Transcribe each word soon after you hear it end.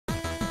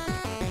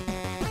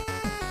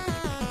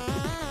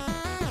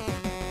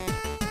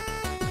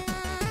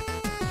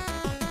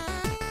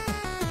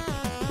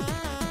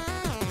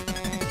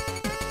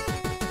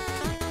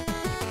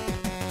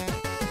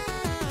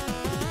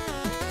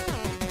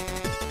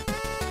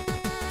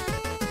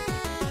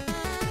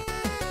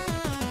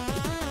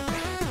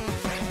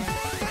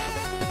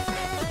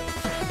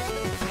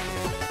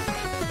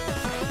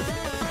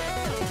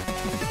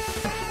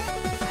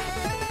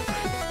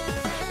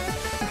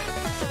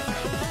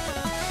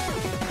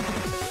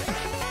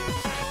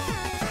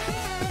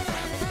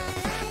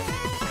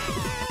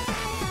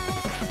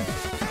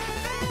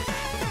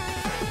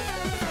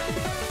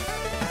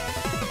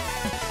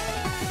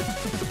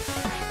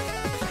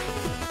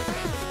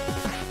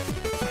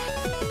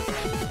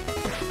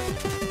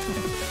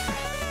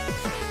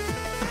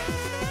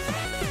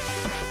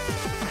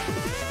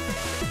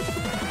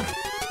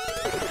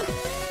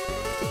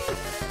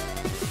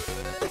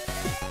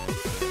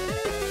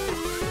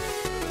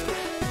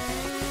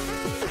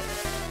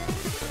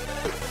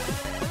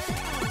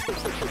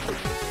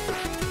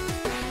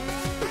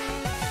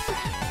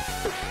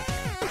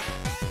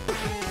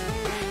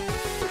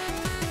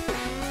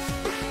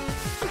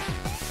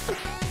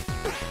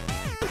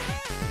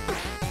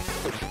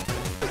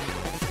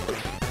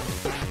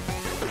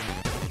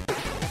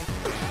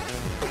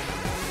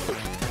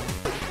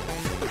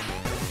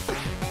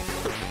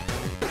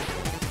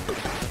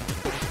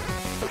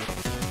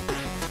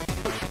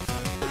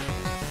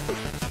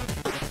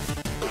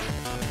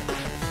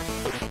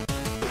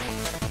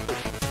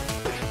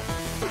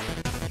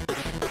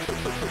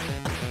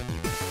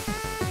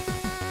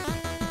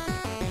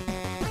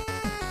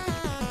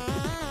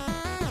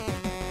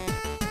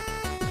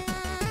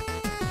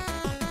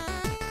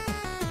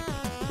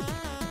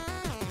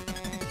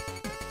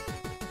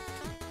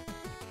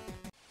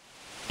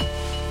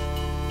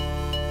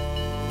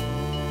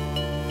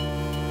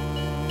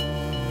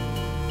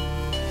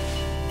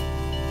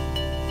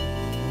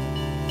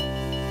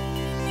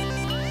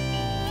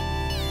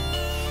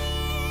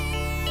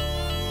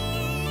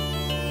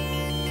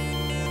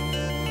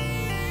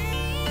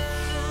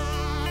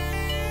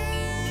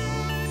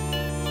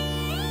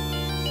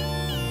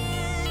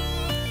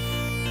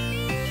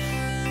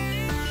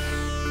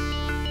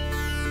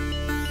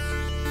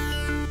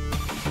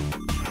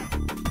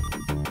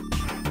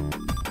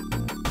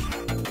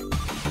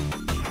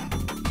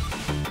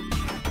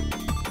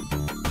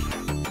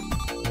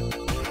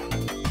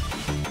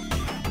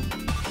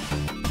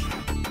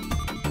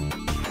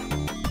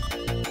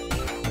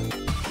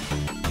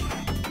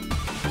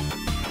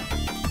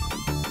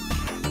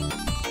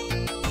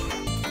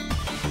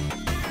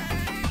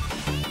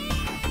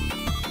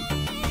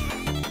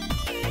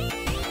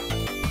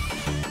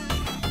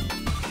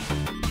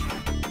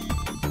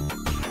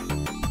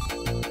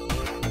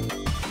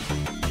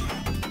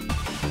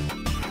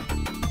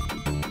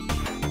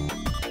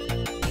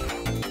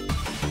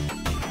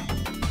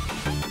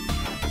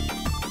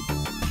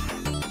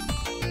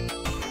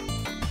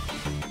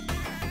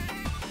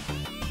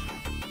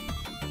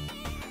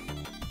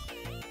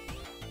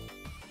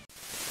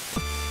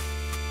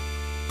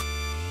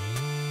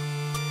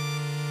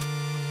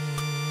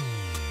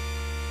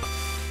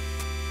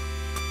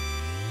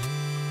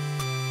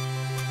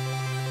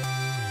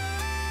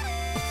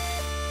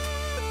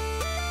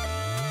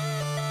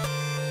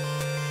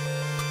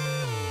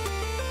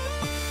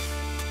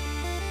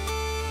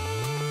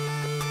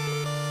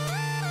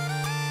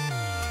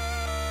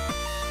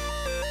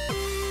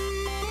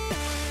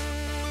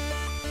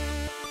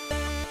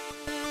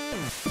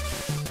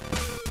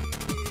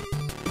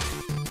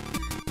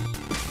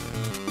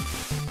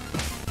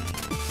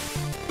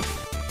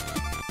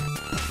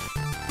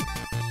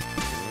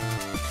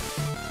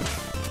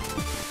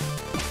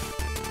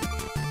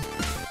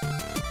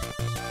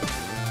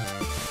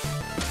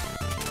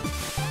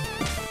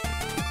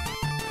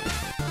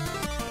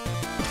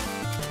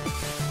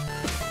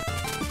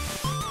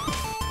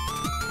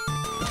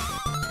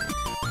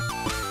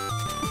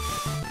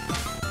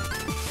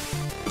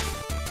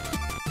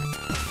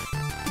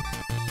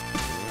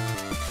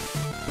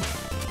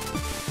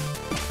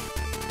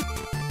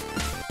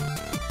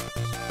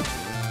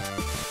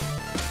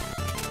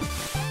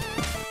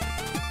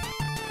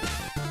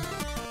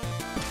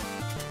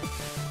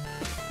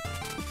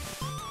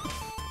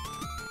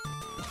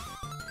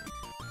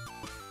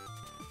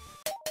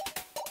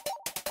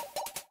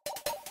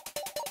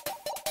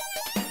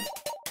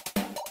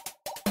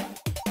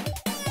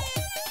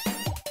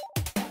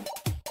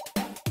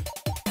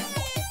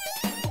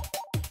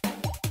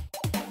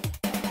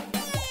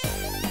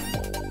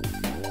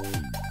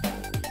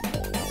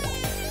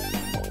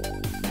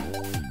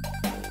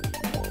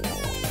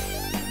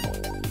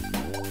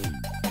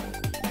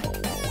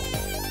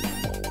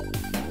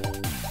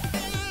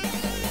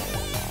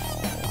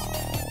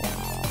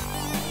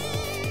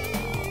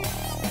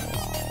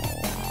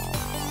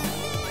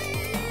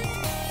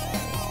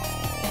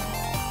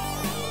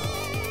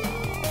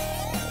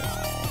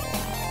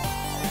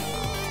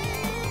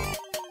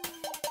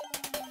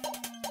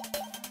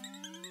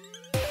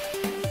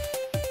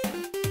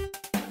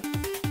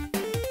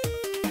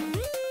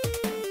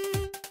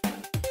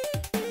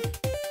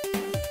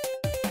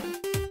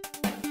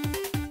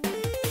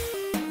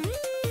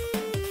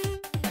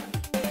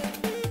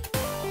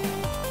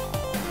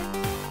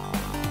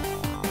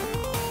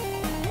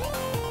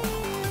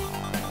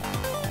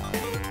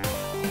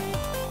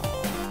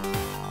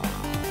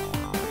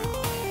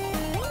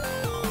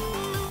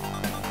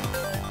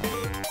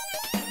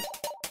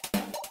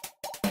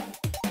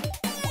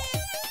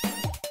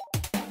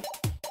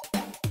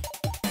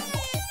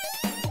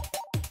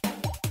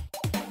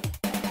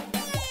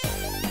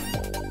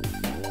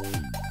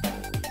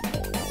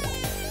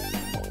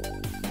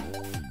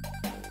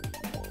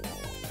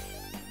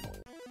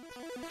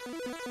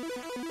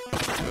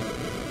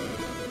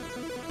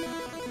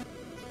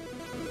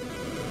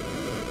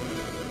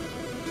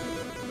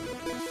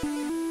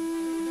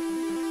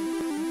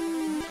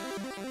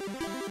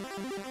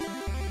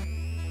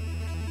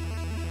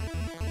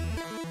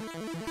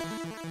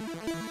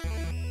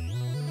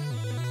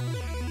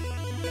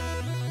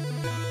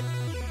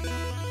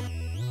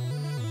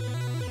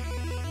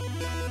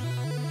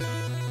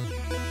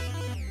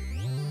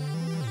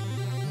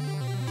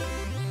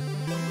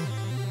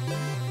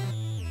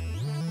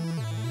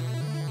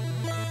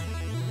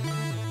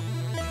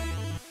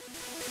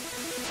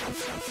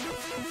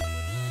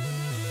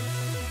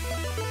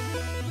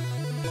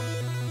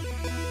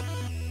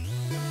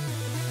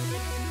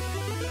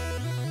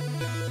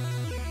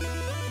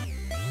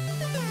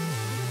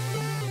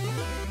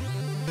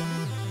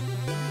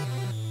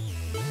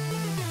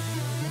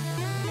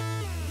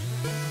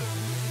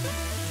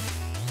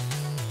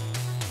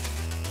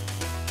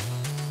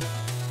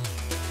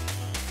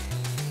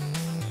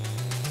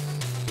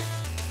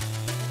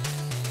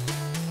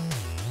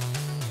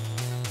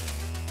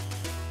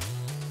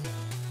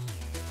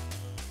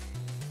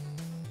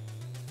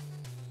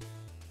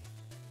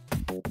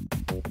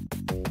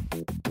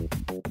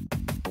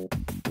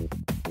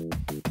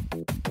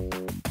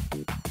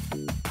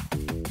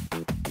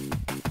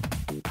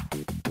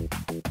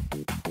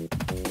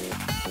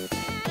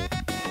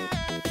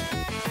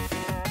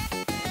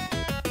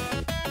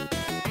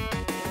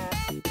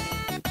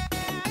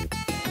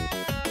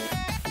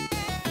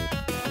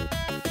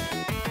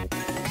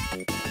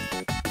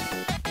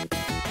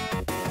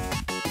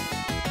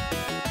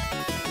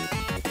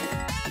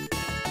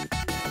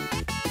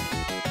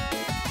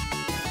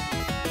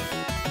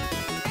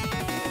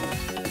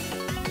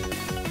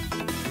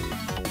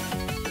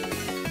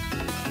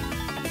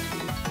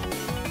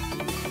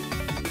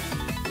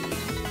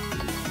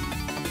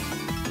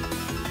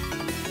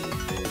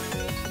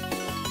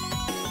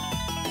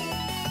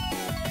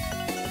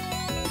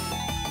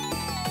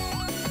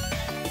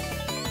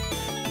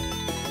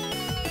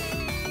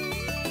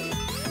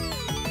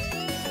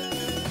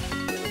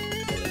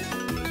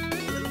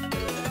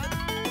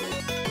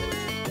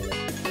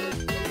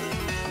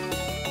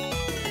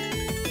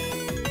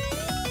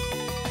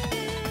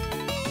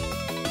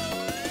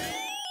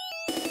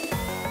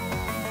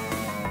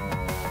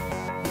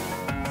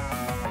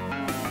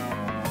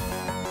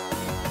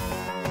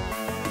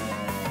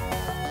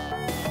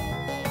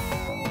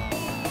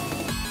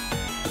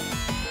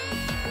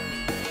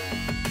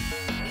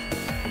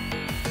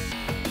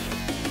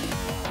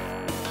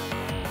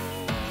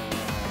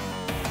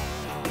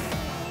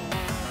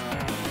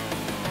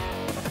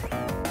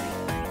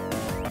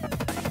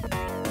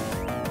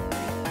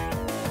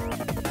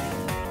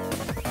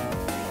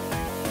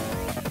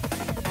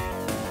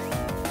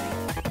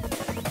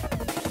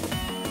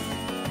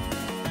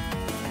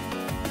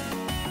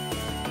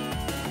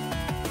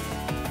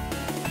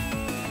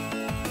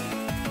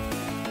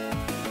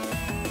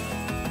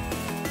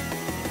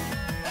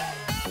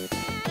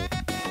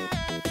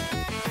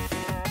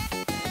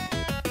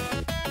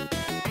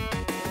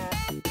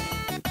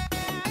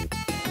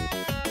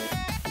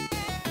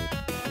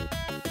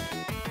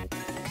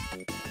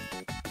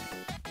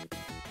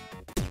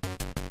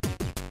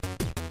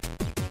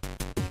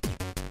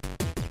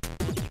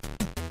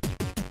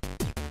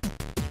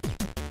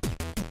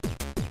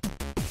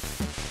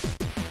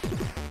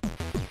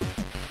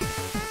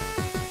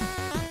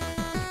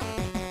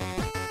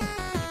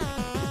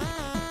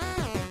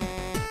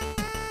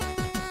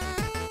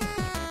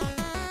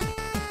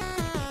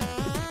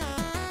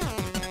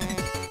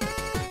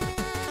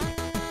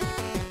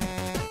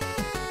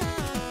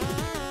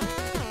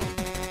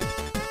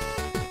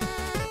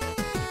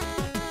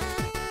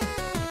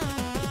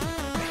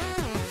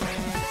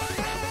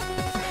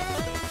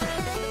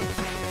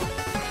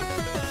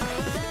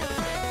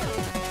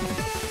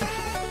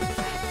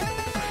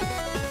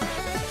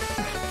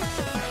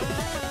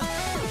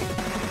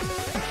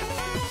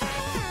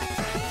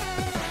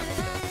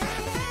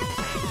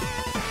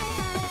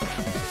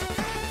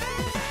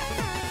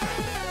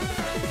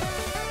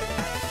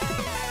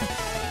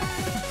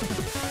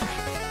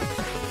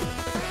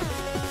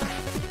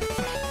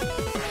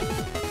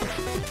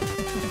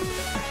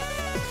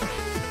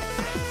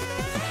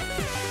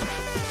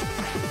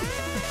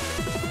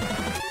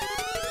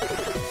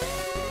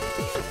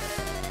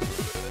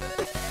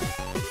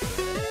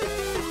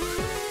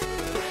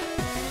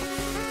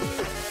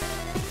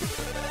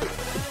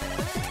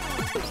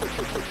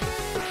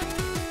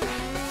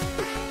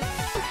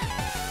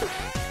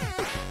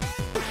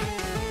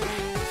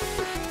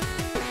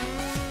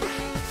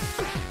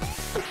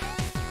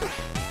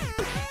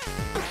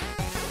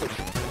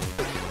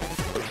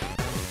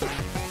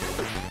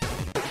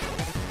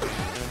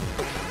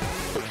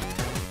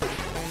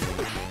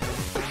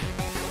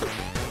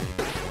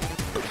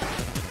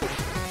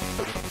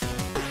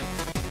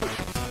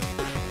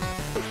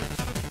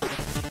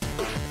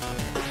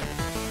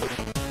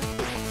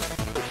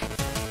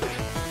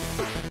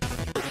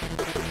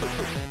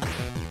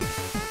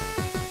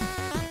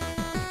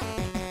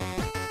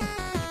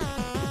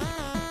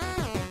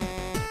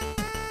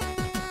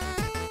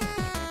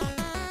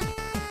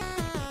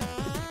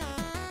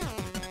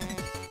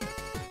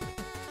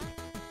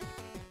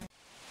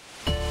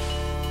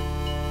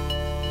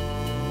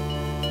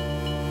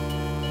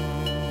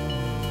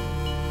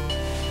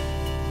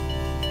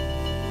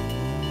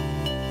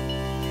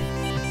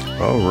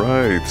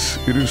Alright,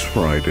 it is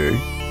Friday,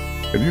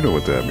 and you know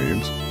what that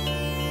means.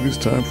 It is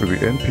time for the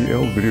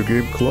NPL Video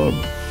Game Club.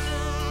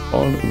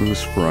 On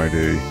this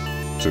Friday,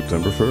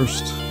 September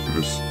 1st, it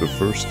is the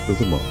first of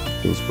the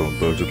month, as Bone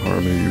Thugs and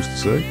Harmony used to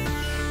say.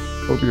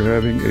 Hope you're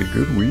having a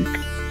good week,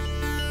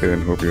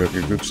 and hope you're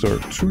having a good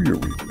start to your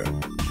week now.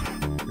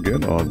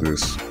 Again, on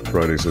this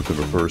Friday,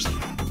 September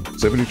 1st,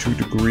 72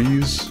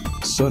 degrees,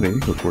 sunny,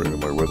 according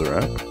to my weather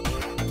app.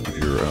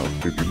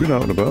 If you've been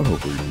out and about,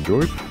 hopefully you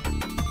enjoyed.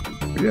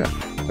 But yeah,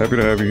 happy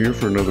to have you here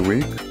for another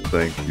week.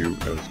 Thank you,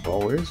 as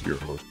always, your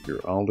host here,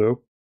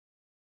 Aldo.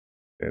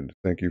 And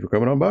thank you for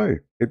coming on by.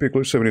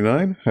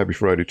 APGlitch79, happy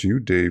Friday to you.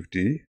 Dave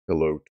D,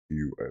 hello to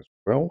you as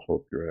well.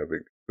 Hope you're having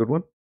a good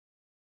one.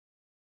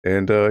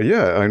 And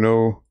yeah, I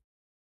know,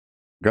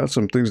 got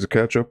some things to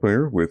catch up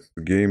here with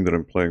the game that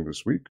I'm playing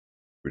this week,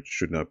 which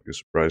should not be a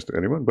surprise to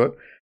anyone. But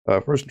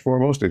first and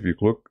foremost, if you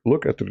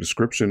look at the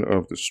description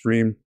of the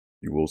stream,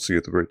 you will see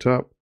at the very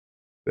top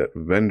that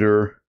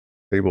vendor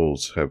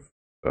tables have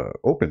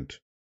opened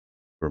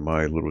for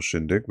my little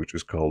shindig, which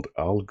is called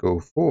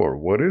Algo 4.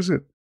 What is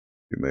it,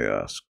 you may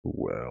ask?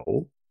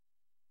 Well,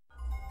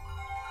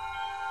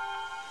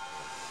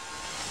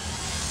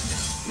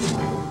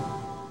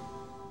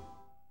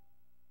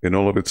 in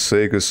all of its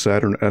Sega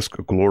Saturn-esque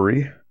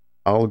glory,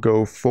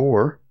 Algo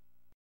 4,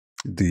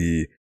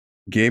 the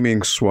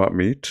gaming swap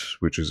meet,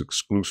 which is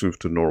exclusive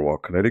to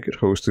Norwalk, Connecticut,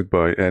 hosted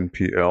by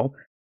NPL.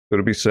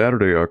 It'll be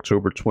Saturday,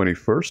 October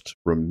 21st,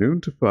 from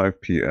noon to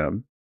 5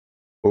 p.m.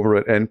 over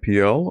at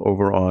NPL,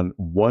 over on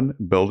 1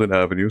 Belden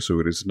Avenue. So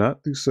it is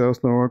not the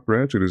South Norwalk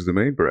branch, it is the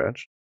main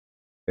branch.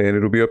 And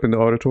it'll be up in the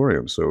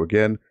auditorium. So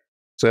again,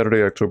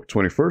 Saturday, October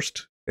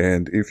 21st.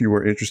 And if you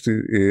are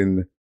interested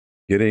in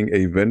getting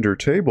a vendor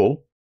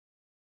table,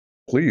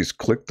 please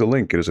click the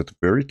link. It is at the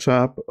very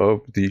top of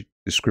the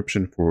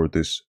description for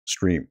this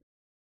stream.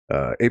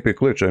 Apex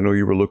Glitch, I know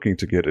you were looking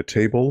to get a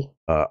table.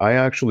 I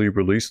actually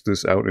released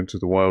this out into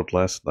the wild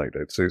last night.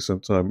 I'd say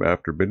sometime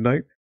after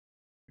midnight,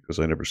 because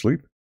I never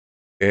sleep.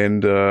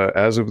 And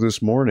as of this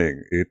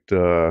morning,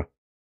 I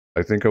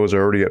think I was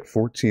already at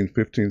 14,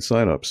 15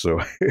 signups.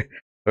 So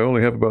I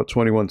only have about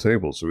 21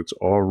 tables, so it's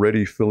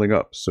already filling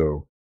up.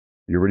 So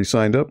you already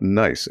signed up?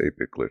 Nice,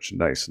 Apex Glitch.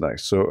 Nice,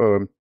 nice.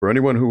 So for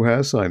anyone who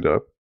has signed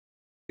up,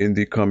 in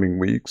the coming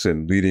weeks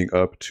and leading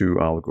up to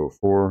Algo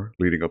 4,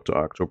 leading up to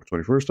October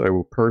 21st, I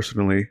will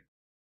personally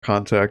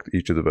contact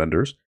each of the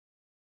vendors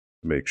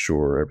to make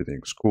sure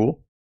everything's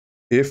cool.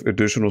 If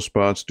additional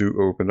spots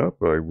do open up,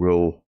 I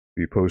will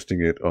be posting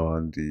it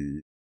on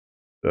the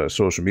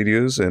social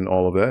medias and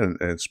all of that.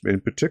 And in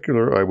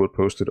particular, I will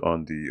post it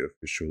on the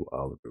official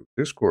Aldo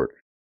Discord.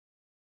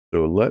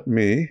 So let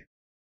me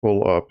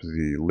pull up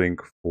the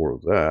link for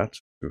that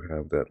to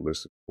have that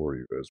listed for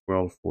you as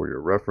well for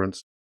your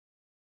reference.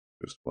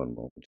 Just one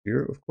moment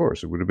here. Of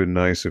course, it would have been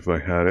nice if I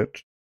had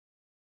it,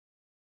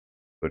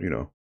 but you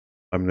know,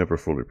 I'm never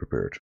fully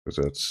prepared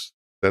because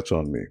that's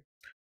on me.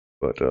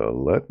 But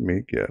let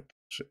me get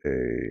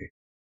a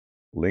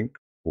link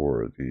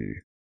for the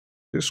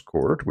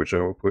Discord, which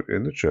I will put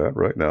in the chat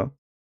right now.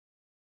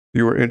 If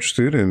you are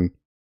interested in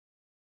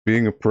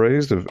being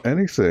appraised of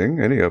anything,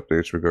 any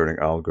updates regarding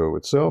Algo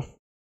itself,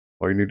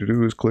 all you need to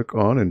do is click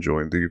on and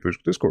join the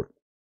official Discord.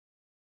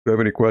 If you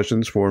have any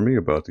questions for me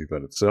about the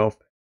event itself,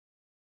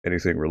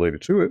 anything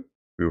related to it,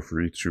 feel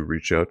free to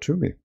reach out to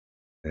me,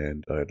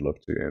 and I'd love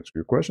to answer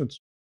your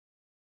questions.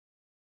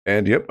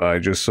 And yep, I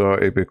just saw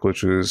Apex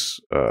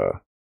Glitch's,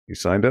 he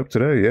signed up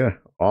today, yeah,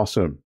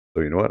 awesome.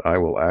 So you know what, I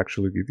will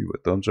actually give you a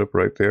thumbs up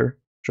right there,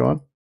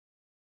 Sean.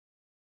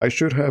 I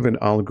should have an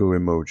Algo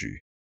emoji,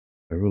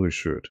 I really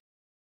should,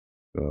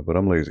 but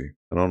I'm lazy,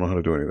 I don't know how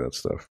to do any of that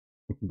stuff,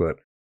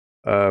 but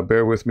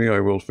bear with me, I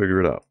will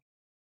figure it out.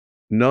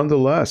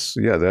 Nonetheless,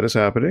 yeah, that is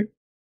happening.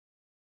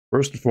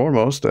 First and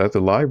foremost, at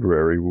the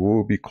library, we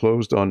will be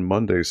closed on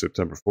Monday,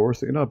 September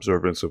 4th, in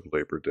observance of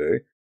Labor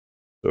Day.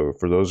 So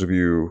for those of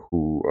you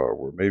who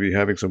were maybe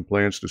having some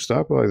plans to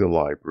stop by the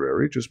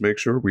library, just make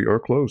sure we are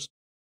closed,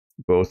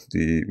 both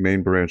the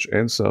main branch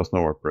and South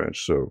Norwalk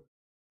branch. So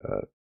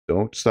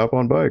don't stop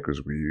on by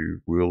because we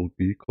will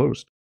be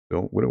closed.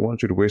 Wouldn't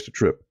want you to waste a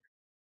trip.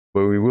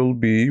 But we will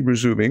be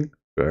resuming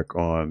back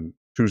on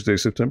Tuesday,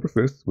 September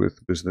 5th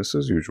with business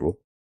as usual.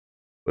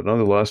 But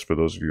nonetheless, for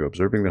those of you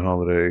observing the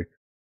holiday,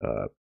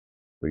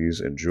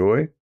 please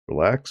enjoy,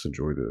 relax,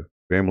 enjoy the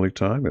family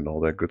time and all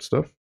that good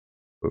stuff.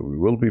 But we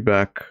will be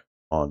back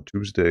on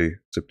Tuesday,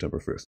 September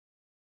 5th.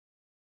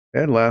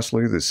 And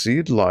lastly, the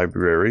Seed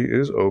Library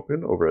is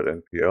open over at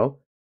NPL.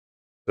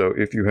 So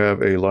if you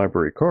have a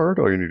library card,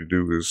 all you need to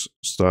do is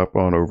stop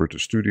on over to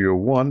Studio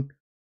One.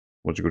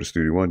 Once you go to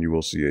Studio One, you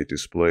will see a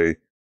display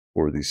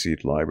for the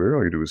Seed Library.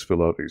 All you do is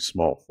fill out a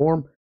small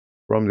form.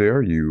 From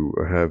there, you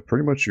have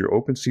pretty much your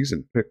open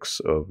season picks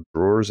of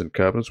drawers and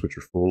cabinets, which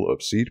are full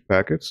of seed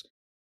packets,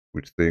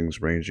 with things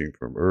ranging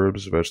from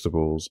herbs,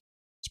 vegetables,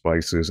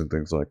 spices, and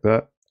things like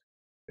that.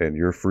 And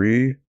you're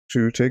free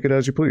to take it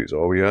as you please.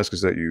 All we ask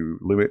is that you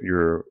limit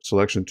your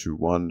selection to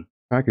 1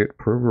 packet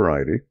per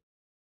variety,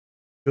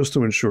 just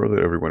to ensure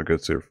that everyone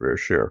gets their fair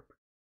share.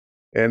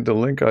 And the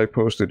link I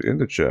posted in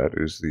the chat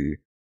is the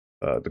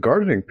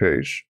gardening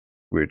page,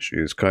 which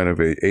is kind of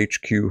a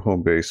HQ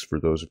home base for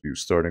those of you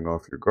starting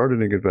off your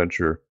gardening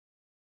adventure.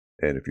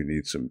 And if you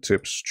need some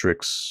tips,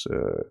 tricks,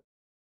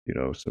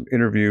 some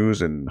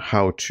interviews and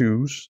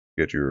how-tos,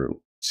 get your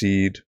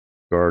seed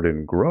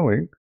garden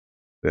growing,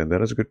 then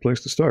that is a good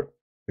place to start.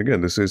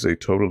 Again, this is a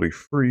totally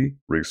free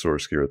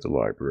resource here at the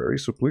library,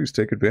 so please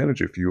take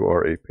advantage if you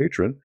are a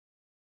patron.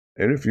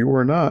 And if you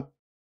are not,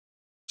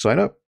 sign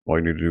up. All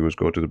you need to do is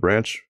go to the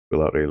branch,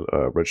 fill out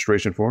a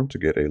registration form to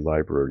get a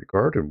library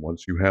card, and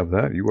once you have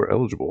that, you are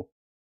eligible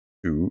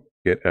to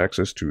get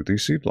access to the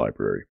seed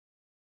library.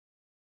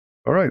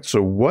 All right,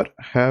 so what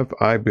have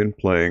I been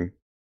playing?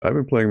 I've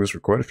been playing this for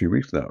quite a few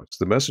weeks now. It's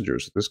The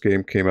Messengers. This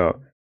game came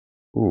out,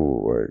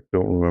 I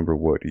don't remember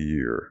what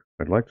year.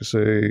 I'd like to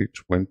say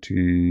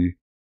 20...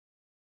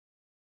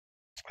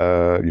 you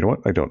know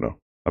what? I don't know.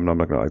 I'm not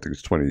gonna. I think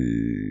it's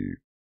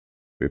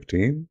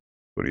 2015,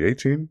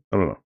 2018. I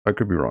don't know. I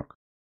could be wrong,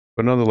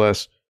 but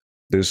nonetheless,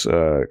 this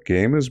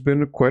game has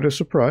been quite a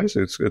surprise.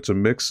 It's a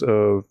mix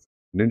of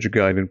Ninja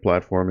Gaiden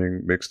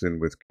platforming mixed in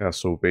with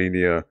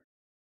Castlevania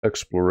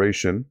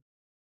exploration,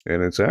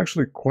 and it's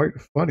actually quite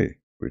funny,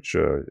 which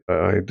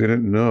I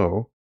didn't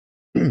know.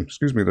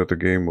 Excuse me, that the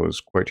game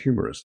was quite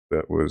humorous.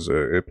 That was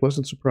a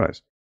pleasant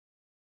surprise.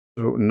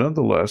 So,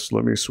 nonetheless,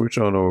 let me switch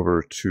on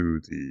over to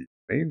the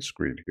main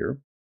screen here.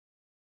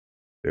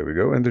 There we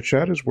go, and the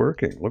chat is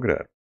working. Look at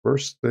that.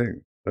 First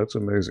thing. That's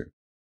amazing.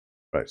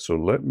 All right, so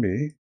let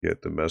me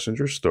get the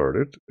messenger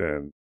started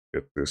and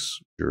get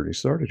this journey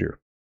started here.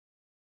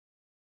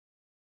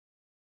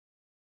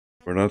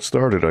 We're not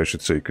started, I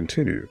should say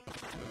continued.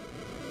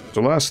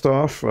 So last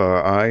off,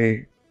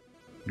 I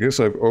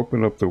guess I've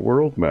opened up the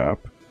world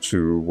map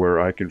to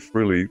where I can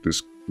freely,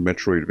 this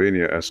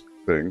Metroidvania-esque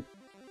thing,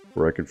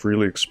 where I can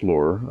freely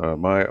explore.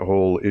 My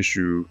whole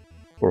issue,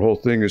 or whole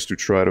thing, is to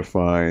try to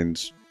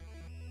find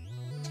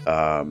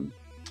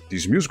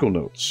these musical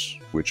notes,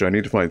 which I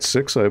need to find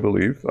 6, I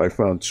believe. I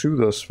found 2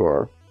 thus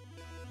far.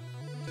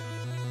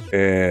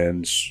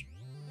 And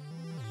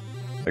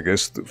I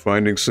guess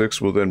finding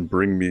 6 will then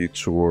bring me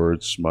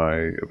towards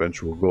my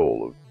eventual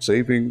goal of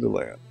saving the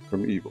land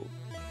from evil.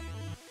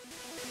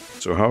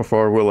 So how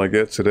far will I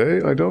get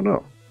today? I don't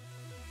know.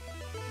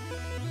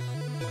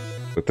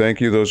 But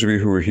thank you, those of you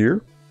who are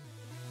here.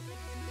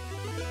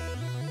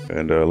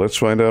 And let's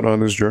find out on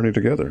this journey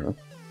together, huh?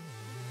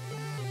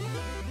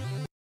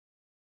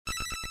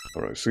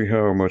 Alright, see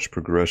how much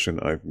progression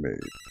I've made.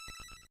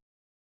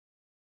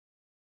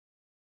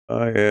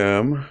 I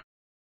am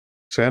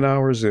 10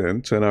 hours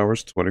in, 10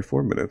 hours,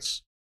 24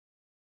 minutes.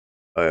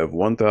 I have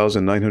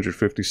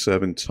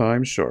 1,957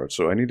 time shards,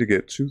 so I need to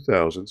get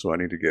 2,000, so I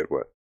need to get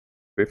what?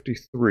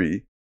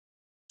 53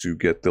 to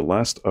get the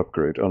last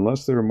upgrade,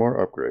 unless there are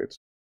more upgrades.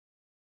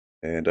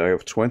 And I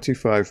have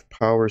 25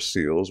 power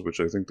seals, which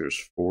I think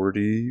there's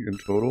 40 in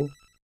total.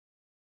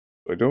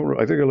 I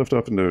think I left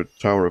off in the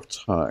Tower of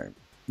Time.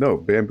 No,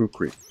 Bamboo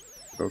Creek.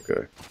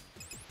 Okay.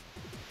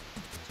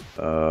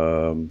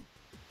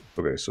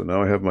 Okay, so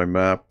now I have my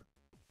map.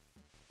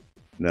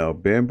 Now,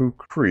 Bamboo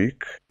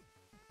Creek,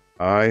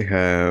 I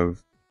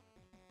have,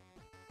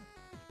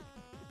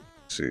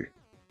 let's see,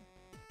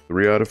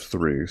 3 out of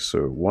 3,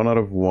 so 1 out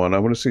of 1. I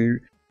want to see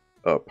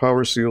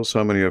power seals,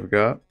 how many I've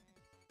got.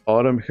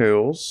 Autumn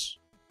Hills,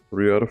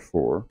 3 out of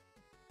 4.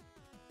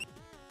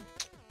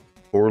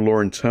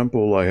 Forlorn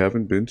Temple, I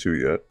haven't been to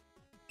yet.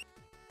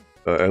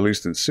 At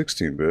least in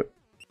 16-bit.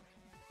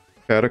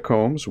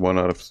 Catacombs, 1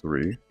 out of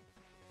 3.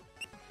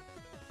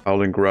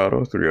 Howling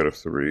Grotto, 3 out of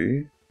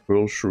 3.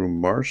 Quillshroom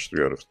Marsh,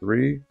 3 out of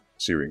 3.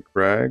 Searing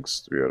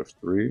Crags, 3 out of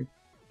 3.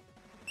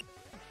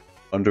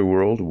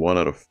 Underworld, 1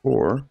 out of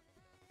 4.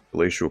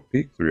 Glacial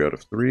Peak, 3 out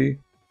of 3.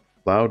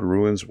 Cloud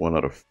Ruins, 1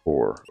 out of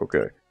 4.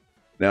 Okay.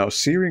 Now,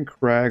 Searing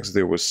Crags,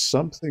 there was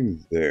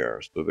something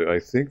there. So I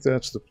think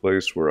that's the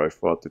place where I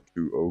fought the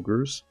 2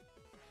 ogres.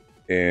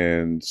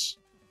 And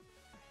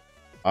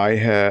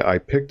I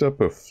picked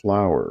up a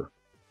flower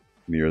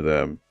near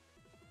them.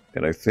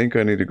 And I think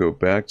I need to go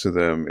back to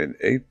them in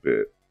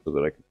 8-bit so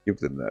that I can give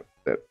them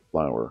that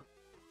flower.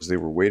 Because they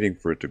were waiting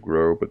for it to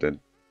grow, but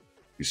then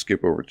you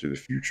skip over to the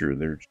future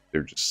and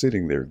they're just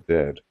sitting there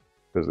dead.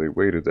 Because they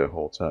waited that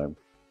whole time.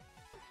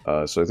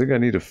 So I think I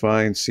need to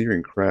find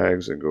Searing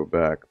Crags and go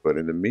back. But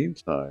in the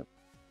meantime,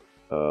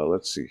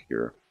 let's see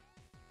here.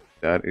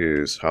 That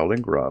is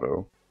Howling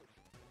Grotto.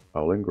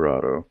 Howling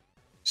Grotto.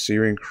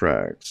 Searing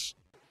Crags.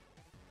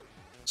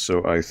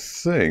 So I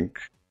think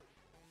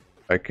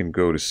I can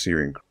go to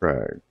Searing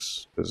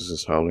Crags. This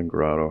is Howling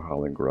Grotto,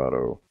 Howling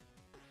Grotto.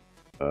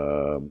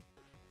 Oh,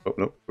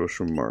 no,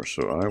 Quillshroom Marsh.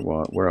 So I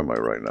want, where am I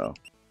right now?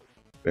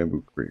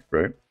 Bamboo Creek,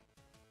 right?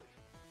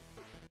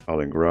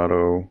 Howling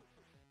Grotto.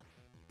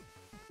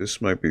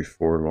 This might be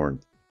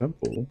Forlorn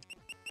Temple.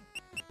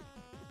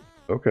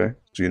 Okay,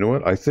 so you know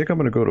what? I think I'm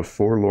going to go to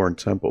Forlorn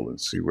Temple and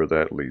see where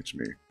that leads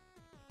me.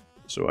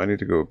 So I need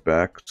to go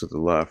back to the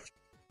left.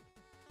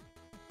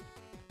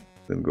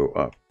 Then go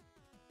up.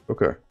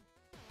 Okay.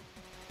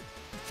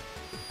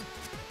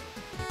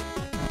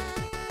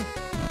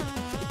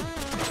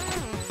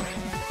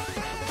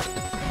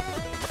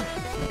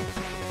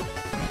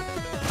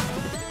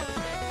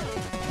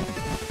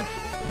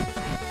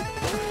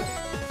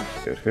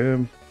 Hit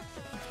him.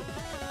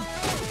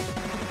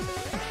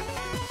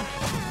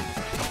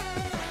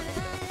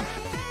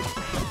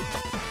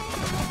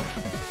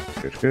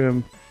 Hit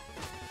him.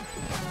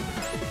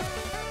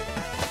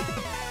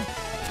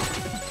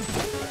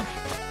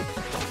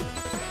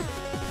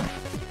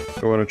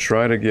 I want to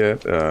try to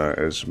get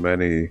as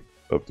many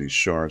of these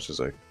shards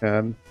as I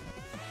can.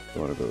 I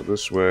want to go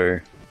this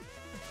way.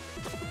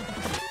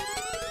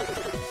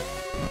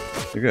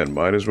 Again,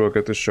 might as well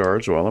get the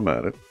shards while I'm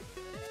at it.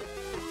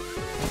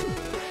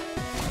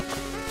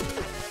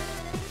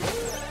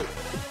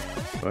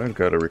 Alright,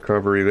 got a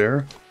recovery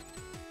there.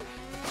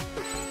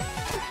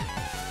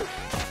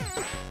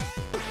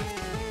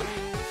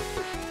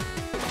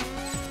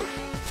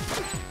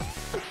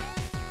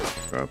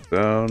 Drop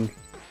down.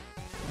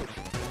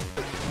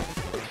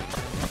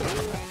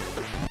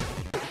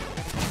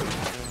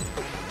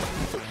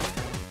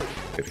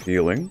 Get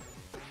healing.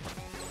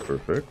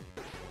 Perfect.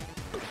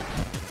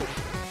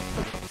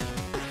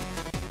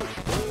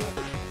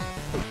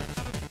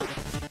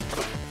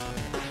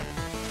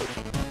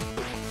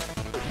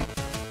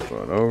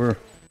 Going over.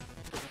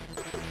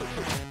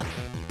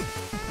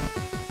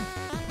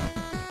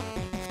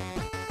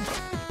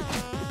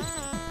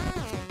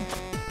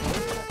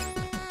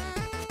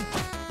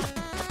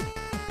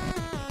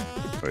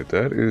 Right,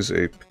 that is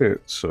a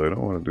pit, so I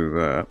don't want to do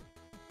that.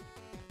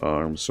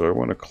 So I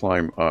want to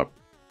climb up.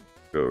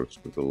 Go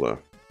to the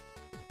left.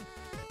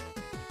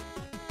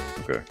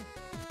 Okay.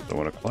 So I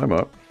want to climb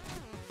up.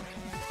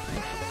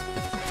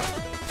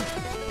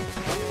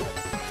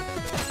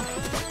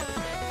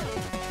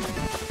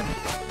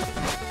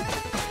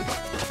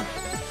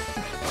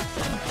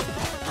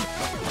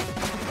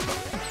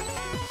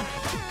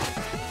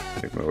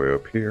 Make my way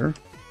up here.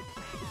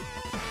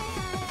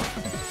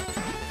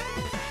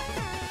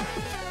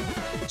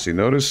 See,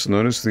 notice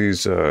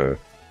these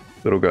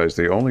little guys,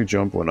 they only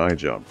jump when I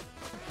jump.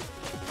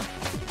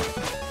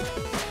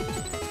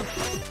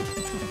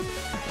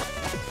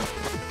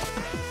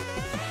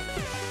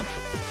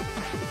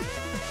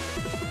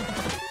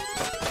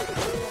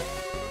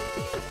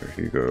 There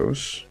he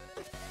goes.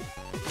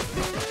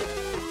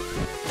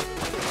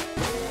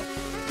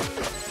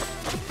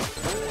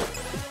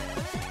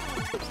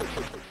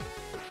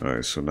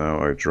 Alright, so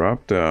now I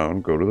drop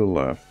down, go to the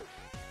left.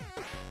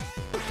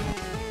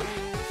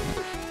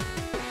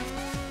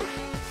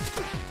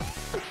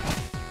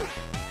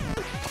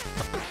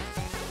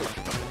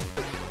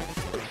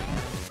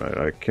 Right,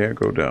 I can't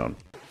go down.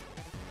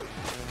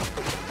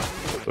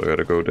 So I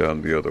gotta go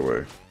down the other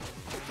way.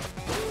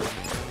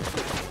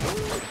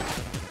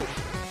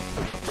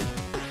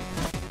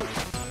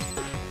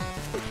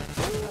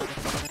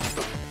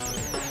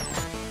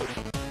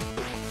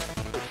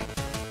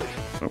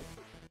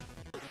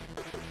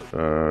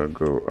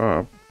 Go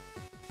up.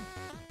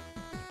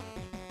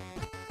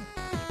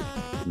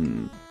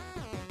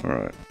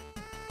 Alright.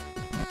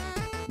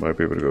 Might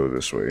be able to go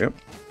this way, yep.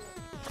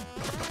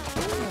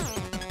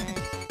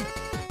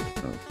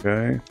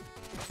 Okay.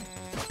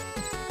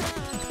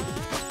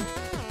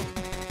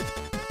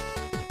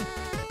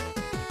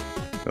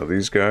 Now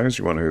these guys,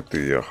 you want to hit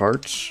the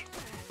hearts.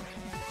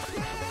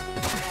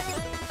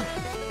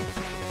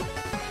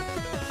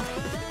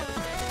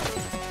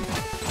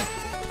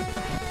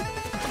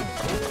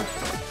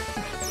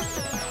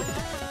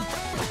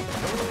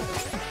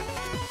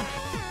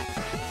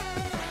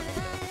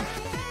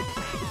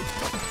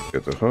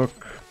 Get the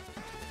hook.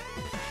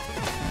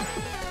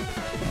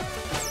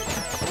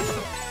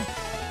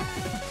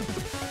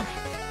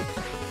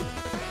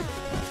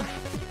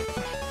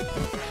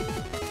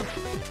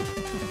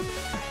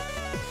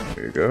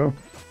 There you go.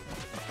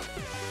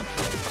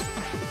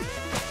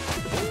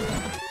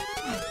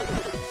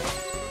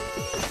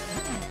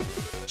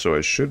 So I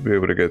should be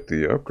able to get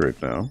the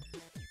upgrade now.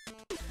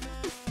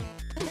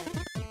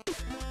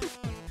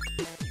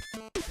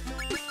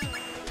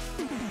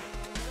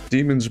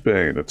 Demon's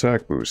Bane,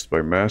 attack boost.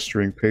 By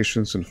mastering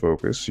patience and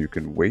focus, you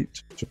can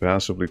wait to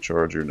passively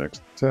charge your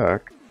next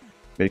attack,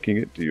 making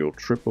it deal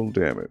triple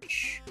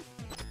damage.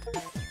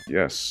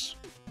 Yes.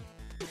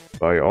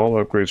 Buy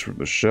all upgrades from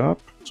the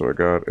shop, so I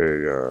got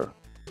an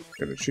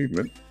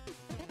achievement.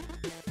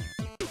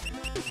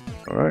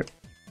 Alright,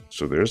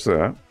 so there's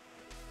that.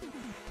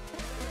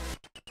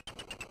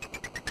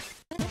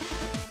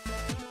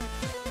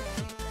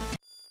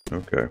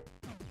 Okay.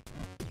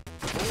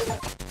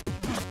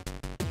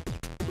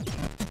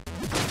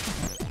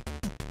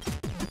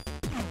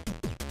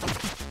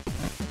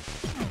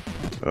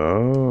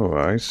 Oh,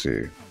 I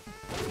see.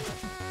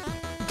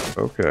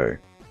 Okay.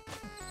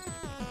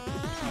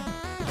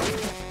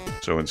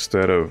 So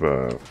instead of,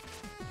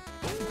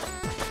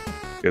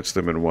 gets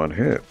them in one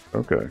hit.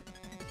 Okay.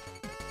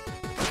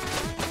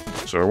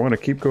 So I want to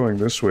keep going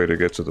this way to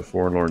get to the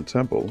Forlorn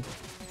Temple.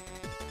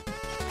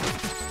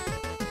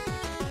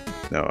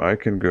 Now I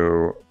can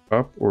go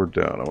up or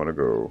down. I want to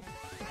go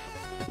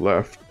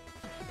left.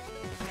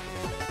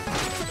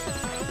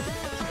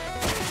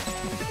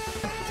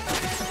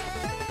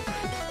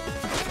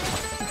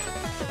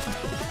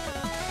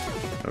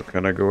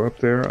 Can I go up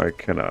there? I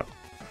cannot.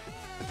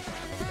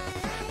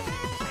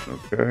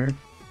 Okay.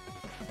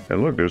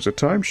 And look, there's a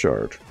time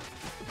shard.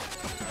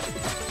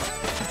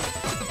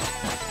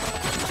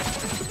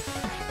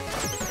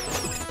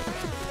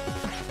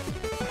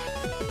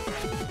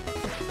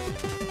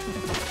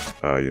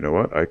 You know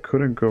what? I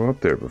couldn't go up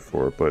there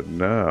before, but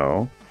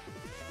now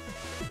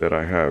that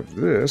I have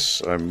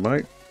this, I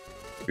might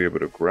be able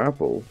to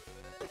grapple.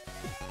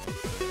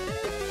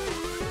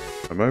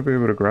 I might be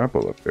able to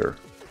grapple up there.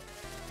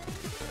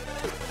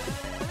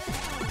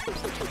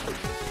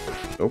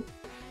 Nope.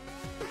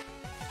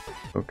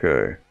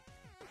 Okay.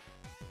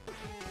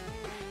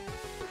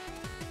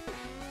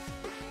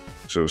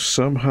 So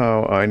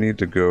somehow I need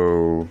to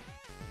go...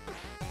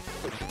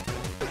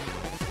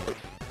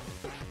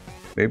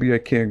 Maybe I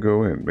can't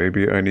go in.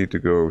 Maybe I need to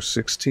go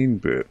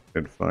 16-bit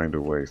and find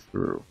a way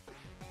through.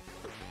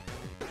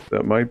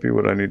 That might be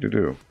what I need to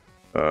do.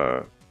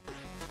 You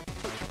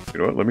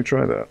know what? Let me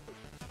try that.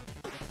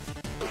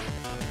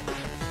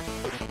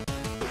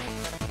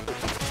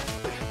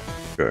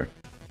 Okay.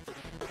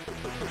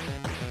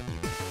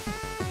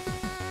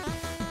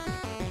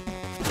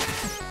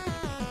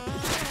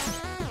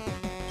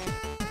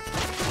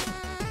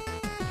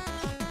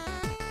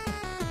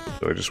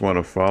 So I just want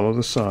to follow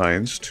the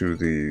signs to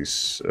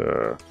these...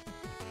 Alright,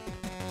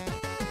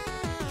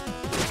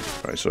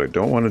 so I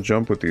don't want to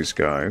jump with these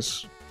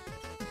guys.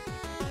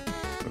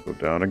 I'll go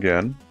down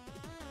again.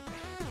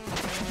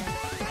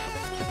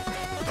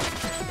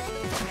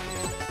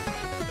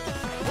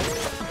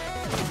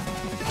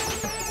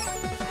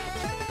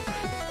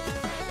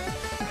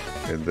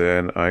 And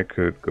then I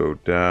could go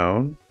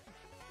down.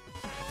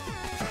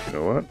 You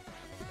know what?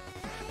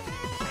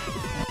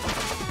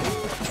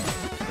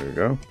 There you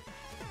go.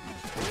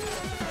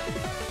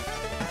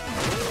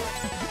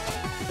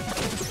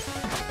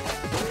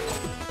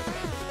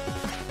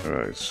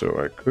 Alright, so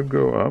I could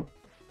go up.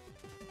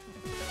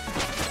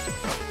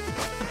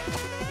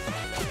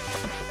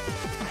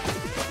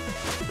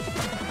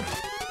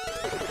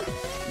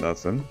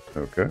 Nothing.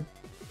 Okay.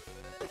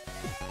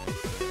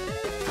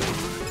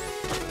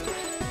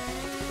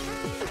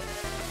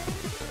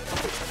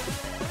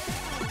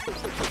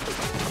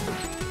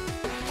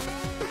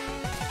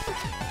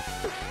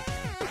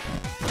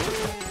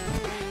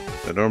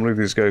 And normally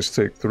these guys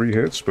take 3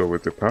 hits, but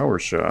with the power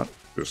shot,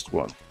 just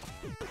 1.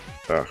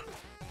 Ah.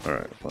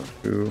 Alright, 1,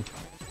 2.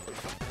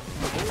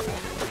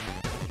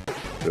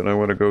 Then I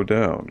want to go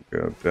down.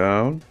 Go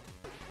down.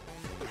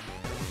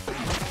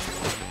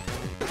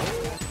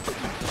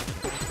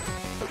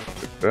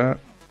 Like that.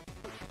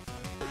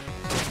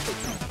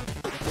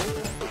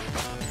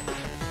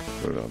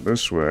 Go down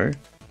this way.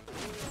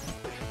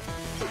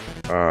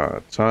 Ah,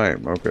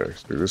 time. Okay,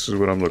 so this is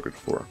what I'm looking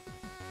for.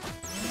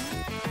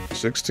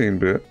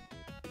 16-bit.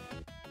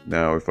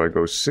 Now, if I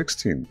go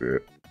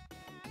 16-bit,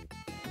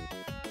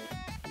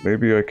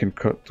 maybe I can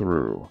cut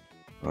through.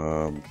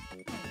 Not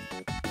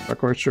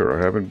quite sure.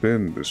 I haven't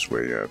been this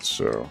way yet,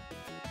 so...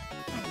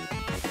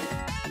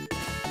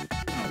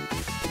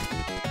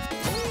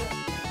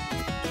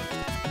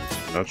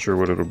 Not sure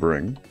what it'll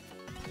bring.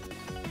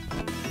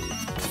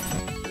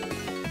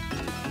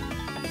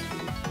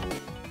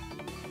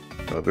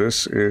 Now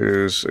this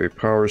is a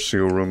power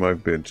seal room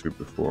I've been to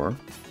before.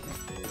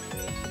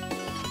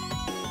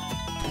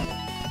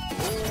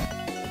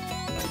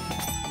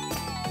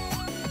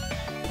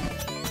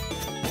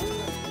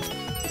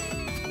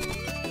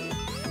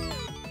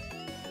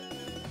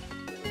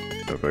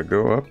 If I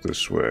go up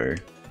this way,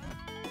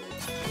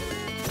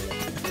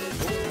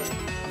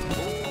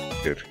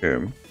 hit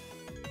him.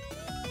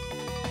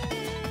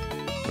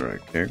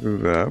 Alright, can't do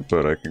that,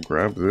 but I can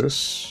grab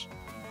this.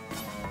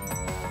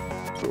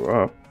 Go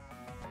up.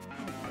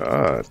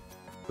 Ah,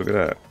 look at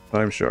that.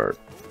 Time shard.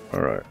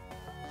 Alright.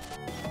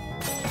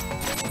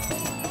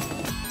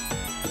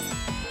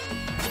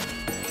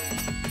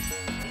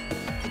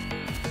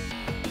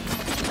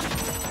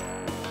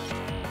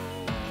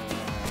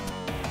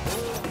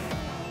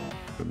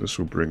 And this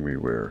will bring me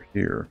where?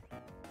 Here.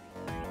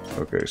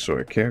 Okay, so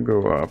I can't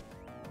go up.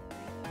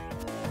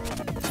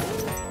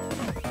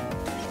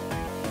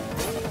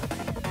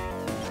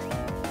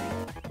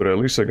 But at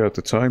least I got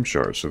the time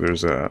shard, so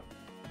there's that.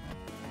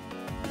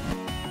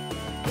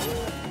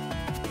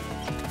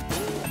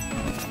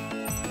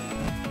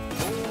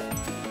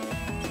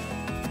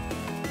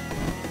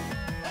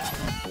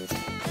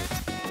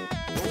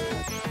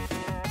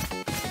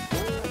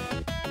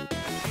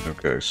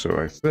 Okay, so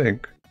I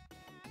think...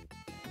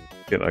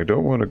 Again, I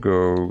don't want to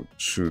go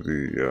to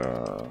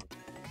the...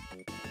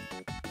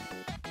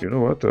 You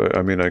know what?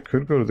 I mean, I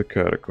could go to the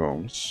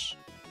catacombs.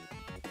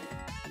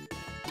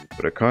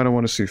 But I kind of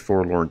want to see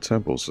Forlorn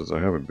Temple, since I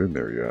haven't been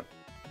there yet.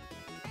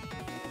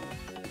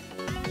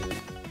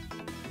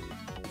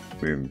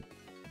 I mean,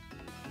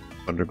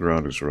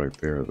 underground is right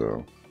there,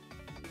 though.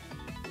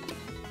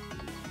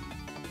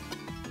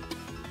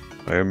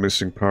 I am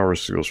missing power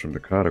seals from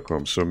the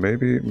catacombs, so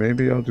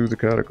maybe I'll do the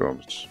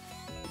catacombs.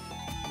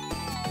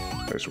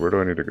 Okay, so where do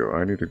I need to go?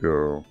 I need to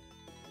go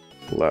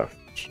left.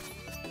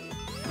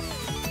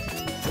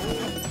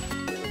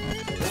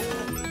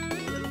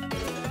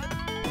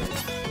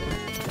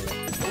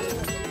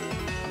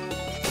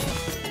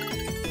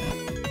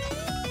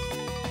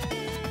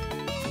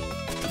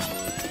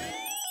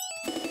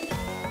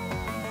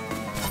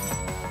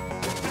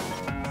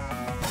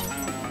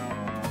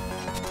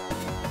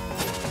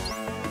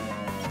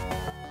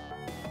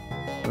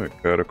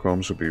 Alright,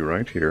 catacombs will be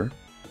right here.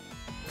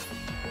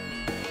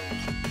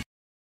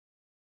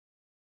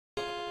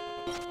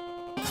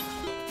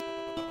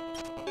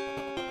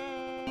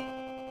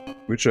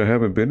 Which I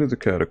haven't been to the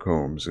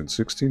catacombs in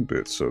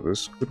 16-bit, so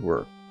this could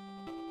work.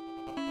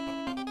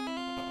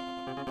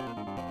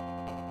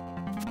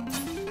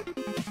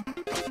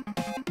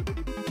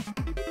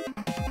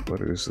 What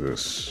is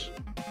this?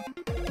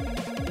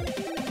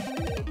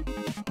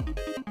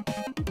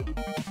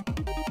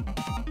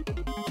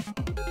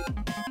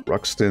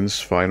 Ruxton's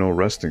final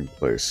resting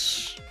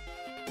place.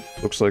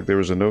 Looks like there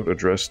was a note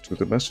addressed to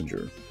the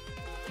messenger.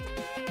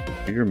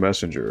 Dear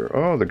messenger.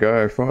 Oh, the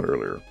guy I fought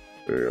earlier.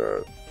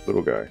 The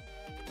little guy.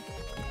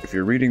 If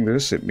you're reading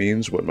this, it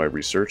means what my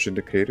research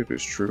indicated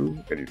is true,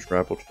 and you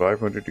traveled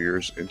 500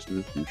 years into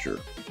the future.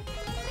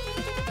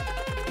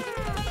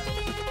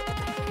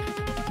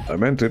 I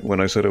meant it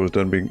when I said I was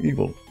done being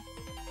evil.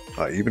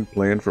 I even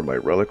planned for my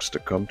relics to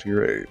come to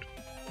your aid.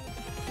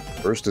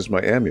 First is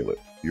my amulet,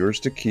 yours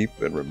to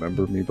keep and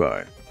remember me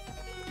by.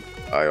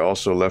 I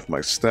also left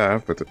my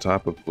staff at the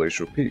top of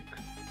Glacial Peak.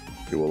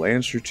 It will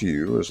answer to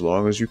you as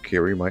long as you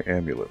carry my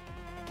amulet.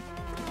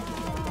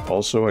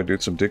 Also, I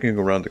did some digging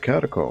around the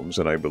catacombs,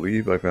 and I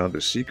believe I found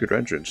a secret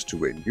entrance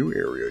to a new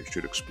area you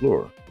should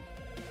explore,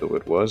 though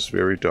it was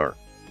very dark.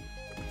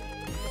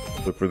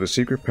 Look for the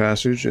secret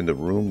passage in the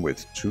room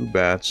with 2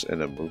 bats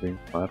and a moving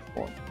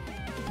platform.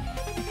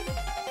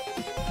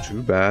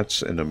 2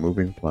 bats and a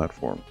moving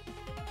platform.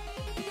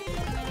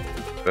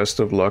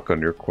 Best of luck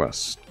on your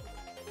quest.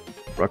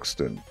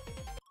 Ruxton.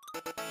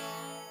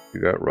 You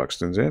got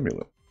Ruxton's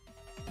amulet.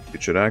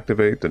 It should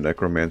activate the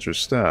Necromancer's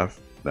staff.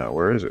 Now,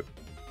 where is it?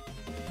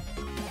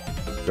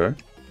 Okay.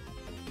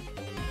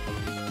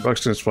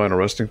 Ruxton's final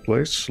resting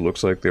place.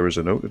 Looks like there was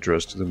a note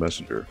addressed to the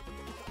messenger.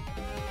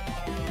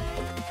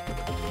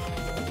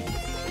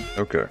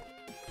 Okay.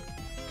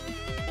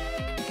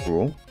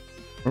 Cool.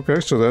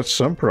 Okay, so that's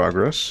some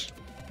progress.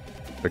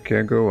 I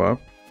can't go up.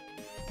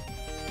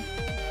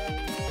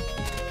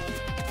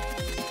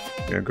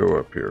 Can't go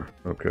up here.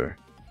 Okay.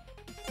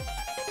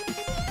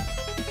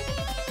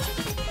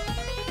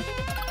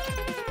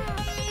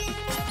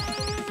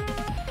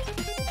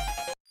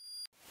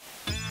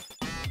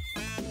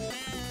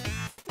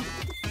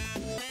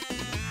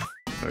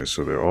 Okay,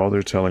 so all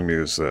they're telling me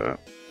is that.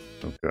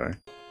 Okay.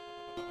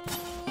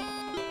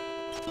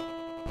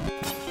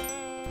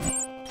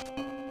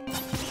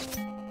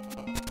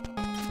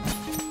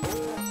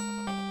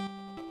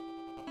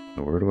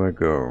 Now where do I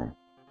go?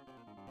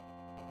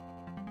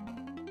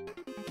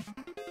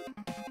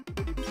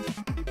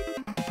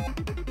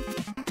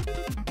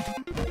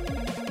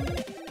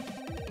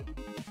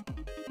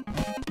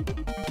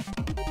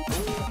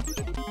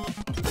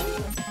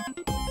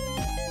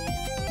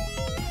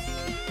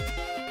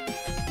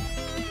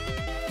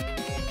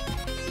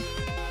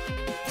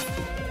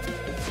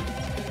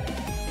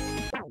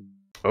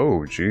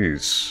 Oh,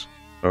 jeez.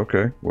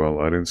 Okay,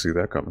 well, I didn't see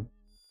that coming.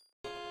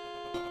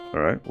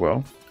 Alright,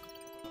 well.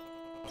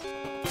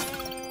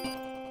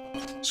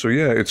 So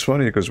yeah, it's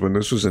funny because when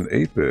this was an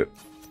 8-bit,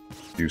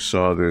 you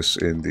saw this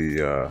in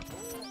the,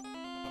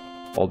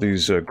 all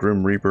these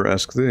Grim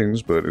Reaper-esque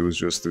things, but it was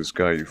just this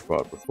guy you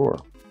fought before.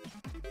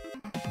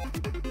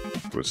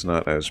 So it's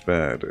not as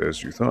bad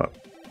as you thought.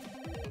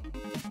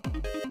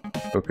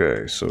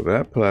 Okay, so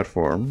that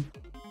platform...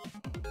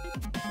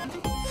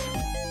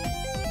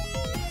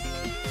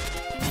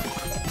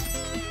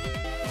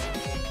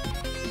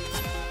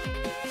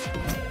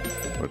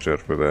 Watch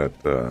out for that,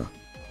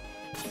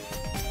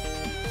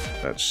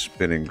 that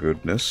spinning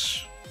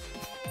goodness.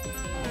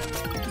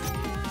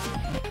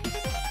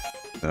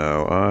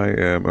 Now I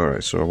am...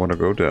 Alright, so I want to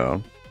go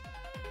down.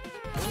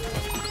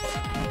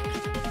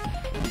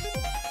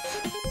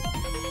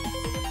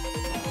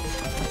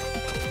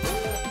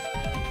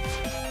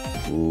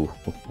 Ooh,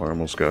 I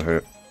almost got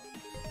hit.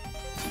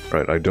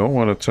 Right, I don't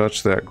want to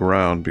touch that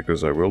ground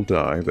because I will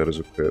die. That is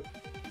a pit.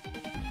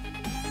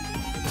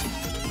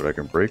 But I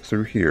can break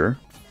through here.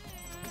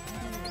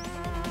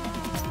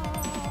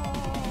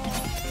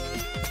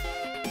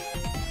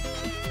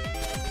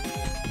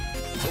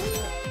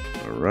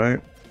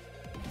 Alright.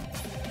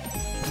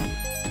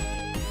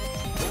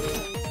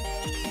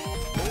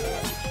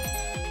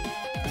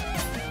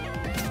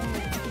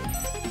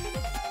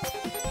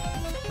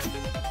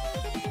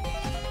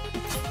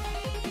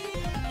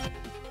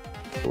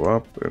 Go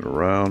up and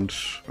around.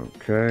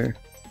 Okay.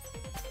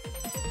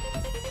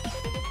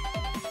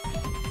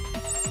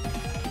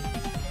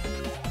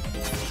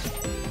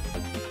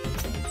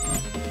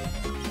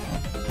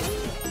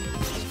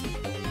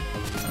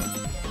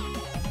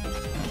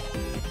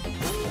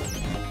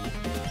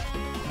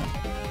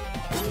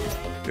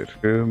 Get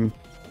him.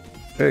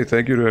 Hey,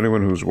 thank you to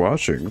anyone who's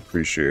watching.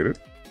 Appreciate it.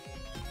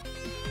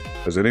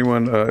 Has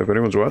anyone, if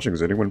anyone's watching,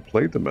 has anyone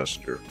played the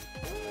Messenger?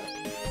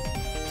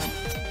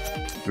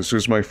 This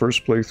is my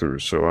first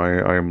playthrough, so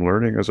I am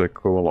learning as I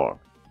go along.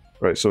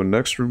 Right, so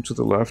next room to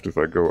the left, if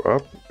I go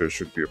up, there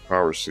should be a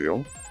power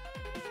seal.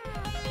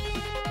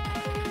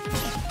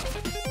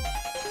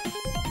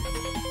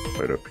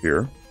 Right up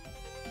here.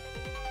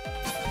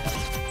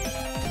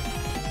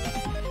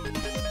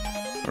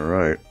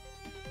 Alright.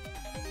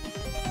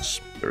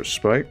 There's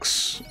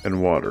spikes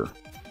and water.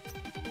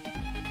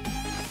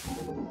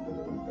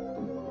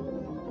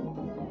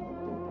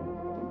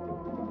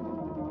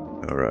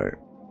 Alright.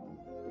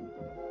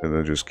 And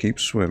then just keep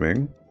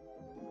swimming.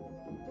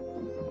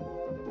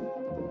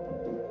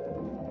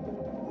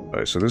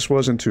 Alright, so this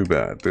wasn't too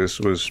bad. This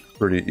was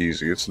pretty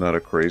easy. It's not a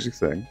crazy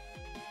thing.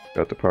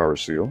 Got the power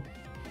seal.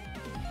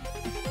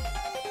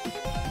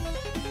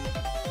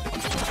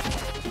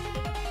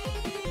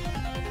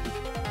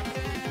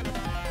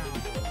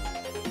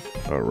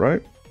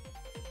 Alright.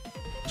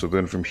 So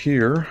then from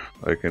here,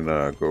 I can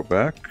go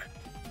back,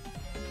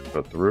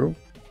 cut through.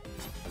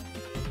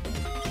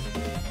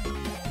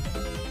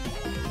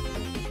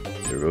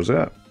 There goes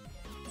that.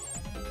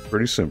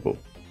 Pretty simple.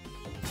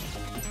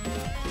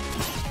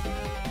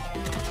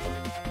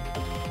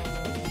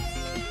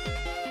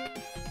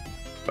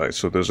 Alright,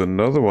 so there's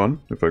another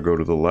one if I go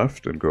to the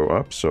left and go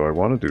up, so I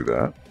want to do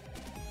that.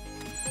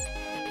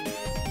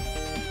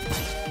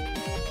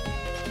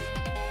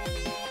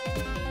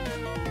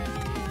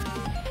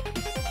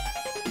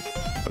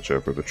 Watch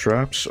out for the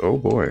traps. Oh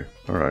boy.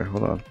 Alright,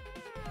 hold on.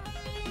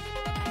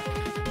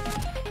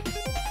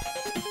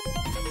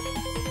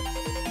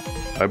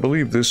 I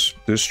believe this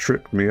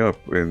tricked me up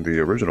in the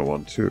original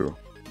one too.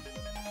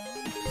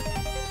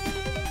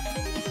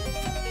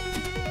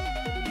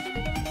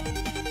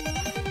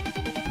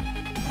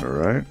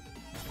 Alright.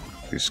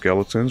 These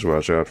skeletons,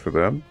 watch out for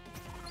them.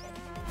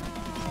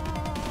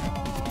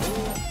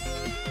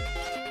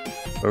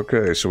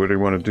 Okay, so what I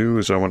want to do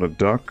is I want to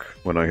duck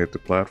when I hit the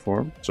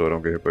platform, so I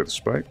don't get hit by the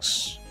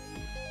spikes.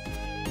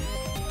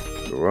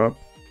 Go up.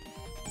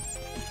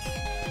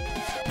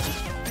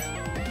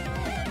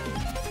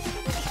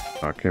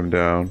 Knock him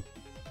down.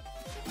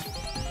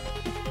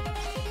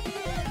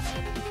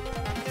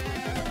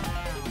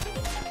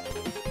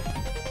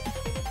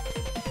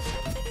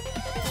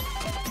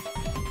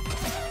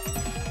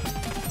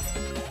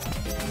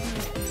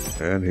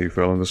 And he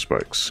fell in the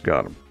spikes.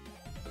 Got him.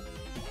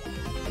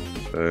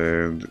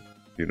 And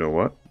you know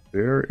what?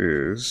 There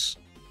is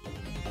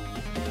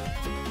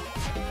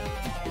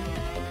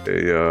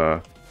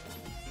a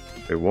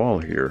wall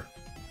here.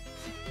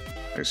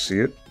 I see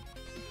it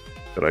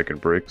that I can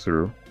break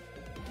through.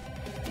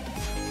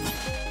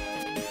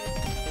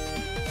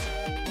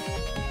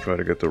 Try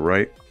to get the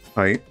right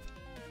height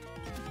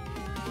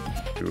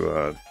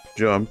to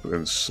jump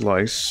and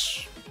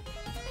slice.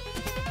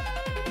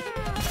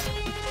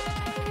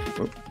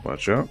 Oh,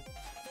 watch out.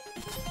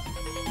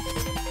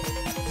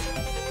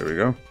 There we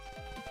go.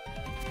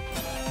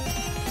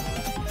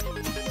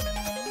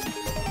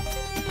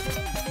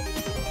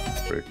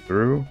 Break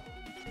through.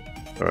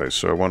 Alright,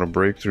 so I want to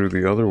break through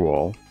the other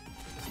wall.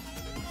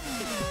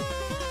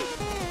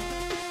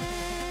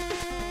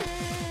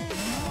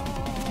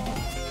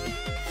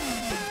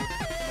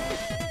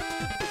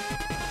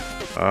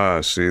 Ah,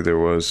 see, there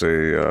was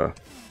a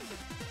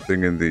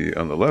thing on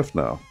the left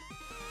now.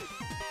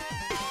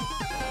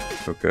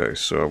 Okay,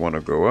 so I want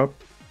to go up.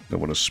 I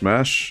want to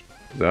smash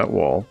that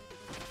wall.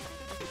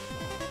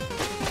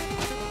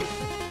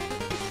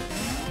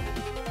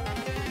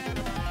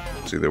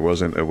 See, there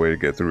wasn't a way to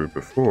get through it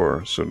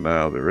before, so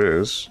now there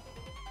is.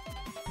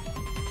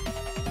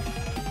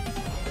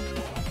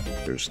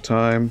 There's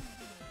time.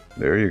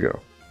 There you go.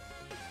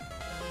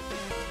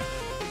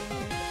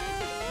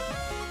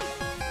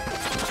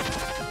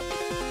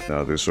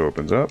 Now this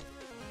opens up.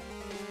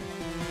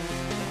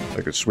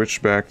 I could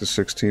switch back to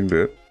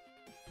 16-bit.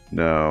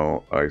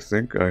 Now, I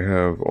think I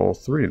have all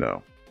three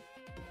now.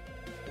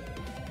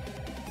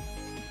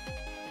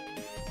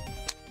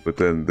 But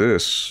then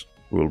this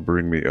will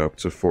bring me up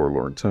to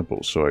Forlorn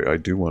Temple, so I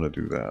do want to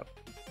do that.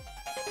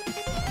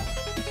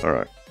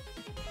 Alright.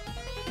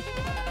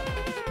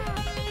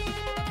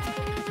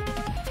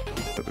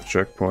 At the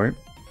checkpoint.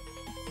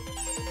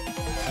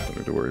 Don't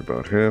need to worry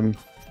about him.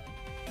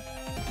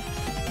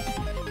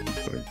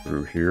 Going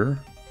through here.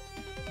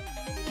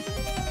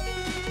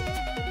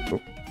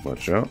 Oh,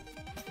 watch out.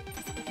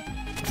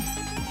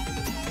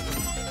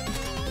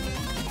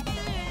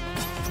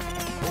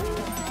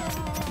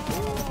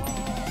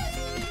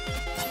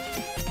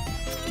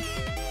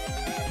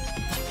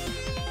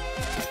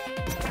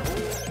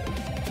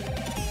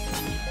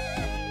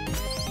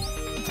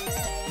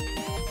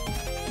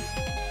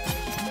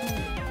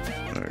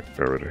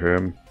 Got rid of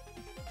him.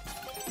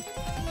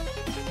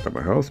 Got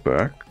my health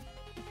back.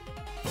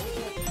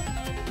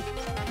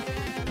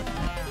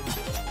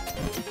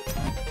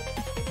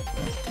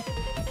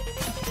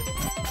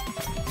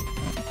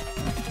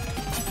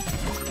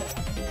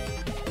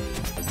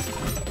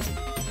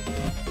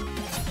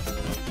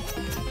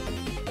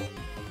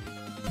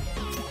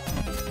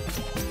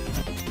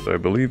 So I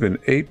believe in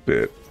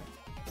 8-bit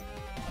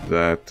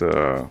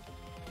that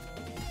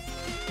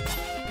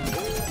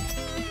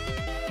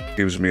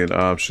gives me an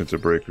option to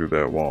break through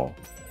that wall.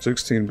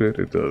 16-bit,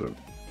 it doesn't.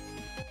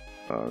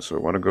 So I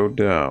want to go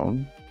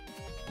down.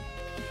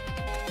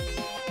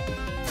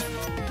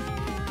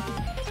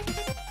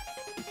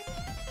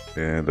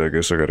 And I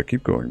guess I got to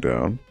keep going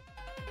down.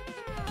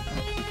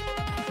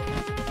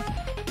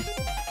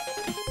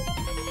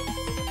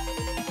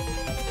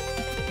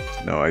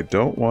 Now, I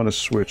don't want to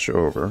switch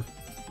over.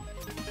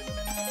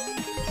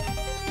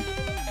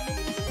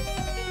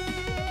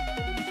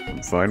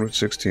 I'm fine with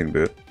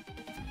 16-bit.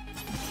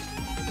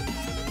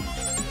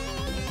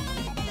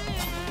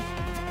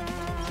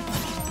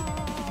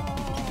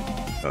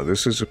 Now,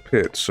 this is a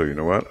pit, so you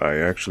know what? I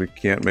actually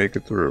can't make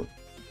it through.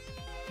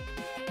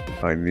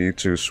 I need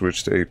to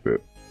switch to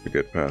 8-bit to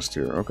get past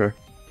here. Okay.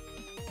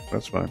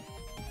 That's fine.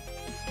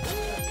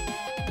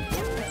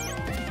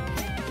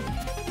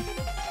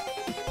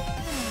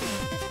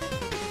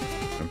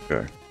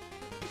 Okay.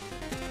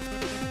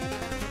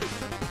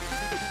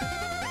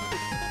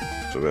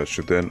 So that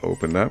should then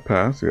open that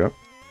path, yep.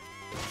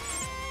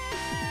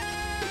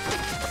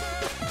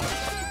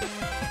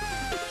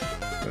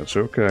 That's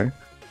okay.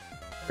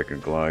 I can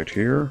glide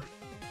here.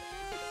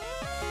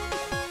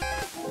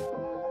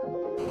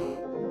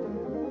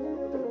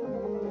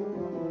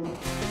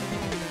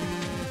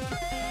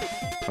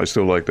 I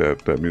still like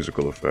that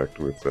musical effect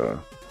with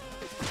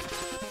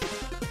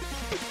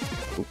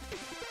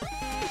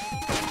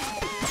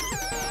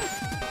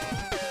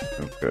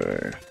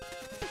okay.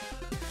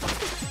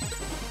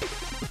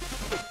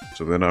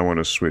 So then I want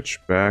to switch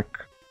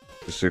back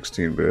to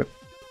 16-bit.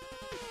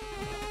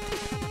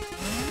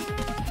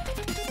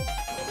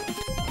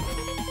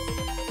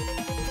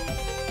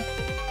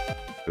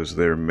 Because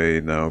there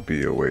may now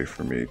be a way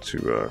for me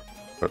to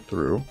cut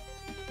through.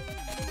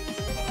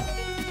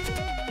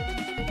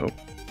 Nope.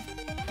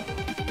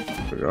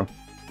 There we go.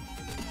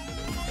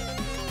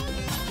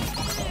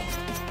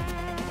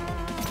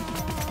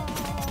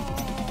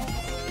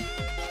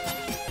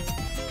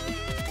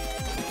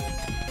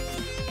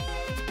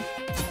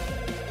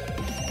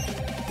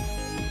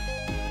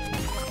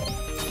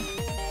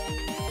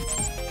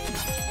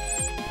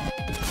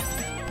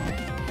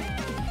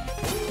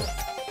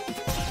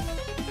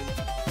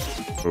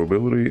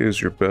 Mobility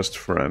is your best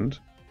friend.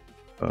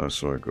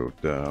 So I go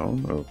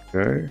down,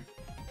 okay.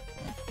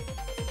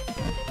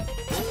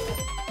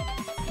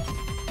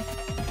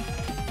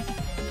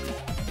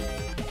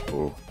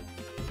 Oh,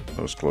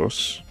 that was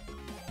close.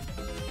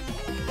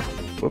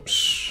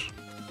 Whoops.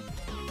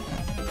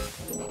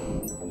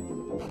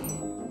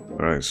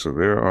 Alright, so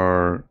there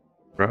are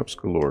traps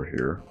galore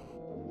here.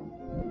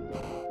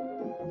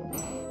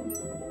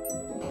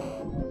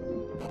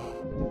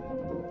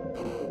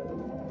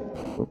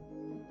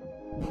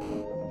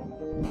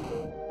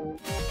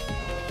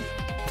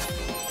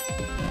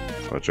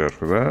 Watch out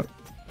for that.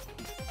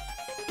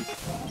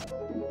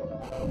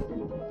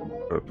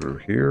 Go through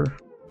here.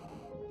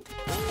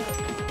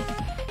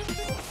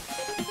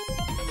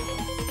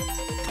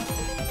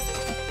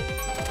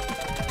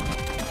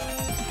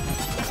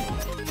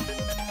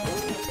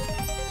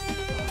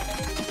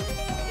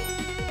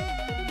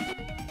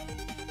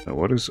 Now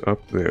what is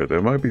up there?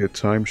 There might be a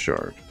time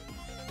shard.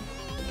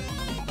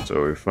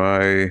 So if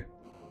I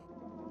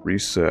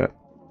reset,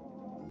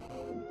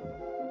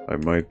 I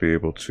might be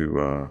able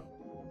to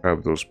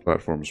have those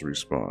platforms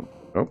respawn.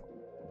 Oh.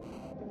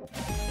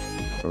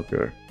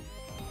 Okay.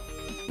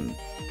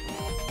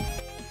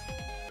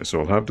 So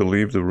I'll have to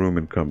leave the room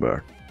and come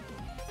back.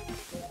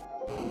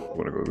 I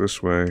want to go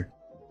this way.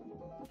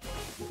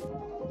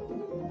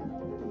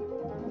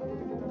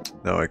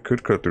 Now I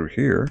could cut through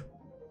here.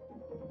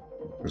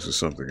 This is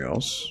something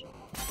else.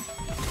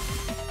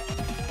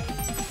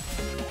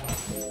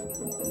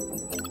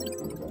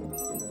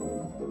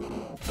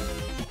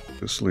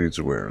 This leads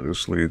where?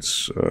 This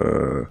leads,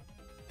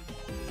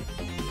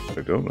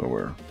 I don't know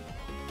where.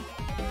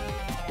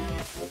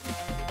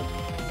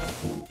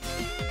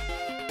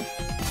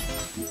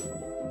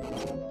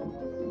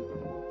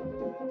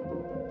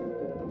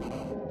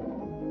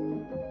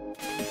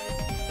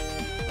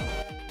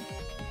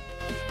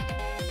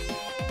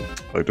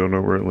 I don't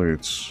know where it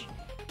leads.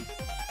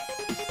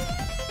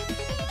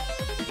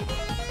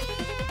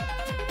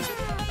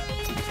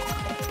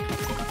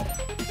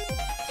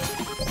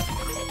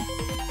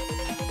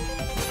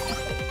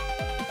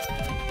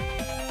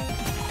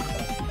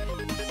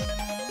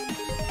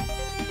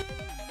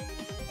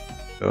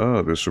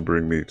 Ah, this will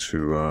bring me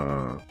to,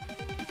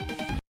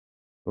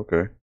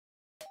 okay.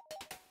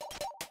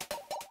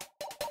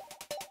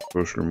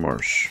 Gosher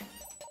Marsh.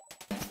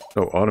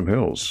 Oh, Autumn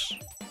Hills.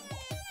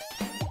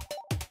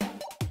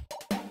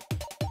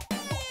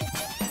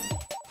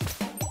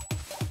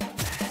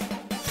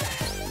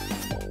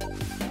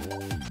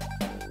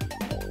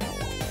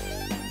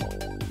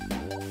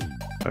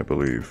 I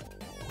believe.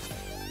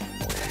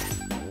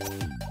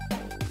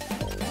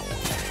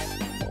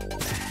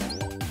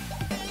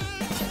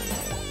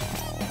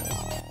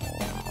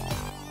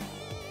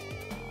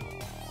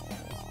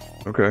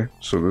 Okay,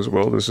 so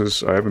this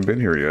is, I haven't been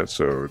here yet,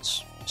 so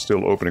it's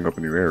still opening up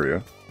a new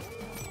area.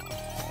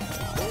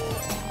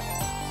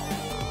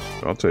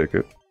 I'll take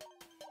it.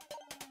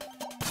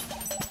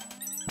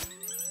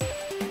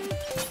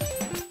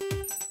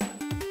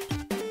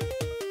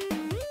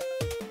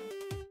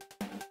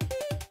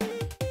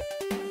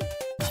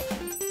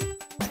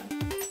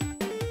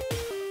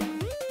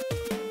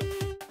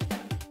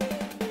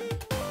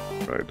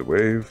 Ride the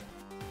wave.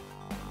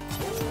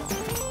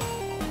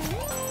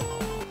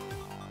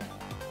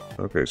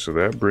 Okay, so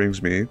that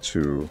brings me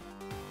to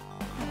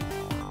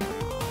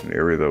an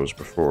area that was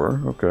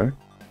before. Okay.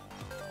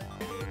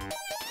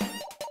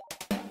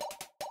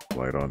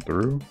 Slide on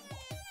through.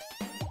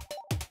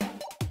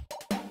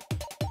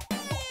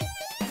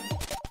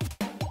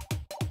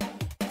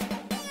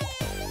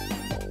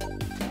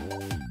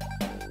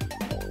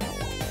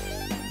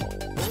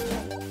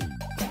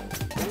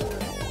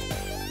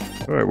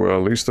 Alright, well,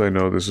 at least I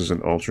know this is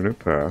an alternate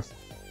path.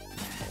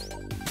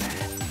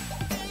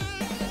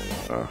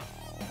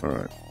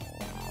 Alright.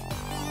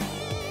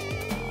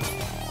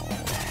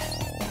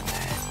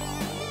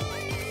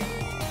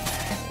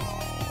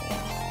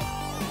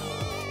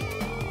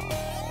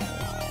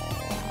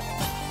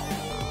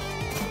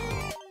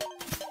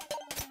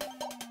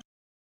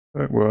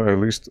 Alright, well, at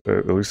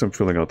least I'm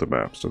filling out the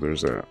map, so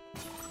there's that.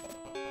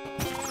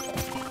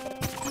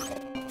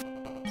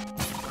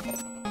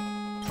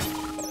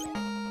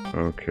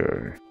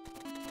 Okay.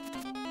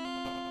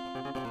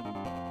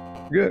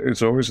 Yeah,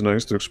 it's always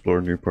nice to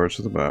explore new parts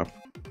of the map.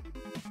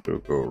 So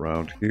go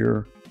around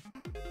here.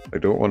 I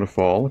don't want to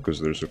fall because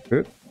there's a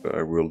pit, but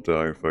I will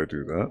die if I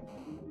do that.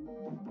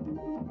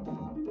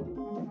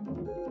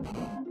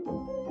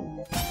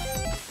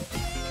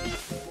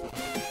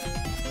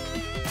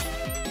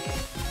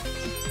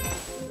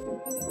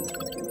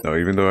 Now,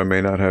 even though I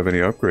may not have any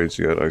upgrades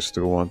yet, I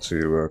still want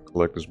to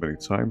collect as many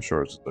time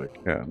shards as I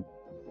can.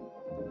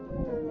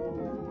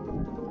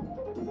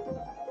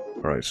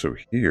 Alright, so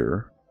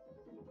here...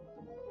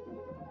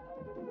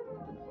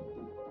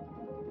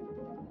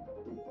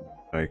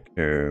 I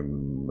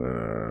can...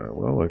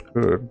 well, I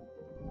could.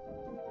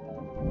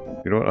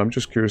 You know what, I'm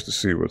just curious to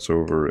see what's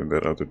over in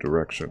that other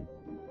direction.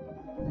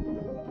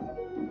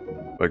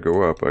 If I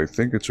go up, I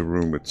think it's a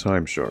room with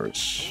time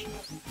shards.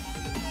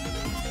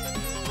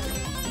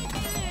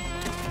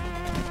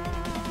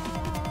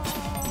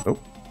 Oh.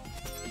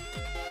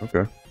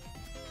 Okay.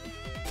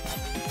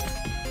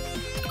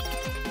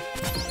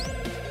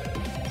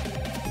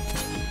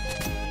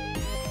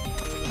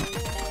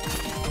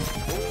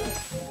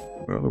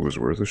 Well, it was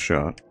worth a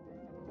shot.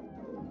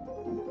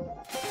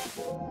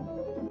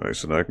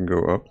 Nice, and I can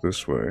go up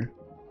this way.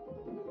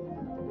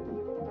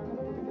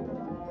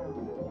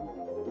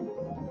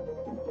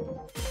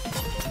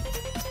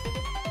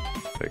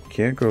 I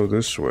can't go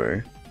this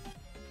way.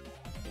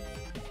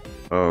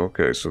 Oh,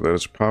 okay, so that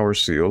is power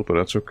sealed, but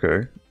that's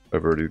okay.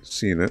 I've already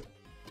seen it.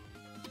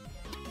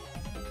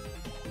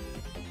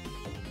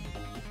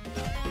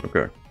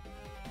 Okay.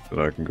 Then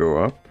I can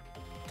go up.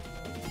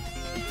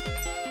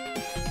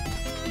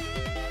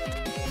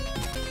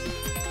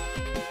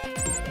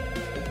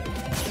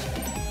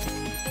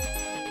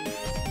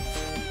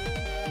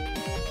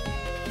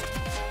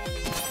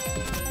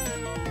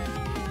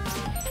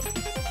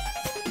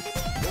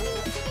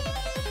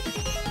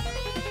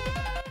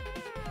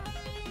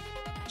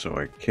 So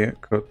I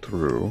can't cut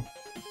through.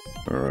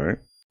 Alright.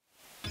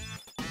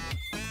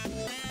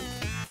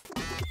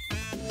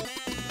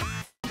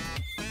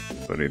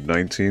 I need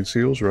 19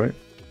 seals, right?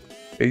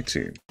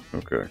 18.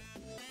 Okay.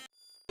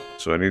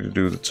 So I need to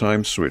do the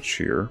time switch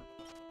here.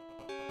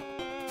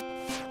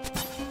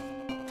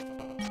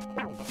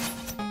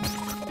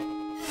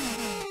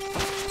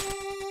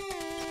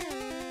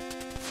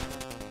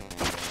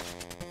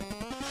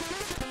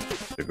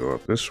 To go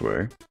up this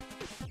way.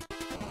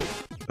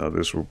 Now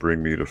this will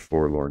bring me to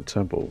Forlorn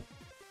Temple.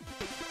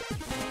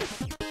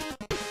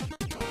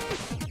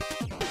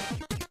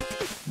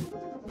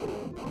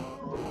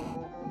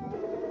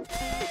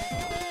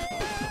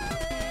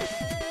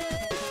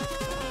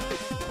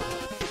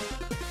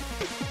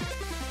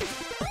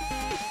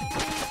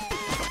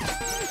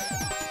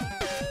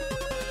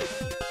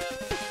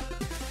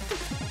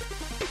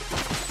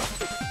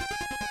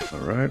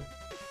 Alright.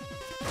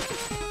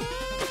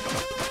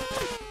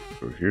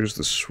 So here's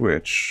the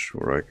switch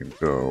where I can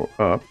go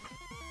up.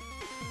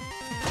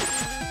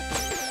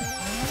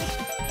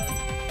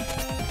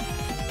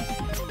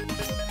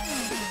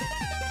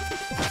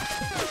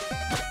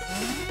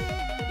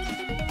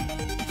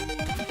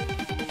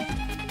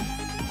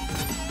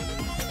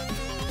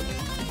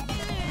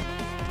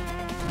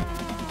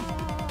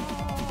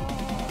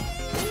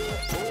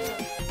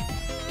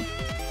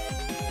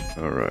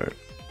 Alright.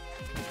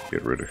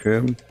 Get rid of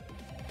him.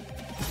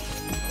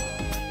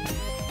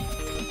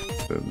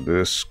 Then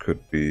this could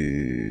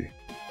be...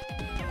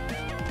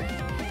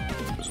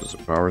 This is a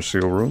power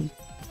seal room.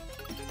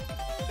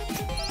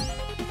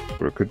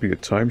 Or it could be a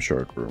time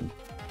shark room.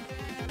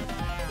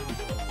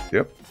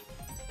 Yep.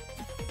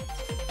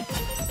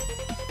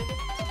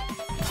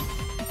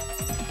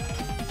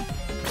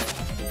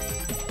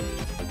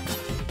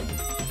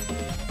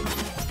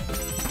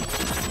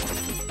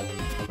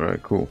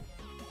 Alright, cool.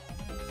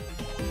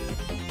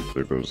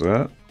 There goes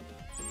that.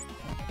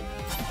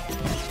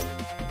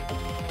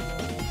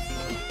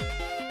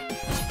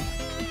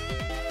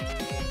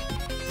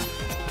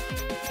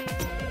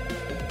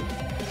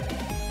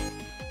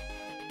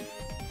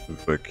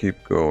 If I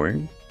keep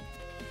going...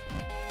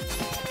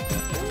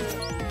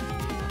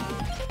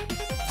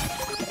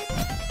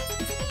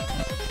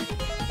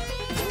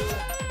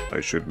 I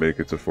should make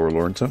it to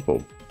Forlorn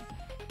Temple.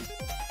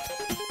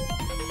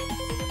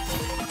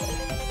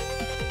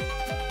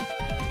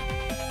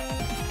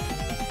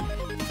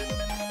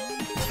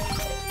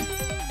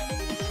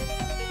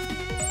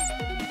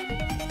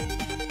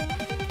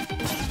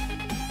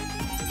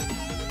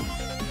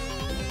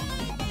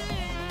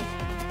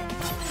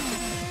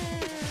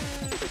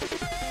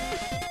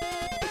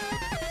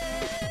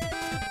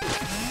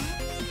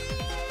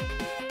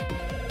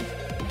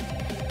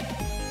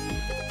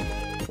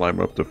 Climb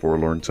up to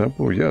Forlorn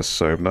Temple?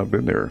 Yes, I have not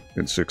been there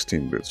in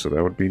 16-bit, so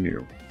that would be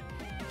new.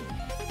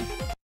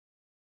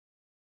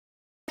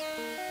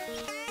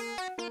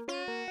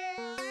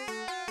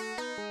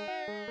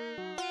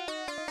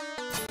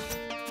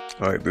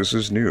 Alright, this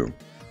is new.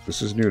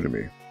 This is new to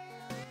me.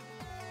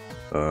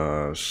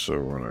 So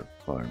we're gonna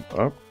climb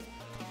up.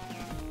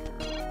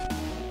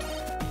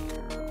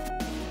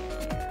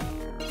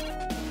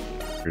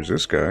 Here's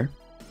this guy.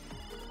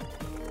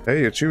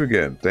 Hey, it's you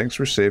again. Thanks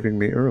for saving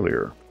me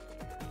earlier.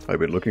 I've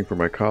been looking for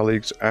my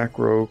colleagues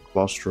Acro,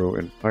 Claustro,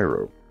 and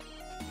Pyro.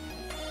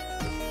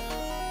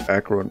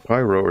 Acro and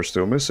Pyro are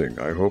still missing.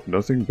 I hope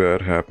nothing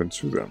bad happened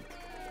to them.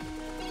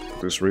 At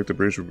this rate, the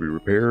bridge will be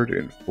repaired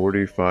in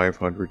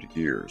 4,500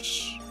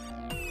 years.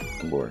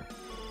 Oh boy.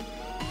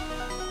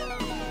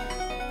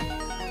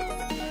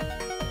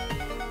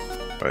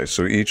 Alright,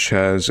 so each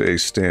has a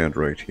stand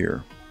right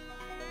here.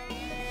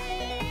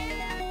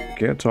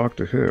 Can't talk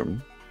to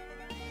him.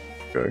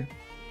 Okay.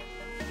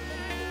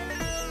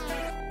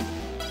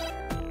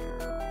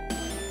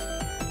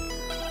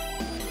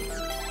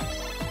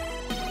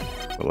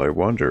 Well, I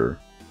wonder,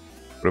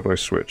 what if I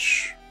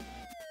switch?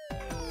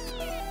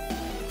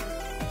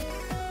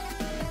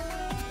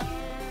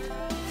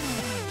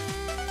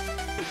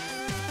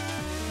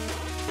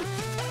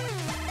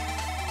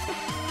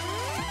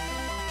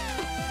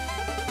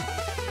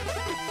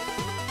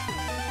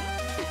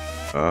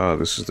 Ah,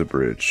 this is the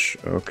bridge.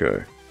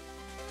 Okay.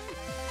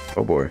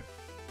 Oh boy.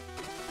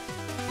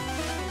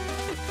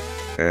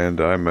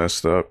 And I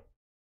messed up.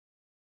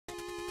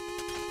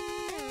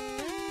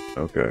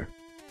 Okay.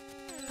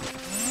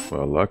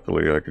 Well,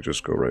 luckily I could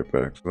just go right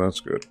back, so that's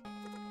good.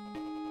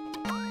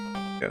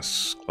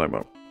 Yes, climb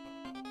up.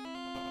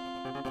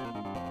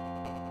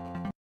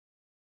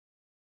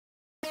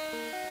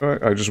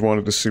 Alright, I just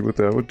wanted to see what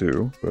that would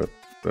do, but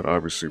that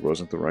obviously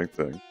wasn't the right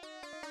thing.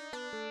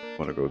 I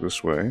want to go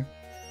this way.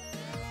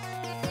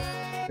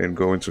 And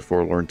go into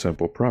Forlorn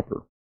Temple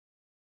proper.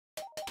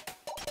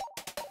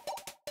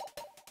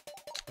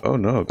 Oh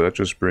no, that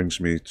just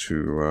brings me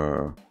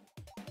to,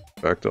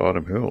 back to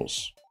Autumn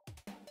Hills.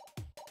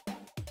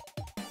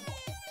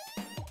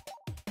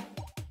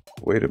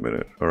 Wait a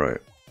minute, alright.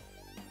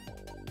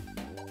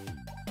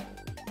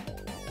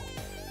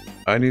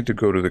 I need to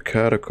go to the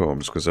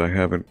catacombs because I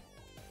haven't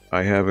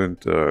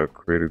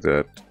created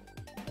that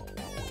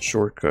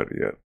shortcut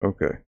yet.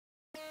 Okay.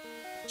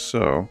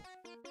 So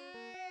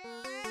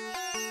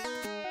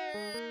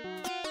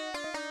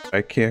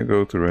I can't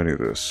go through any of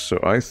this. So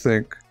I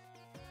think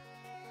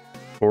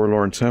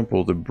Forlorn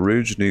Temple, the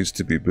bridge needs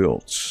to be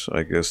built.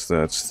 I guess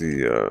that's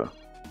the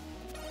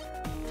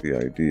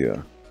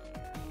idea.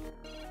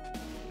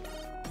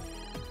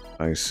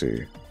 I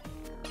see.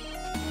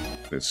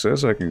 It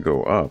says I can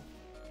go up.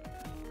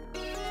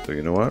 So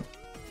you know what?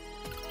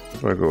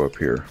 If I go up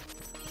here.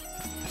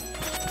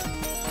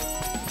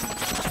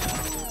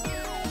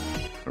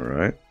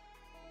 Alright.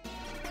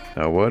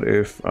 Now what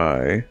if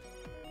I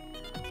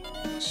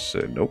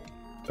say, nope,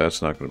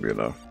 that's not going to be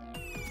enough.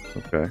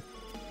 Okay.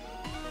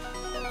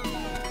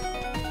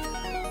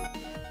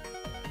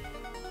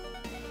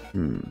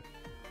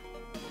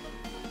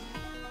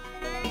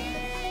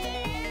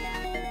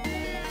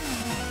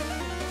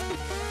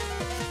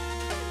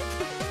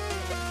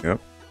 Yep.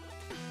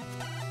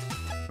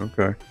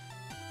 Okay.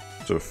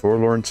 So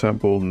Forlorn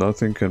Temple,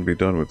 nothing can be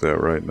done with that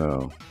right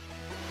now.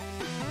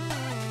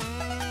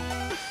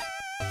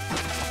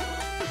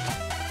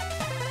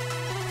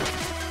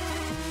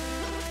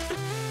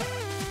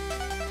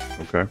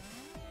 Okay.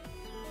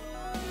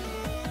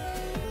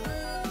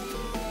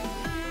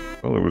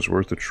 Well, it was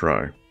worth a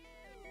try.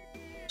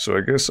 So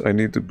I guess I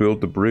need to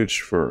build the bridge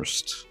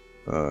first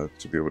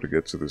to be able to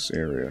get to this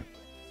area.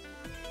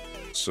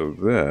 So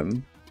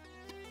then,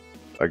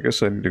 I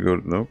guess I need to go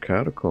to, no,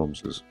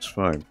 catacombs is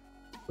fine.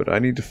 But I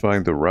need to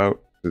find the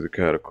route to the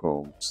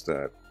catacombs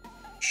that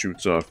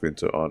shoots off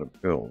into Autumn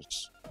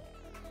Hills.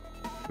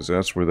 Because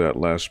that's where that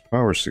last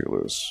power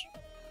seal is.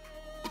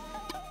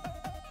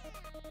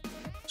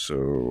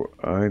 So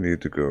I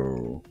need to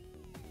go...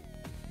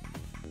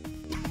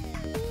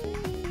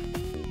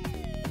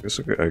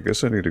 I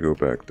guess I need to go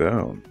back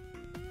down.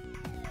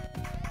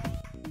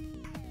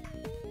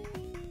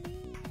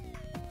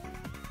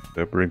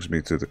 That brings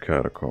me to the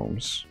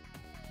catacombs.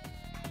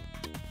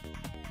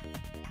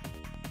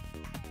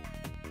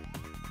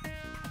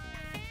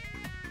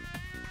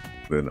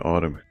 Then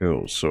Autumn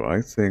Hills. So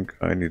I think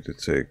I need to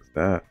take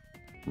that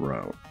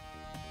route.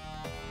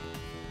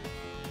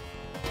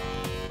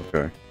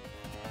 Okay.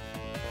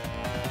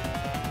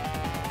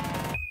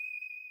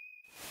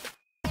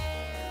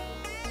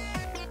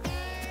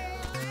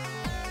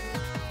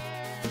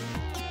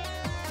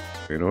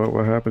 You know what?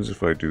 What happens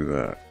if I do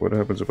that? What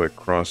happens if I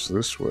cross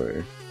this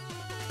way?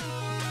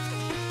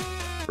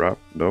 Drop?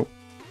 Nope.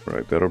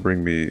 Right, that'll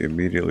bring me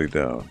immediately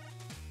down.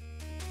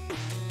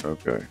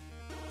 Okay.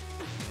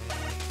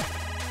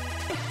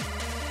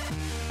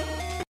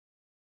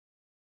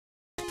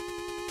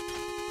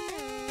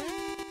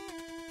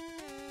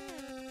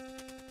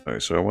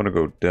 Alright, so I want to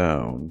go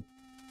down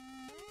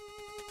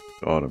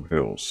to Autumn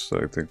Hills.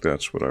 I think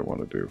that's what I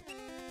want to do.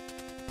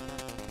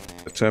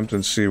 Attempt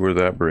and see where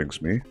that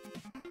brings me.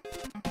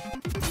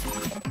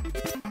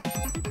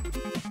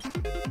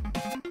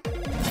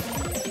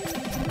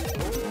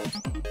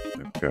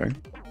 Okay.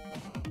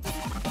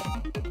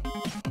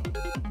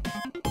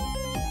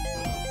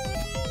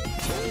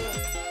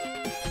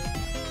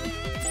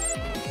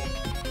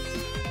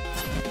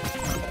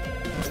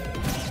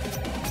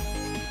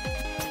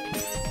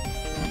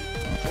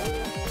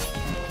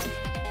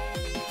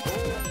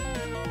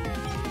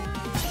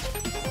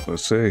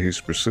 Let's say he's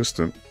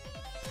persistent.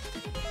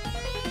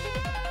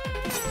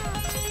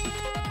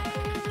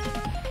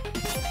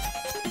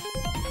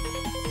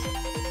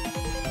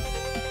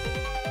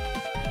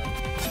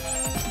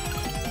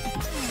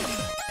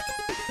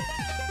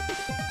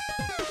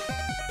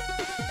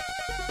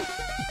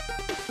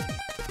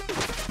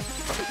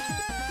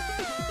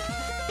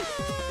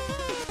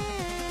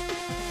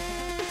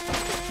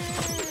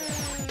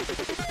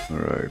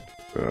 Alright,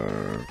 to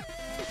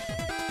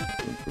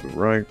the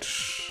right.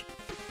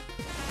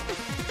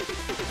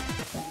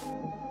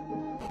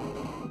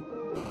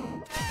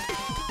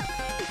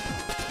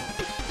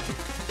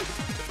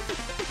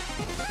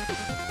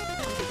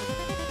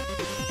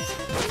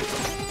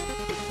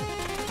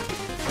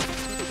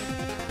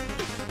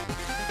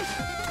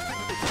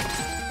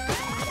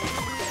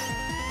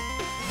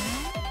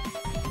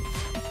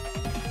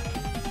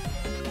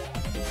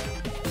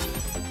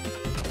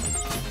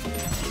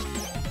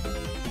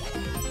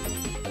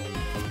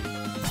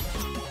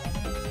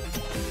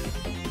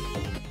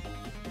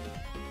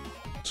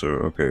 So,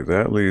 okay,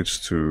 that leads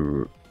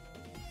to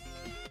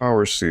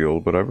Power Seal,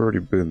 but I've already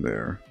been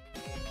there.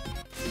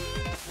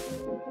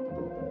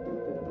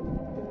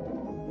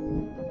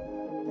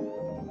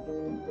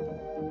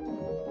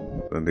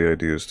 Then the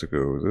idea is to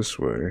go this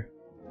way.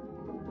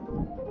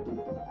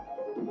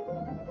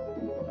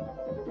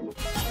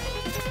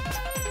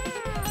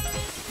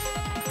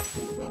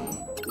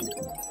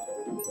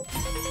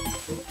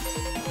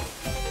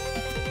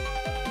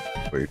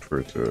 Wait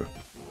for it to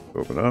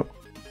open up.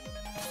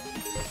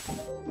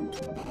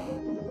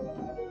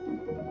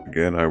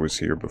 Again, I was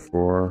here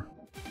before,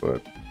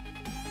 but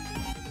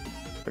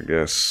I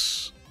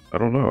guess, I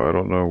don't know. I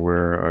don't know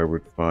where I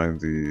would find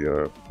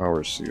the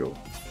power seal.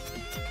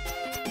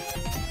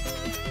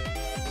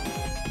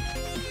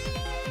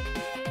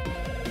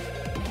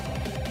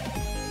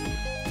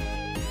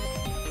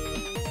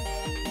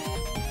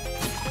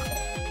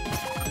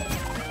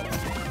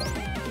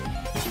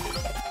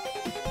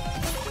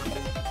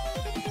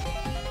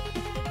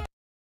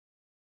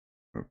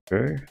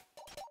 Okay.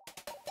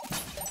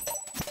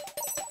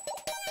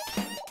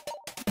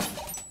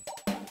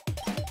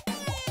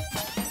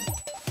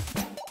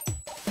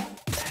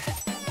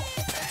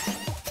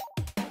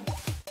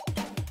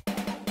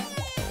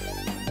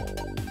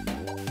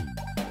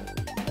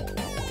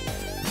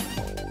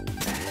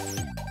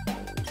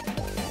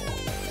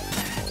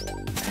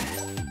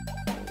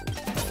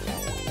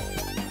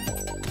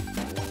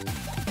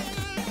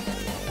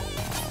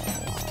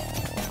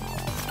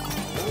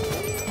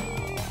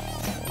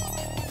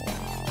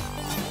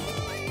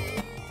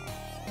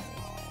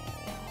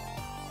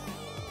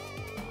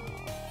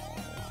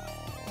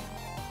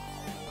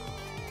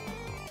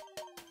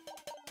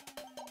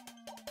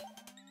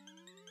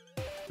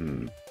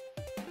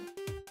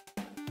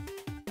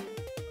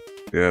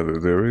 Yeah,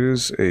 there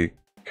is a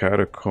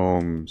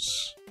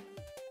catacombs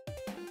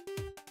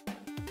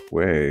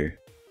way.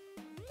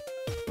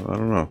 I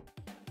don't know.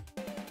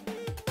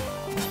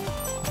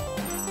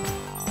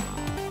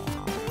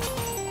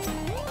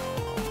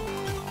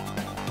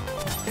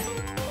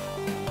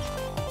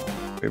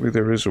 Maybe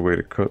there is a way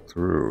to cut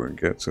through and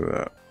get to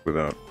that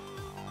without...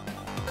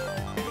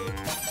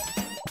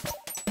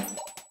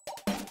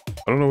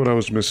 I don't know what I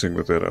was missing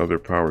with that other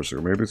power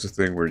circle. Maybe it's a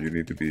thing where you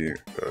need to be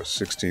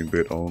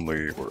 16-bit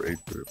only or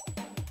 8-bit.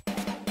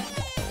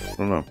 I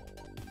don't know.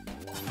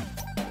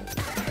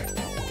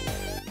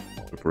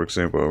 So for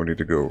example, I would need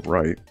to go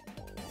right.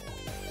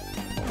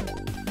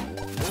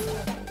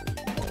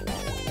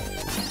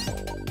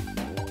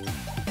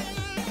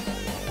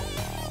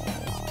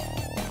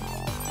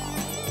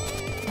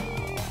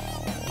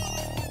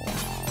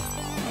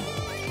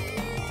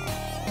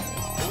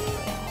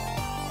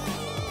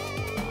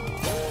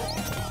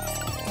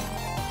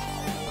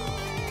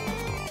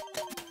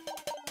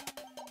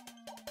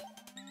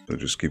 So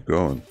just keep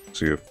going.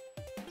 See if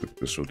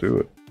this will do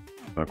it.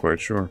 Not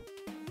quite sure.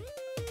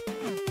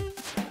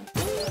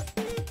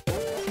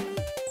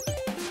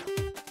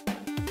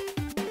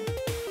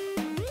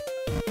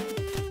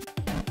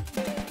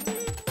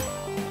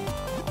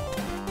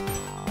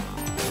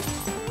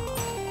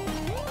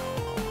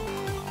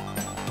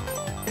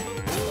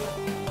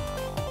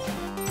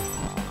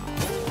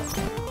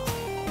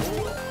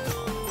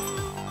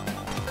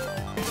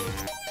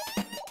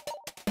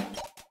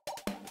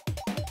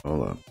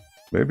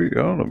 Maybe,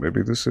 I don't know,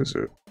 maybe this is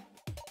it.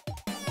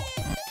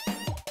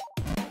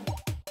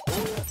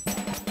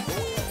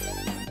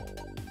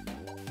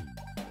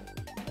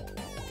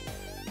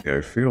 Yeah,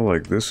 I feel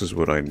like this is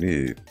what I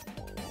need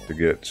to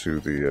get to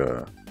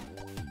the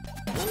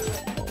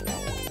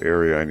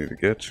area I need to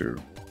get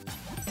to.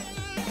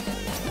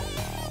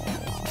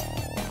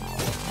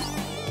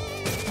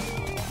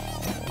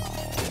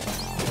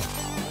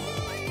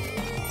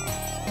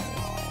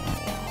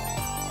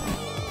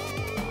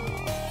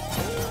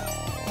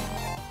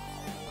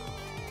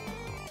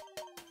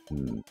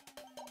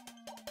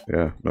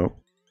 Yeah, nope.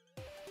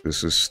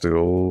 This is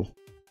still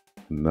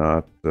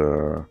not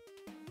the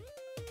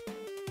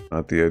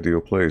ideal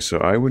place. So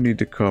I would need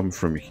to come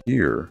from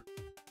here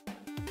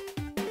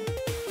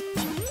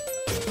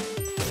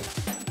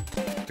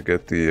to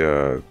get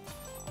the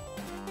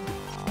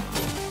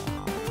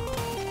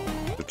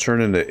to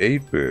turn into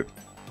 8-bit,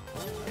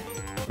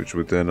 which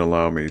would then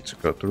allow me to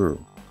cut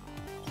through.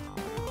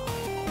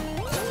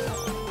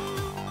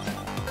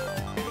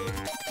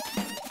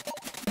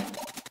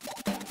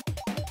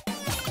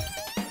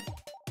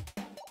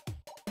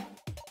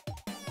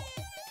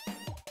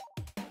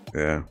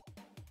 Yeah.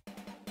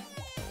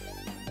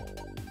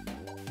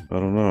 I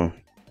don't know.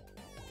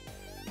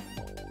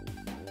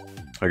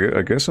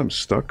 I guess I'm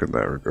stuck in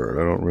that regard.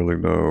 I don't really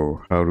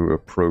know how to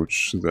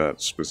approach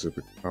that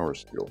specific power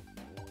skill.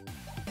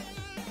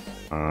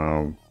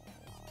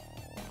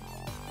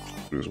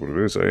 It is what it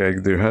is.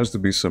 There has to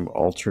be some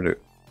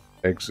alternate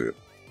exit.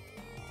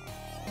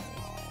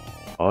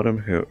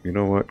 Autumn Hill. You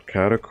know what?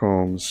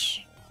 Catacombs.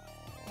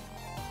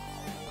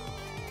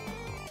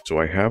 So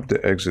I have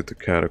to exit the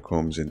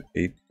catacombs in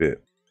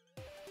 8-bit.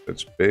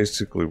 That's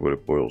basically what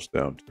it boils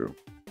down to.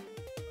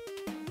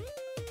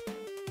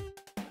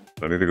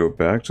 I need to go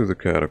back to the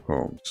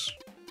catacombs.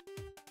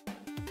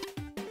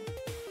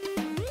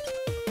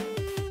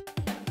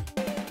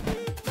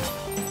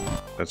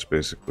 That's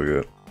basically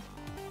it.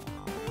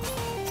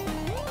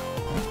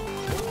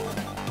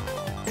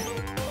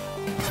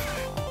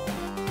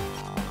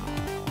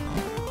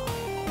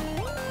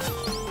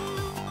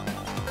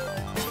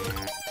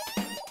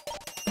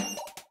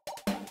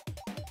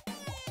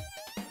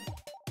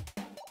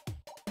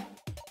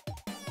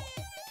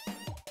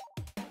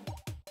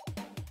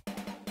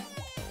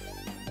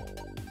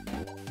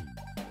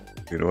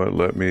 You know what?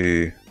 Let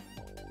me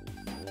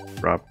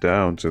drop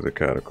down to the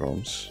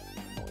catacombs.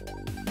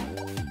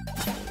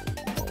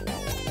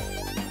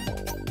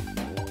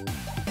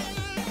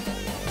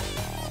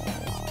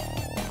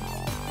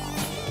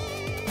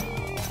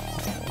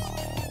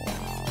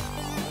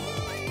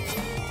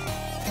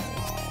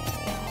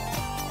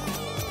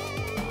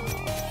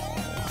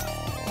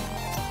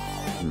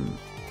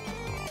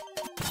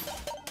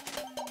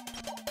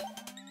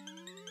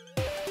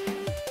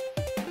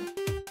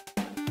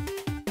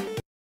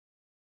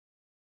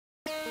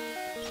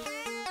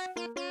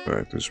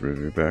 Alright, this brings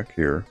me back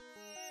here.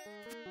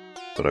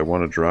 But I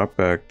want to drop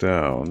back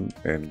down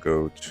and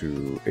go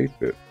to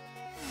 8-bit.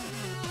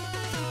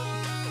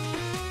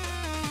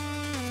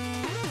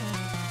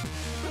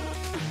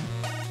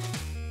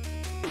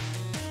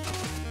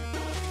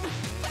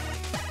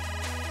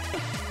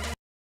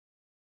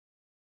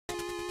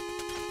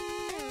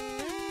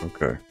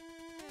 Okay.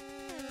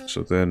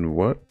 So then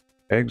what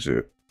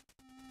exit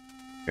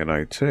can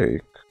I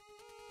take?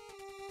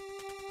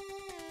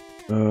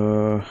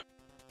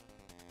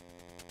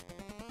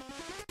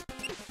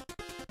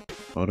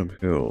 Autumn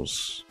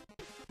Hills.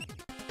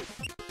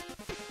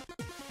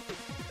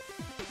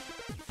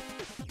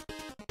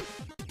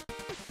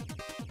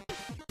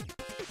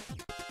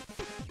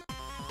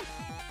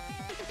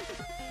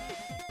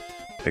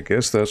 I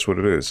guess that's what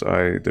it is.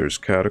 There's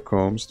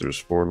catacombs, there's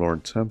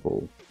Forlorn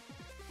Temple.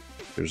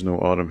 There's no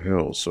Autumn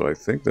Hills, so I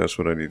think that's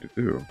what I need to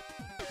do.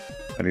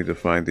 I need to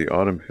find the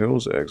Autumn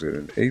Hills exit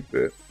in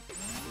 8-bit.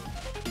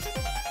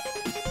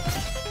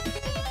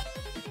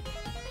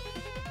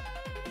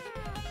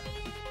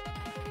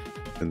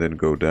 And then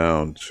go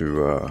down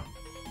to,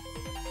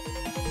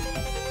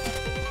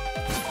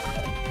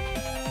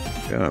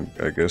 yeah,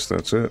 I guess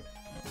that's it.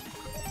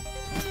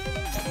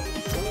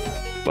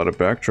 A lot of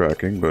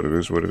backtracking, but it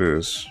is what it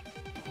is.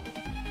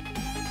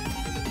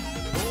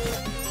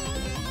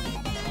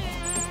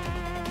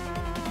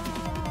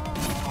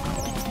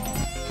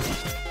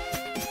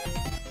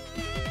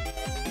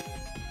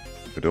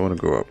 I don't want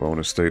to go up, I want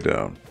to stay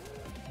down.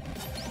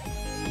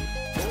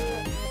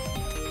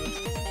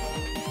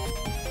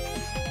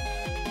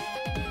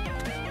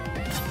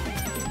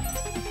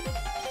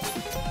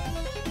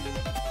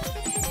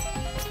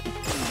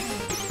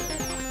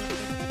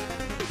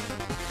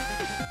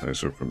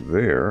 So from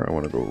there, I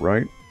want to go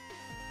right.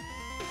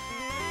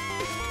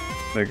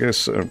 I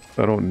guess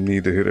I don't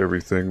need to hit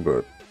everything,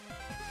 but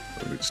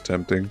it's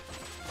tempting.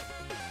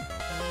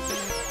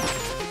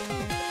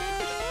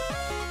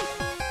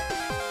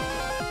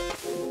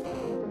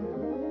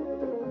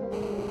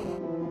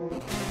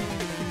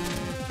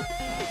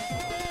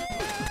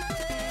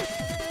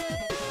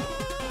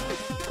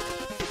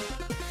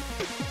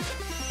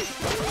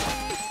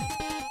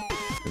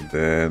 And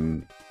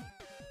then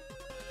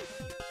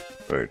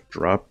Right,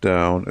 drop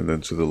down and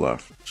then to the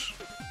left.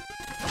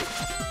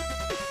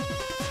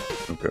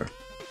 Okay.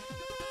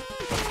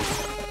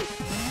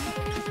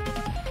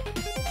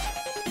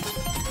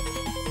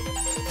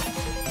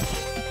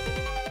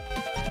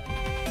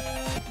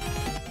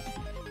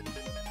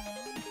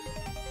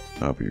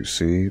 Now, you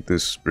see,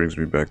 this brings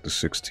me back to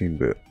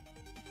 16-bit.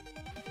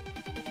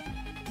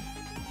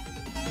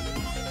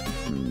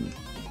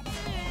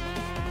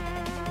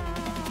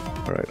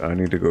 Alright, I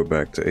need to go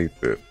back to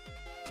 8-bit.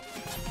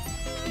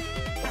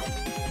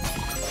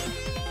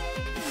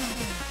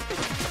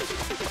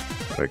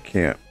 I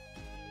can't.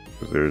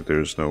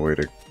 There's no way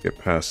to get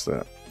past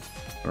that.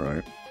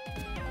 Alright.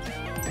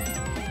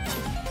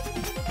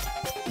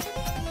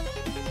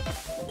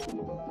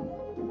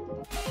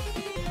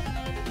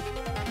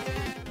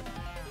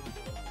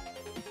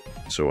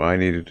 So I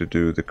needed to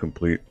do the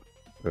complete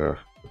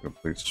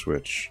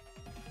switch.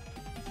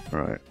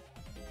 Alright.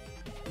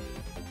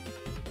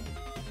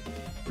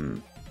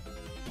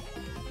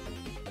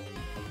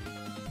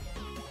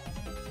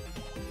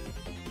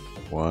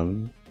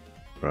 One,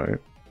 right?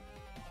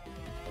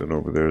 Then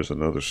over there's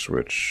another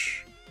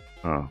switch.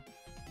 Huh.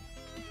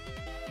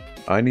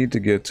 I need to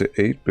get to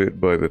 8-bit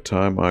by the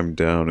time I'm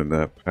down in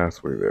that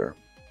pathway there.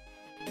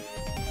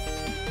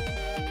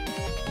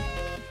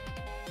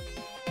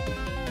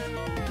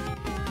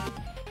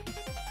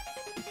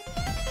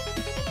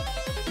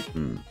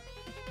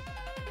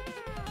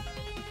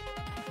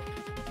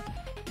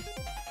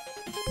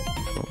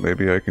 Well,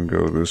 maybe I can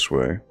go this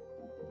way.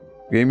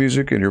 Game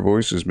music and your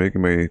voice is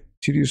making my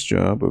tedious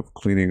job of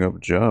cleaning up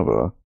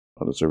Java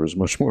on the servers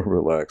much more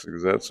relaxing.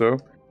 Is that so?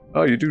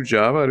 Oh, you do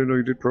Java? I didn't know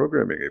you did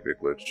programming, a big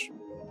glitch.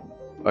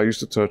 I used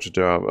to touch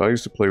Java. I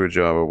used to play with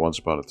Java once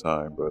upon a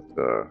time, but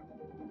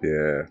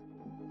yeah,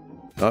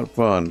 not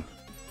fun.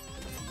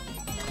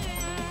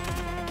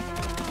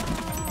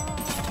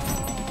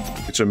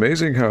 It's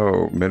amazing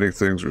how many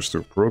things are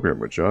still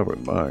programmed with Java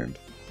in mind.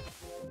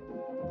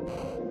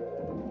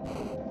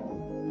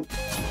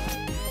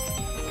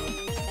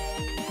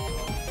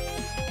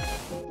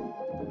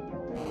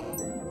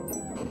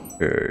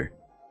 Okay,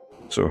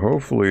 so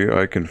hopefully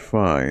I can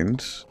find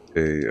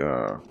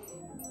a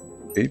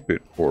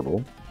 8-bit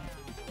portal.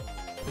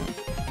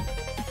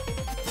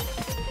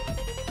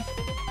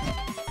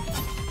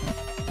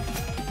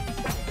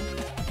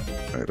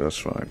 Alright, that's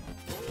fine.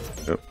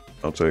 Yep,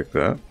 I'll take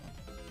that.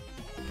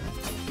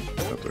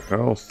 Got the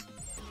health.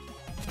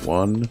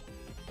 1,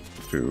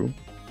 2,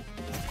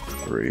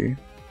 3.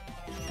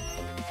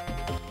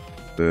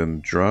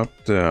 Then drop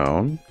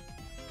down.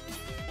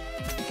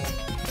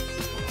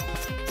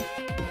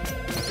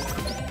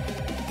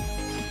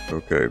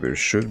 Okay, there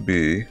should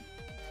be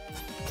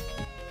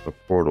a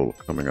portal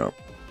coming up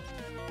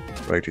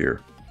right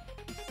here.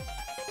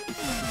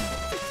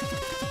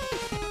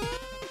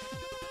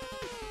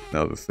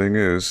 Now the thing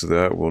is,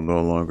 that will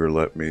no longer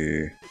let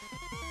me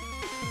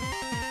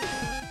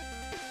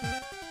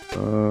I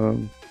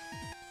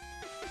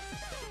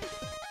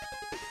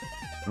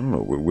don't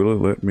know, will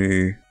it let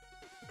me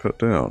cut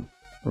down?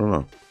 I don't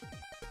know.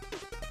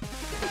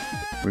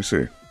 Let me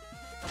see.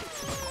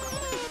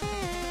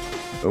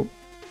 Oh.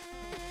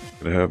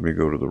 Gonna have me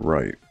go to the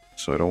right,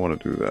 so I don't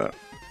want to do that.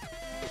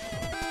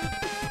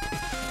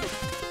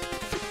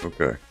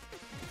 Okay.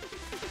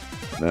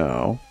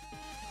 Now,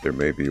 there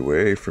may be a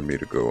way for me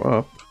to go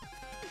up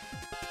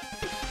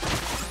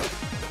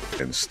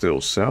and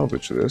still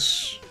salvage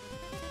this.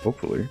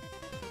 Hopefully.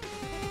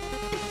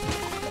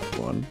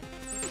 1.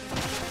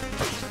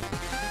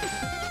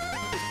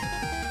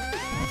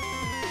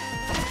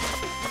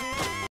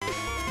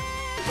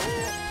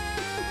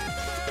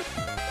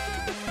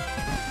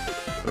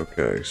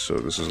 Okay, so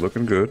this is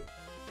looking good,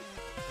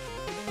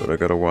 but I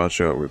gotta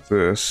watch out with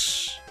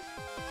this.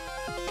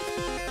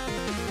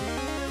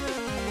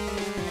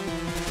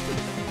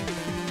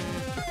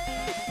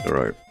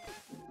 Alright.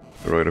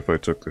 Alright if I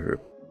took the hit.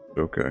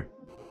 Okay.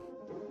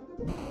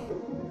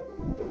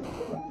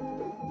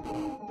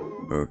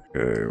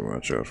 Okay,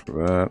 watch out for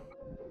that.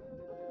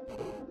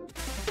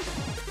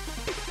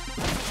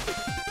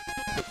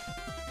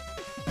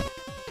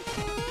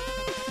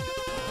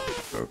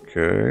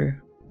 Okay.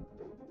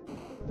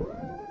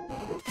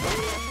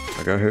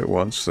 I got hit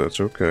once, that's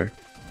okay.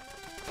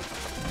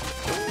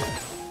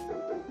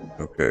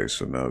 Okay,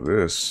 so now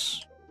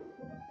this.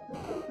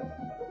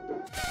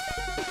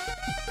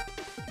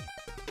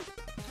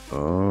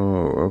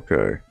 Oh,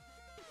 okay.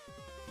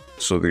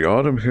 So the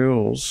Autumn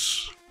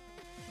Hills,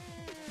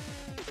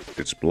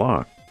 it's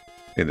blocked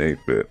in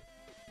 8-bit.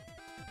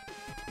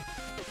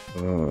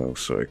 Oh,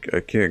 so I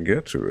can't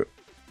get to it.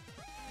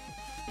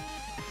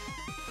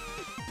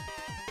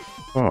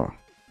 Huh.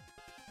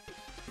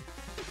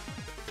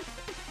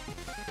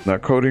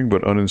 Not coding,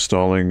 but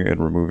uninstalling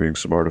and removing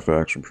some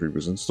artifacts from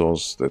previous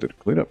installs that did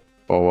cleanup,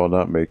 all while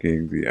not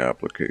making the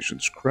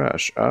applications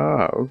crash.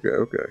 Ah, okay,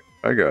 okay.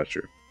 I got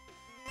you.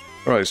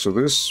 Alright, so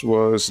this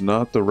was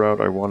not the route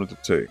I wanted to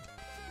take.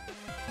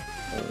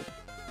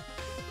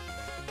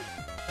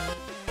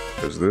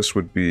 Because this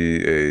would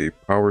be a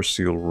power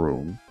seal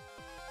room.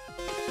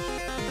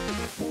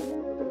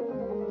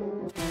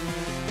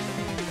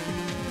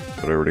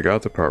 But I already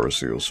got the power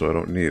seal, so I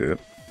don't need it.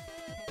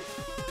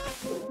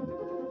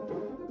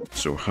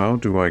 So how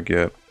do I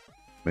get...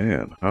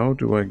 Man, how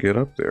do I get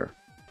up there?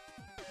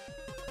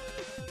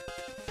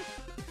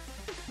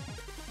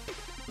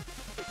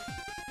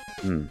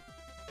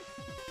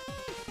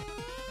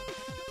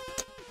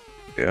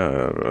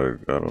 Yeah,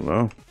 I don't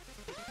know.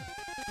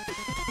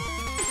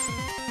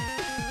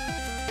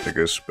 I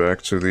guess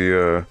back to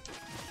the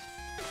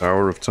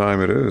Tower of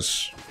Time it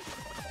is.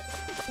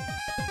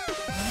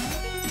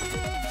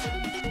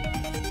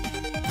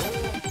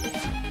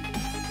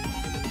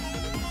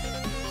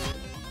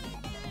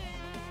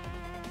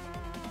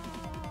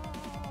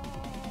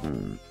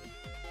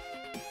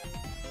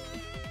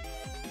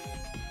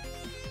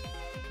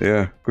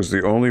 Yeah, because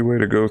the only way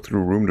to go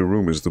through room to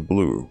room is the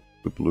blue.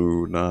 The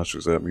blue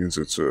notches. That means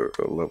it's a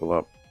level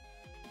up.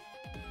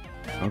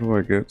 How do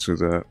I get to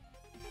that?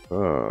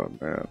 Oh,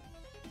 man.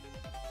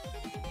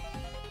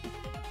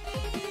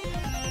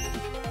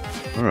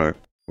 Alright,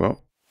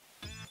 well.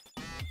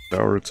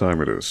 Tower of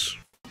Time it is.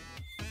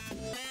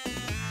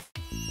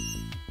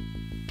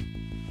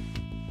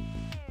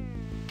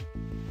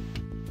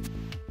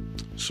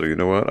 So you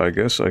know what? I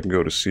guess I can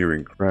go to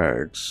Searing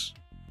Crags.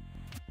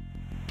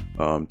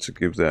 To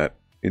give that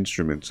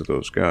instrument to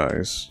those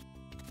guys.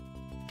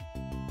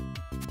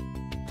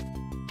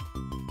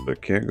 But I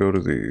can't go to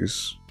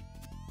these.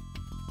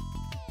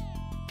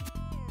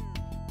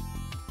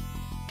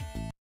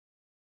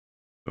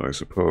 So I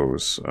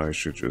suppose I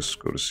should just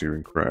go to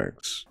Searing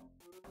Crags.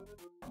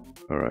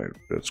 Alright,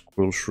 that's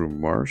Quillshroom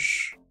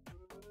Marsh.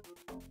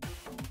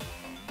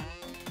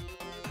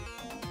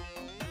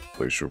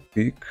 Glacial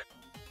Peak.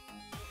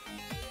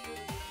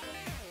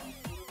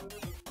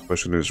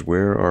 Question is,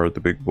 where are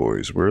the big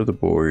boys? Where are the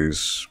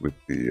boys with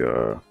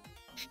the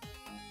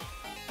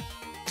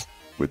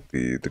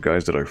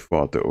guys that I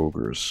fought, the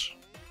ogres?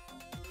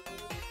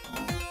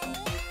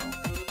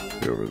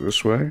 Okay, over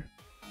this way.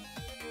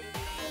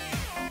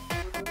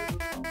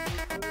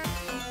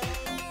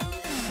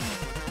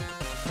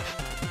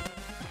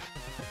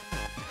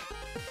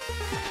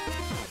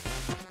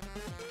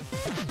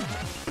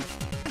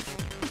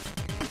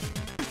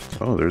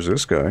 Oh, there's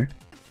this guy.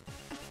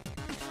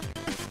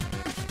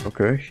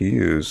 Okay, he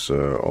is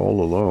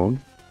all alone.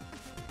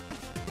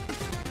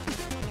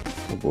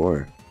 Oh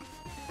boy.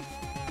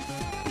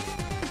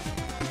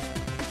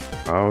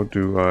 How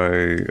do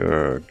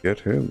I get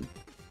him?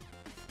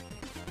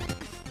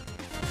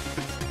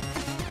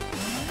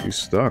 He's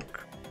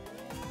stuck.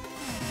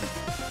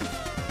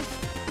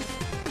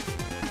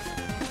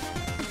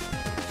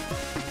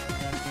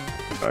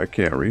 I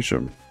can't reach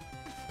him.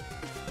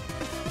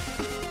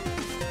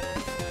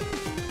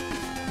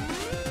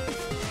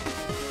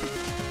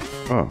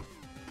 Oh.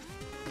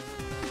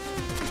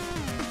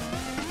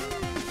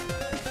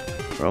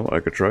 Well, I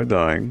could try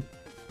dying.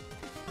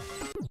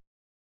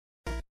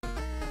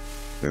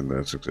 And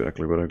that's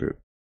exactly what I did.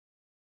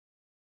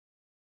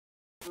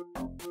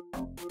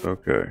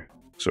 Okay,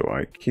 so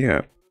I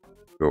can't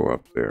go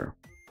up there.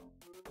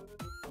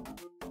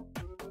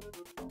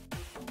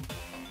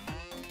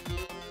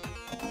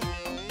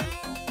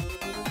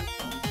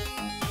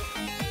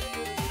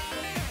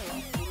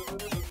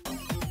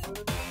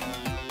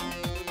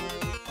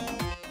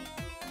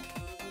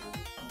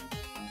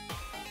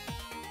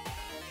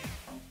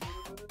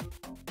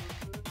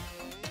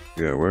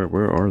 Yeah,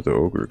 where are the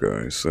ogre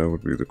guys? That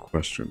would be the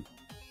question.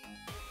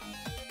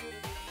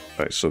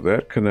 Alright, so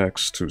that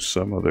connects to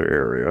some other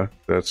area.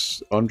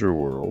 That's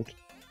Underworld.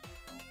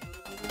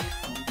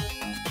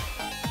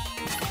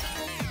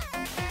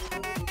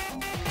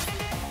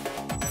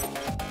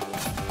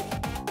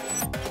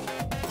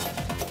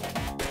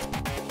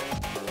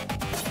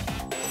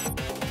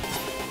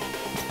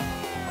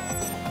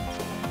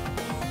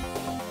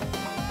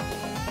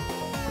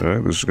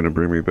 Alright, this is going to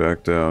bring me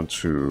back down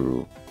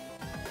to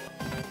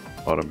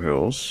Autumn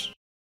Hills.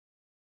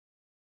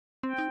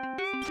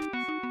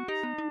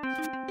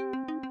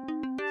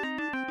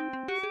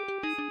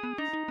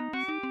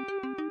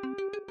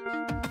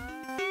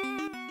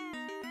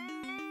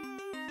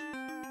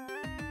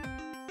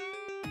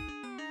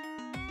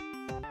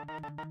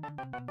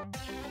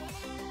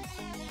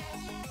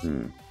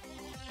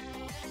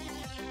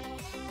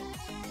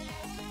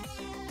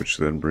 Which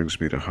then brings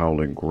me to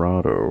Howling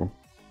Grotto.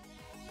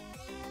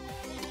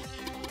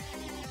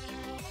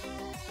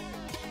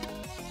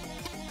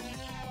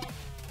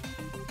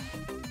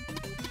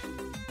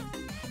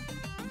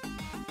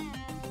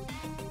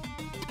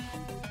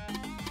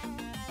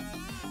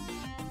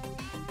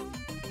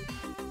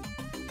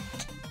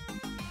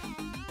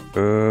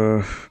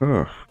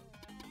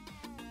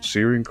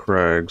 Searing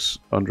Crags,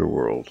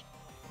 Underworld.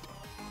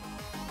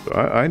 So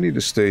I need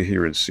to stay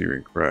here in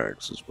Searing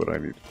Crags is what I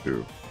need to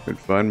do. And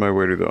find my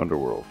way to the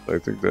Underworld. I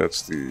think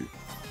that's the...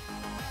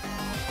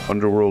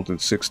 Underworld in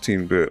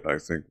 16-bit, I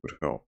think, would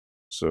help.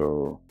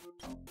 So...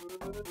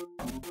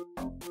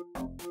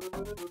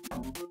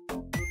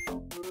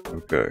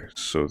 Okay,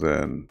 so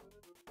then...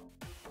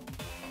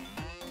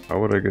 How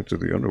would I get to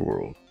the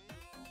Underworld?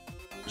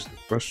 Is the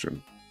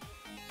question.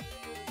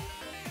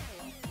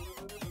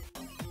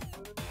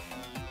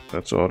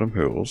 That's Autumn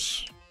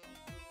Hills.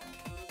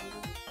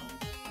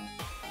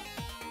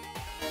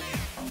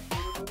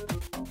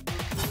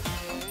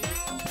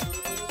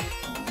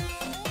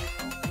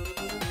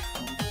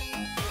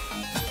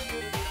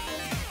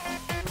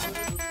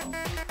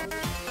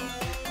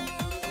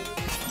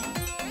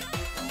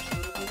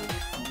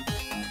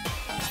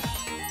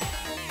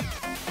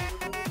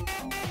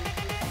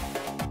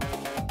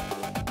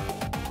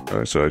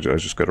 Alright, so I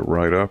just gotta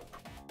ride up.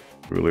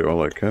 Really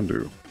all I can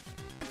do.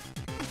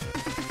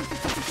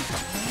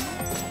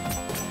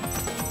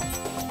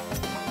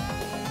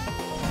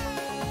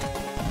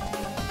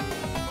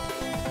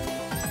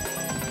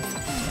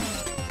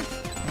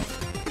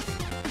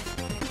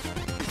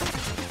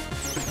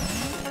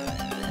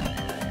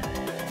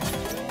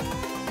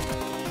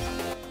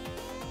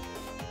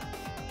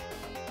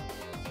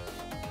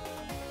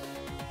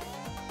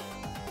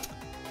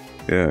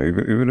 Yeah,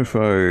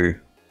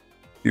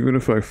 even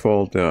if I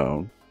fall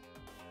down,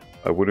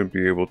 I wouldn't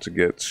be able to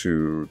get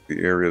to the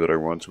area that I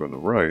want to on the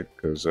right,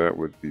 because that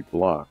would be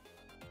blocked.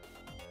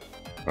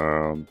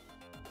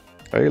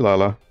 Hey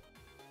Lala.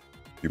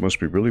 You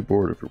must be really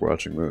bored if you're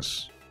watching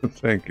this.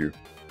 Thank you.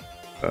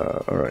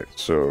 Alright,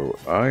 so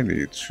I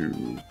need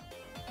to...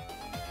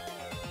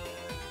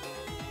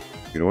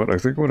 You know what, I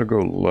think I want to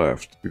go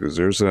left, because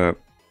there's that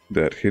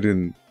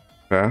hidden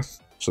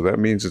path, so that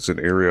means it's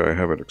an area I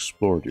haven't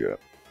explored yet.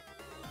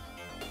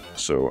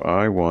 So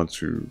I want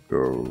to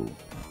go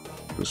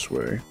this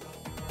way.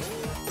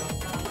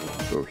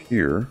 Go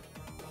here.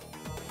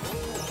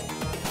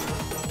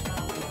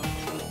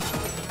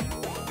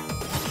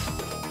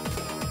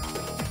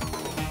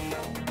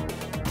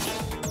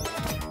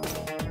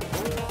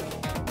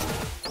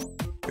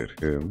 Get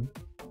him.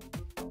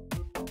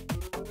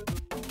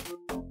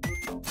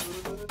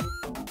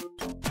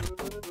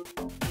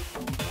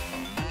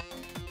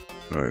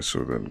 Alright, so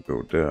then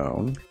go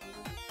down.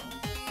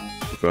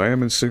 If I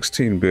am in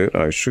 16-bit,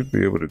 I should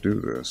be able to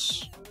do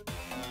this.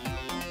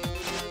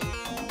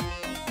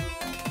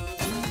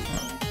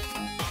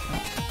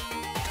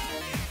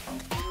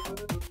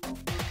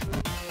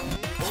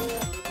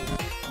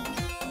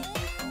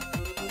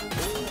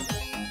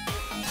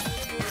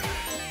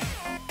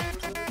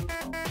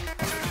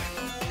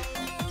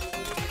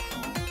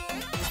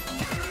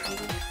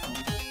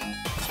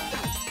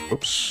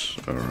 Oops,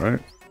 alright.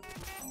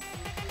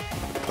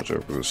 Watch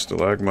out for the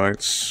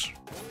stalagmites.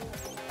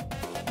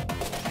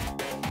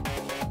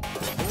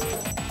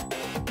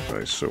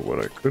 Okay, so what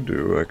I could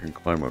do, I can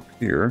climb up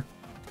here.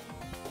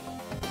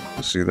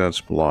 You see, that's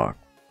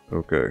blocked.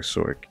 Okay,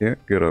 so I can't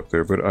get up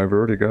there, but I've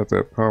already got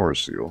that power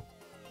seal.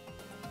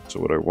 So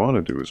what I want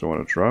to do is I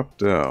want to drop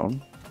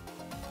down.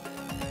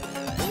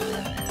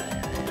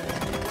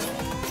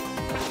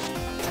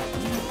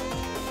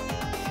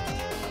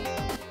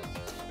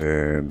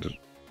 And,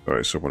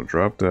 alright, so I'm going to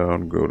drop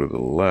down, go to the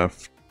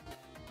left.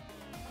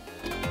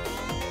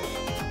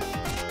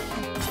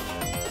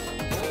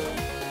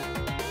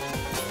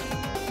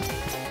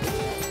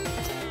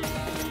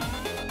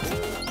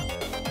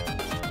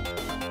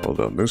 Hold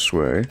on this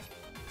way.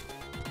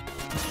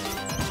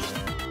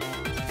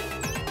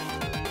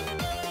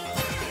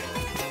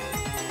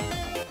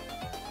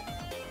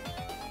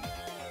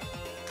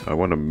 I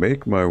want to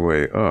make my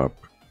way up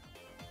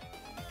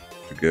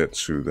to get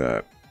to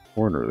that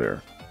corner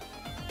there.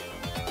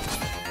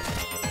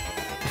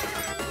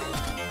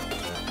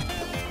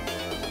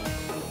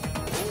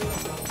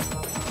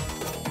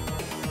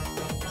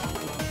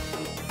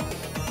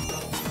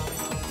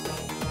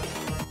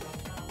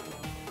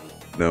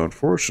 Now,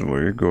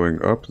 unfortunately,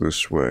 going up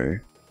this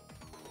way,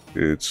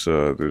 it's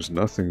there's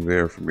nothing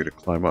there for me to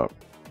climb up.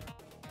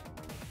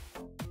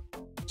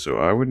 So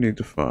I would need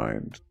to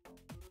find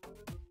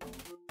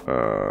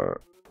an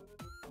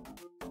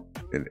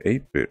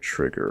 8-bit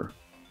trigger,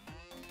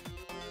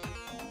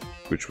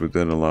 which would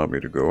then allow me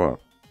to go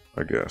up,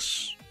 I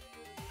guess.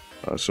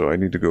 So I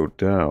need to go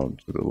down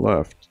to the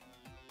left,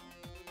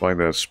 find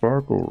that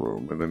sparkle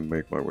room, and then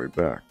make my way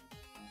back.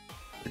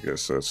 I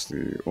guess that's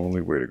the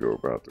only way to go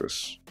about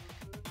this.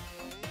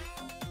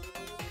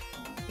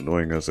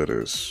 Annoying as it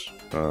is.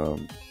 Because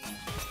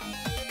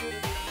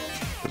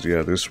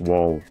yeah, this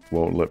wall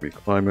won't let me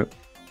climb it.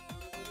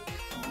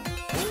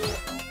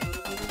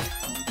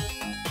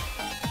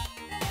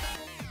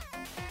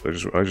 I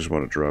just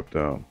want to drop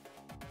down.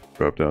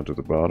 Drop down to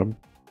the bottom.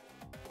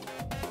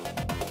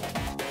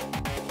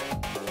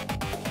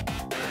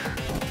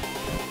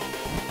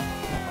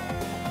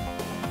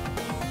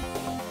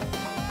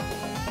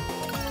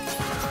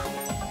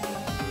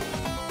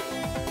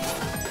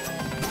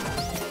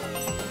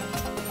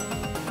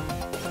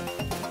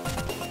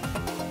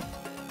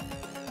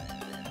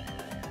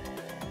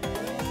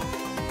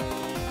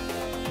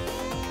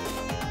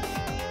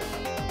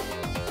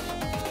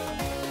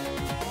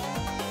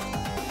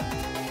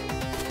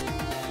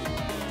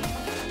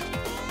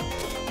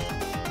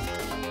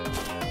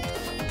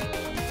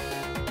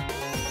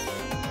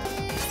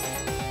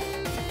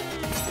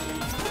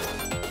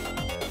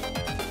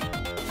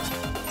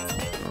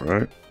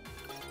 Alright.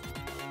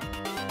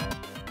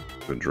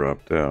 Then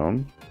drop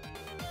down.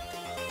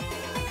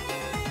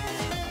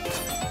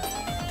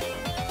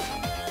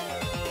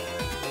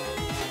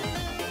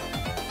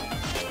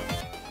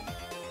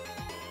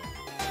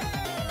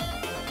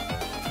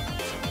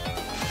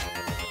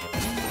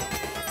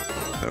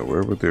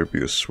 where would there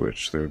be a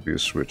switch? There would be a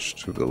switch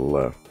to the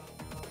left.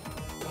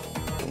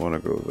 I want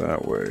to go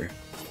that way.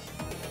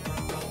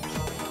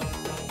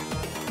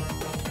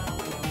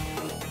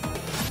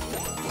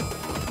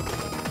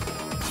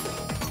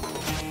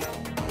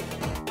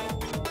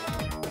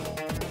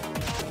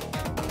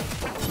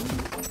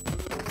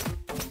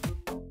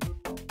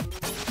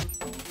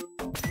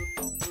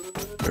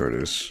 There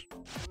it is.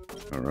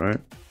 All right.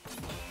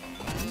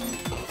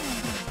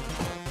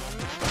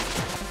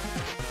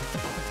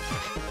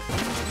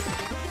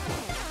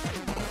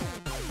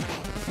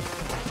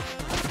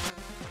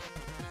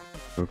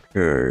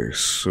 Okay,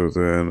 so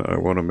then I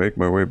want to make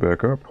my way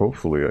back up.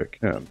 Hopefully I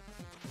can.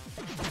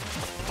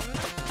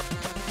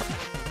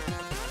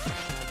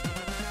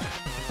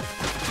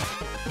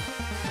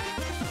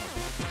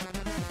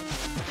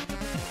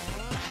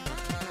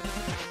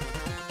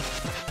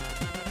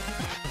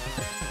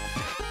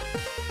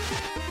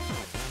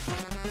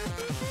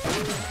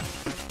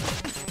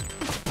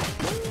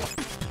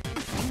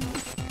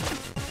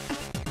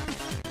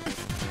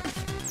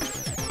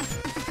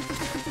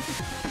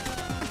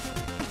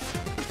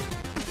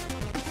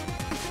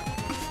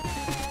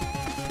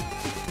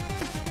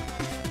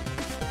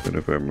 And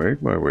if I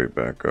make my way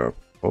back up,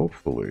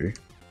 hopefully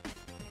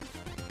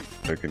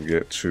I can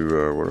get to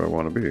where I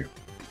want to be.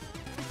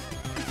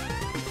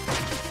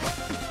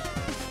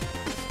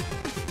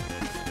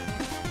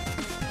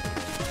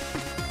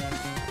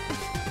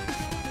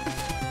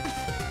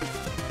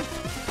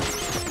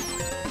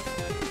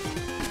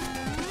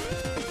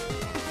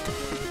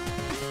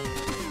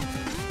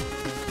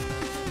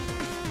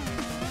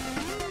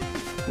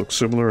 Looks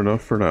similar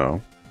enough for now.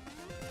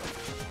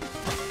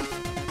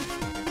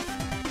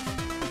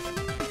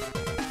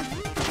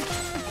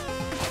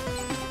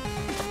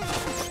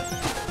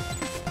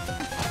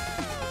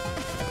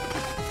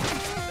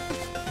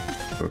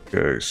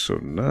 Okay, so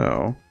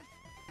now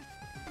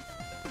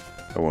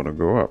I want to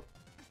go up.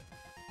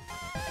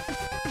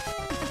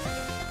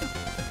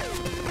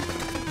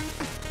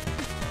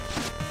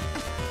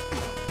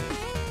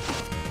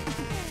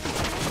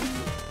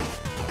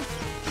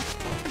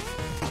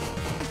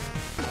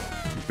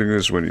 The thing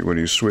is, when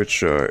you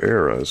switch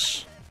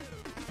eras,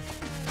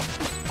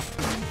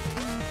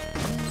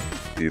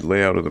 the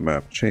layout of the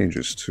map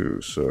changes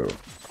too, so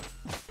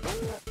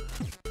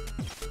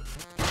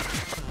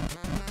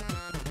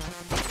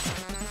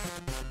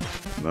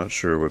not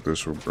sure what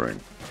this will bring.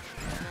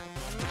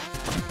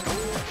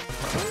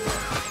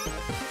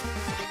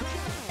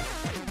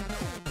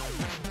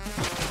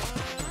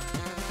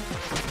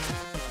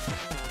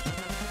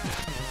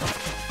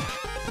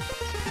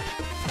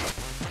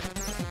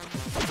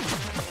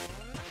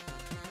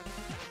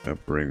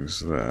 That brings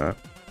that,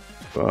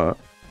 but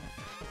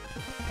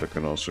I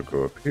can also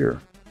go up here.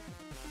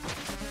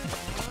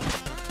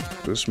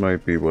 This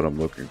might be what I'm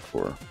looking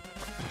for.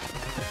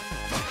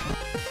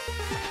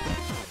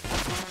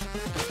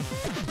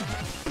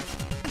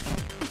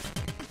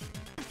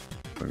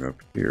 Up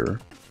here.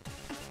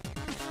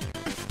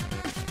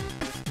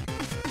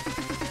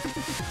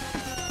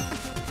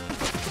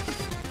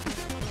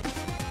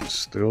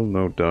 Still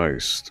no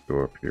dice to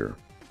go up here.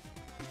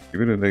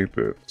 Even in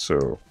 8-bit,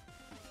 so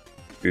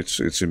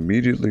it's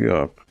immediately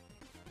up,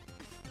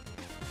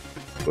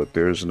 but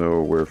there's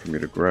nowhere for me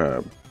to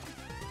grab.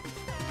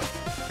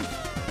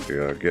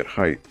 Get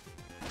height.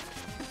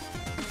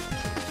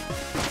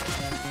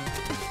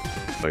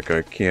 Like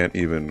I can't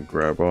even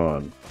grab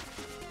on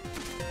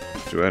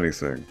to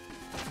anything.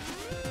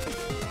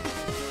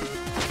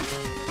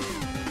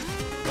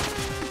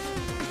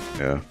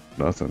 Yeah,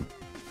 nothing.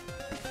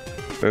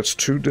 That's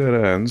 2 dead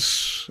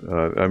ends.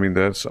 I mean,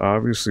 that's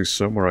obviously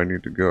somewhere I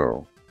need to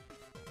go.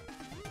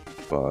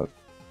 But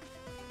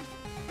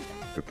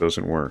it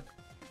doesn't work.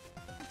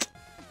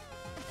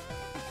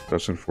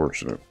 That's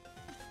unfortunate.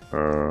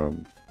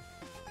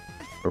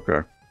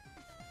 Okay.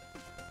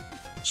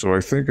 So I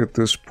think at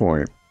this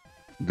point,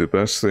 the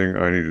best thing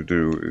I need to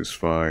do is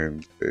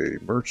find a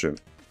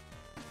merchant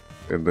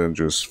and then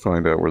just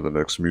find out where the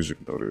next music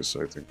note is.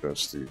 I think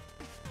that's the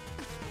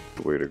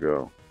way to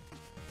go.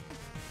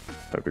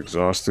 I've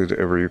exhausted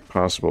every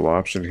possible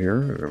option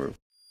here, and it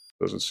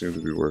doesn't seem to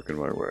be working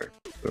my way.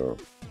 So,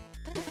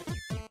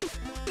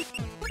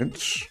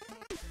 pinch.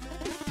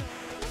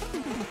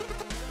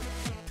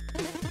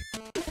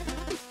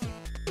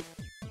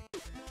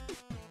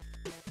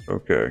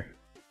 Okay.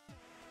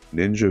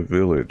 Ninja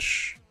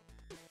Village.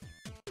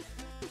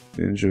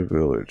 Ninja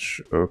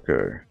Village.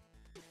 Okay.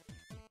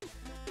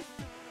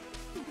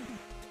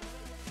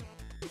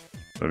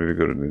 I need to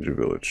go to Ninja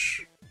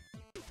Village.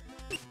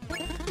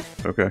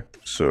 Okay,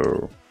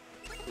 so...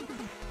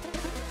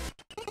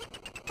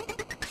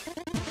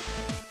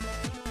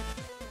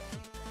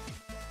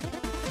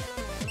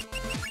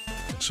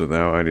 So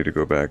now I need to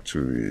go back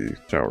to the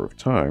Tower of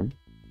Time.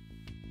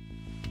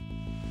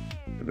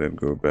 And then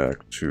go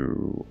back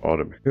to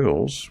Autumn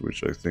Hills,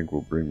 which I think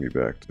will bring me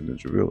back to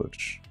Ninja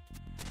Village.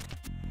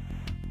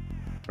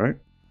 Right?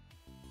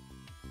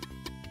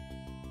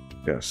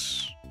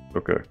 Yes.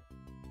 Okay.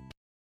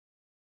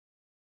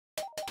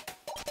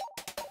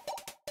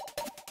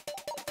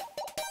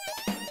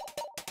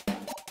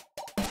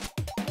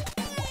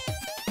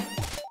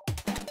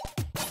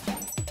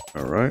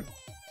 Alright.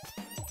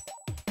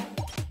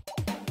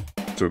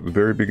 So at the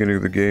very beginning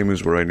of the game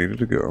is where I needed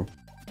to go.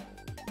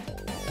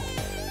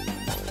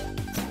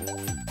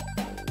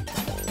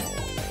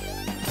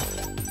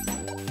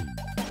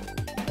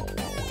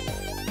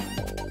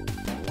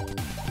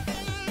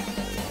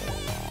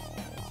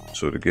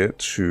 So to get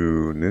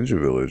to Ninja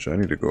Village, I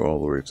need to go all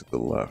the way to the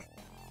left.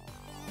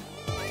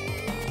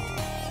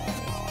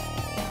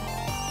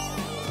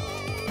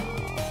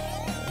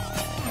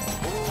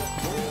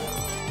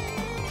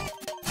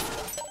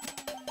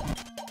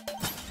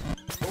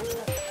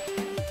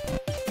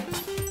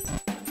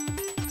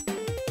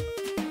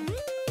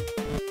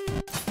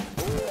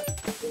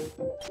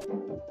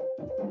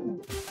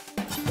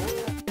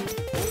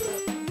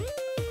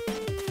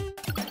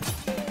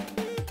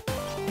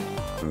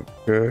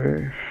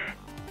 Okay.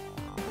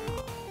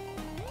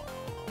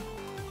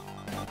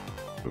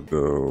 We'll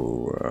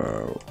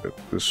go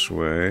this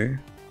way,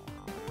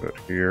 but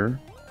here.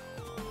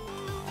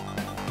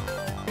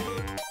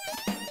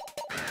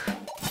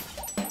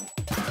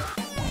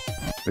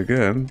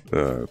 Again,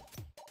 get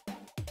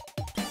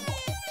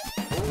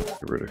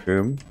rid of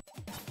him.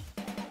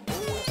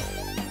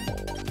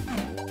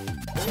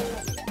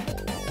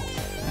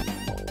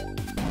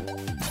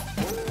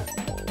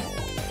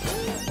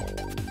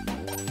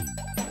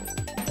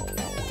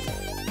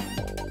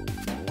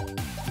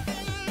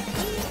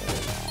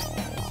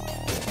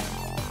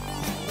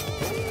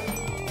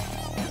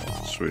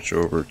 Switch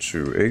over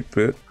to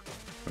 8-bit.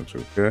 That's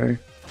okay.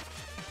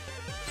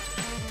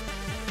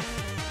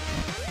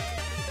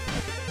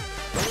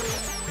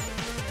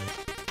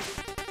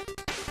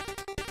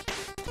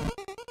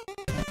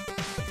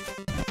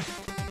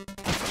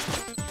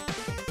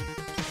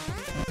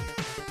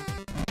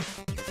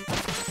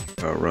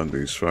 I'll run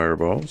these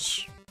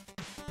fireballs.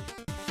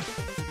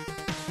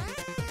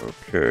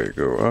 Okay,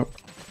 go up.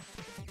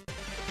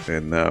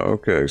 And now,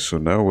 okay, so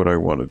now what I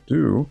want to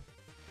do,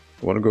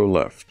 I want to go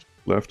left.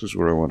 Left is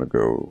where I want to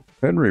go.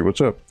 Henry,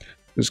 what's up?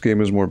 This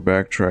game is more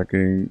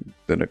backtracking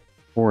than a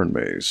corn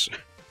maze.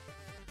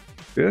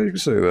 Yeah, you can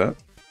say that.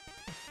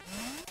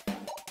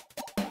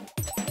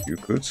 You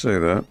could say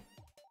that.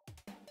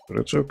 But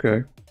it's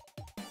okay.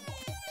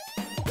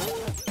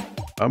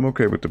 I'm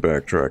okay with the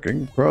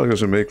backtracking. Probably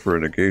doesn't make for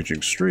an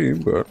engaging stream,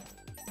 but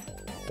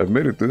I've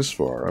made it this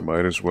far. I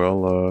might as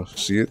well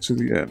see it to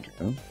the end,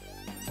 you know?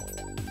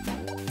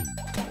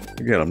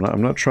 Again,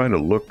 I'm not trying to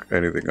look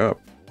anything up.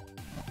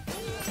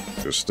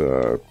 Just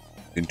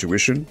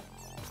intuition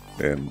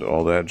and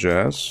all that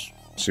jazz.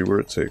 See where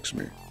it takes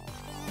me.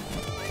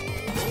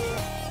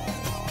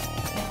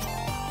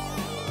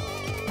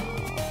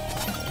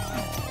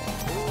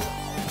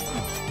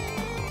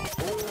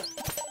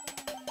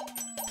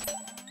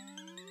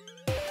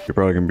 You're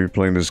probably going to be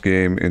playing this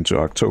game into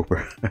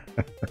October.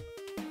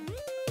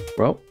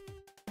 Well,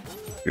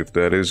 if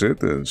that is it,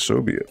 then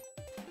so be it.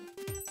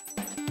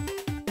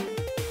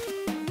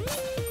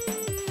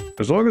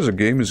 As long as a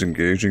game is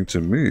engaging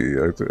to me,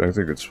 I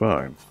think it's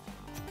fine.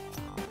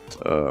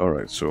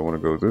 Alright, so I want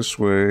to go this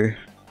way.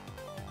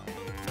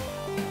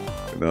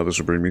 And now this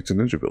will bring me to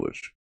Ninja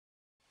Village.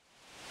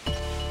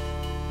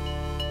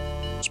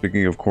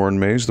 Speaking of corn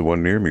maze, the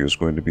one near me is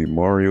going to be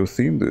Mario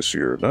themed this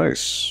year.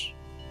 Nice.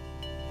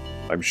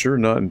 I'm sure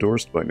not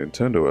endorsed by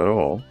Nintendo at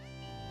all.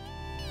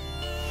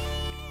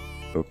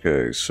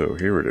 Okay, so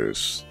here it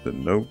is. The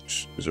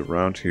note is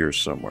around here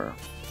somewhere.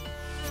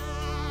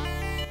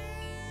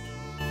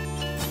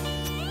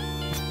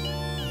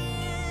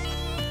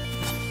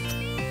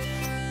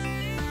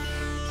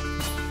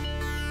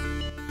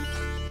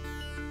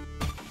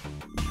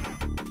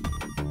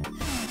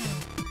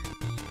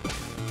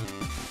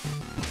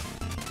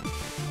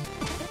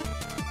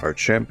 Our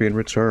champion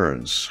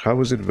returns. How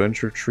is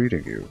adventure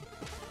treating you?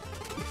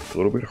 A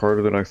little bit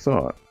harder than I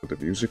thought, but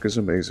the music is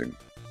amazing.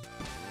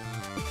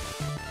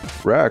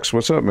 Rax,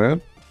 what's up,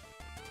 man?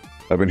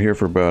 I've been here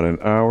for about an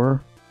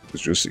hour.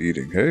 Was just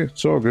eating. Hey,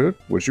 it's all good.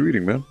 What you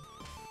eating, man?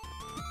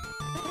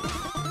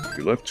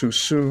 You left too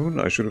soon.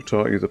 I should have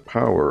taught you the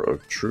power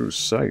of true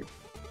sight.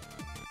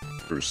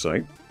 True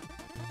sight?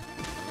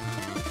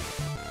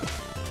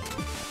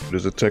 It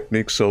is a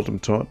technique seldom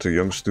taught to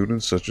young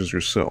students such as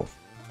yourself.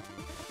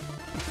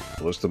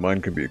 Unless the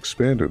mind can be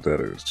expanded,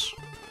 that is.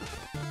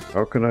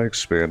 How can I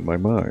expand my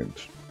mind?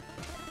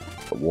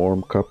 A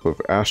warm cup of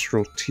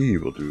astral tea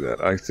will do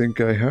that. I think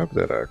I have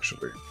that,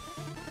 actually.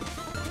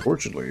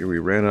 Fortunately, we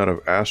ran out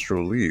of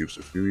astral leaves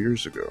a few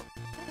years ago.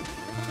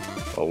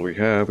 All we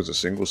have is a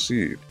single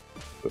seed,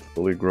 but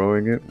fully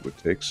growing it would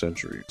take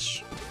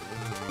centuries.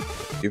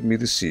 Give me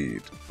the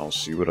seed. I'll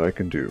see what I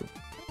can do.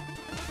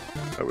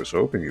 I was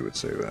hoping you would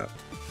say that.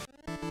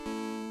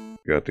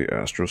 Got the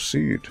astral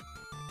seed.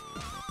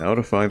 Now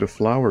to find a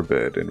flower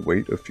bed and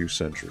wait a few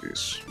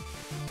centuries.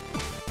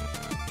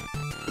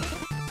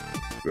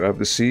 You have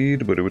the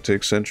seed, but it would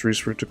take centuries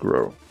for it to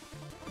grow.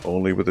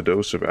 Only with a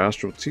dose of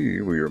astral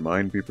tea will your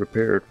mind be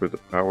prepared for the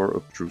power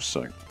of true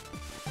sight.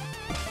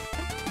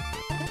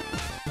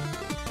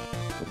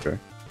 Okay.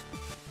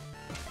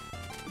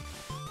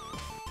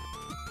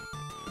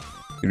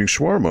 Eating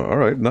shawarma.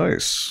 Alright,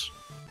 nice.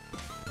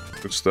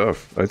 Good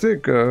stuff. I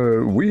think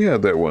we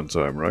had that one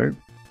time, right?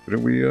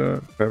 Didn't we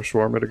have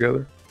shawarma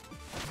together?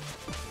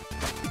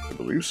 I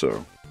believe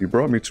so. He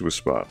brought me to a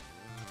spot.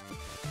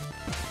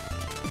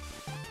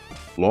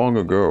 Long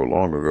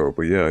ago.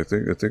 But yeah, I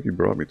think he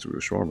brought me to a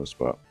shawarma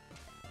spot.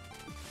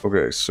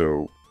 Okay,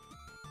 so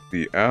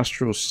the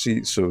astral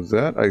seat. So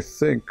that I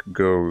think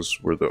goes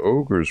where the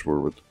ogres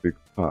were with the big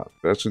pot.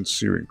 That's in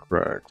Searing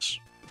Crags.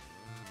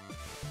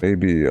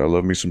 Maybe I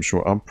love me some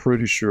shawarma. I'm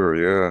pretty sure.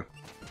 Yeah,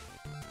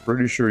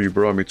 pretty sure you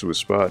brought me to a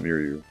spot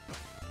near you.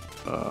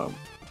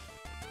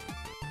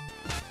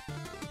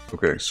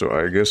 Okay, so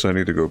I guess I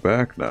need to go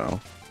back now.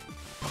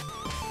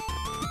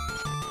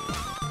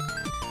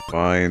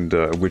 Find,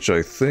 which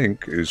I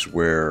think is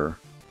where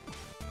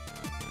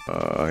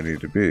I need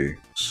to be.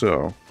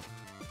 So,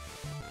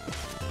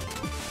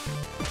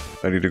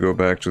 I need to go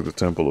back to the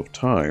Temple of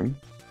Time.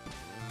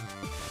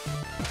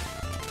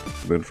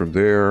 Then from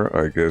there,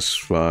 I guess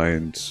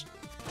find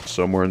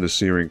somewhere in the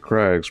Searing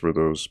Crags where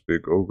those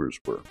big ogres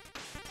were.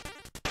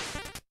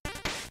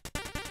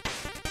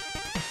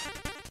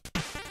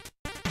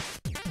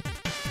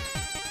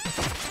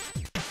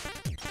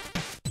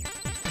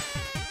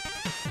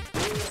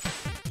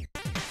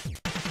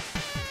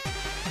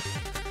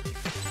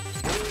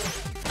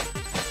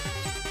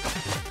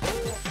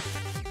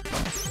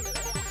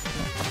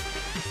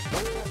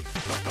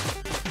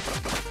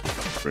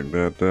 Bring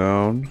that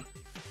down.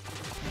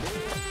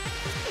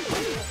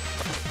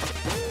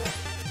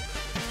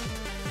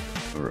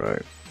 All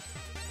right.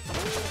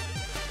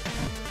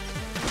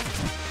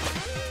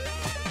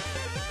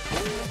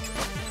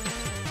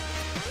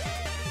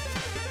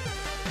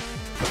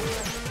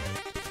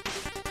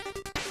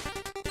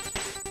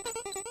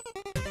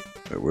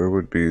 Where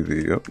would be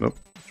the... Oh, nope.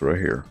 It's right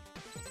here.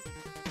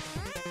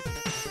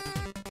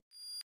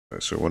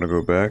 Right, so I want to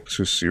go back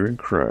to Searing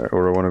Crag,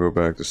 or I want to go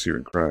back to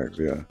Searing Crags,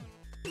 yeah.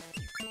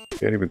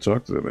 Can't even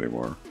talk to them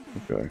anymore.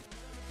 Okay.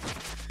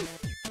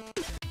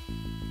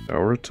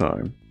 Hour of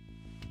Time.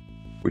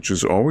 Which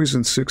is always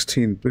in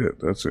 16-bit.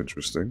 That's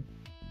interesting.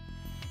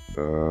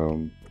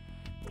 In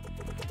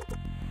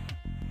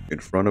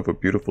front of a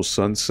beautiful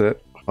sunset,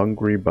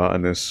 hungry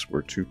botanists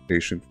were too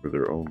patient for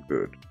their own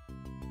good.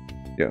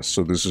 Yes,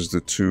 so this is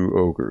the two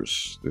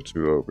ogres. The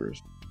two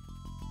ogres.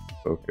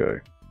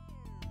 Okay.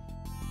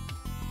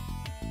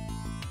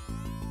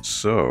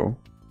 So,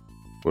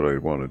 what I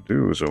want to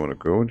do is I want to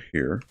go in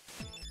here,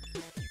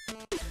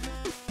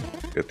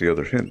 get the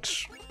other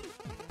hints.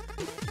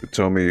 To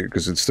tell me,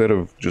 because instead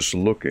of just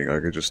looking, I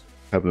could just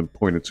have them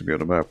pointed to me on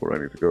the map where I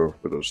need to go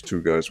for those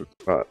two guys with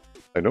the pot.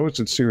 I know it's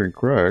in Searing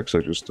Crags, I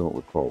just don't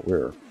recall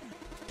where.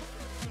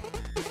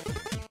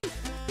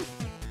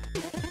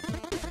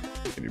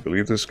 Can you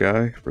believe this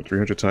guy? For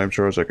 300 time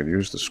charge, I can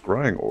use the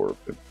scrying orb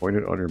and point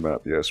it on your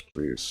map. Yes,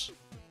 please.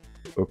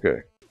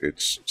 Okay,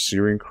 it's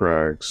Searing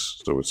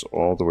Crags, so it's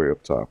all the way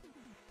up top.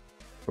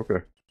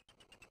 Okay.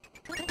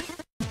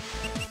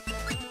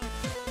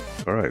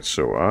 Alright,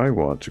 so I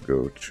want to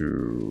go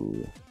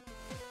to...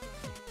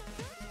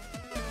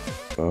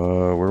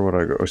 where would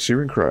I go? Oh,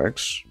 Searing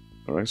Crags.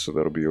 Alright, so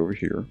that'll be over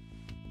here.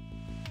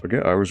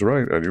 Again, I was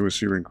right. I knew it was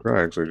Searing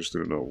Crags, I just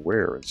didn't know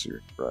where in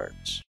Searing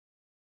Crags.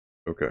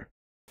 Okay.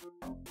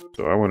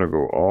 So I want to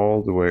go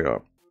all the way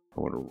up.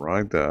 I want to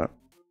ride that.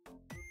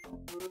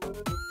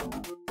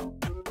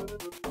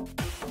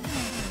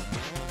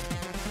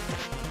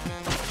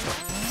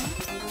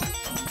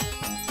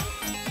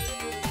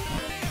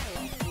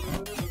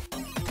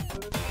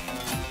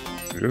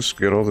 Just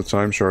get all the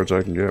time shards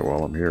I can get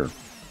while I'm here,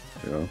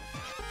 you know?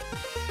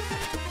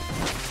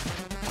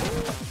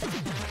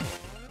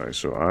 Alright,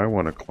 so I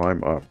want to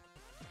climb up.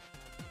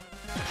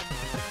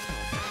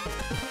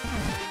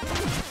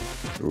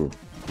 Ooh,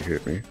 he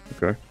hit me.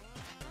 Okay.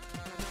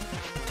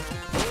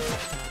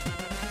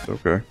 It's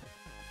okay.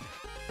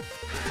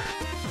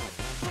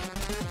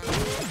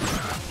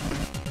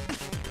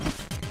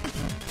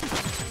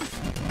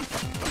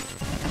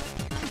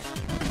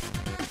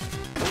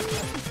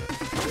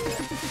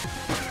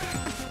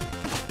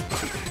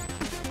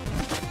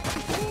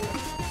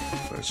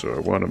 So I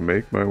want to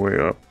make my way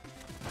up.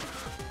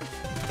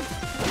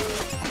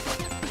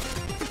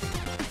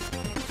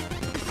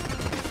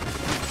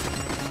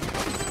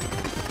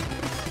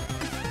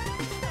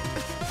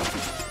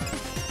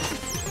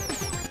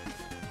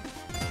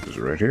 This is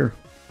right here.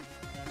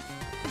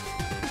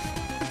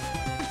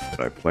 And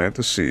I plant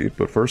the seed,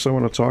 but first I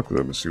want to talk to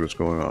them and see what's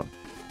going on.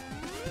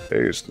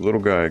 Hey, it's the little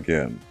guy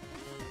again.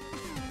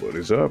 What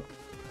is up?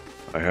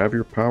 I have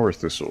your power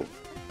thistle.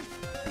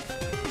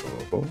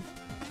 Oh.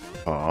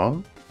 Huh?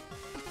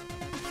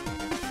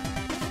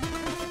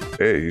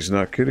 Hey, he's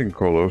not kidding,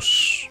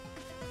 Carlos.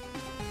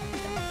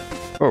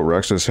 Oh,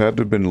 Rex says, had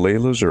to have been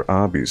Layla's or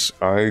Abby's.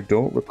 I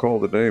don't recall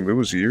the name. It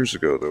was years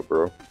ago, though,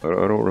 bro. I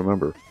don't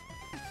remember.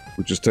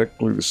 Which is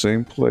technically the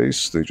same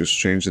place. They just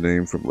changed the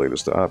name from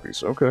Layla's to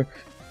Abby's. Okay.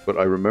 But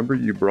I remember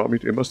you brought me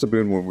to... It must have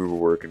been when we were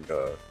working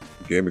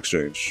Game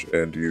Exchange.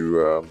 And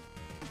you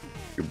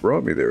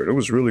brought me there. And it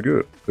was really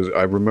good. Because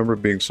I remember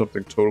it being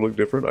something totally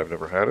different. I've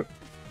never had it.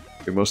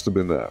 It must have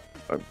been that.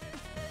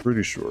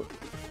 Pretty sure.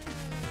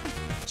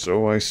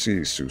 So I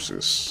see,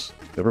 Seusis.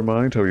 Never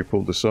mind how you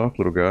pulled this off,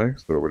 little guy.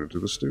 Throw it into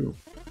the stew.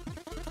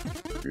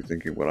 You're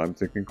thinking what I'm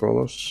thinking,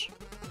 Carlos?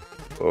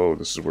 Oh,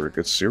 this is where it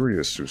gets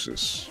serious,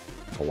 Seusis.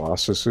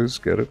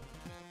 Colossuses, get it?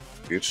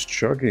 It's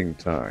chugging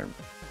time.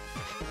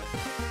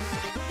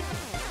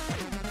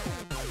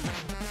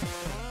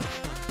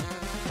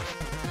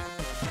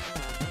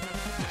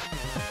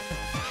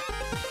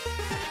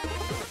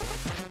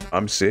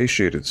 I'm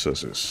satiated,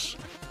 Seusis.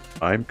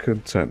 I'm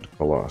content,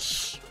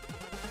 Colossus.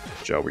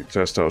 Shall we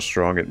test how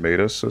strong it made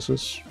us,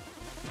 Seusis?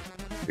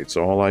 It's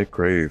all I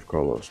crave,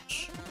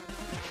 Colossus.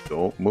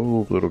 Don't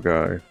move, little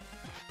guy.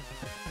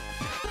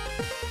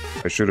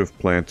 I should have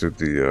planted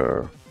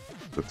the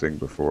thing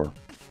before.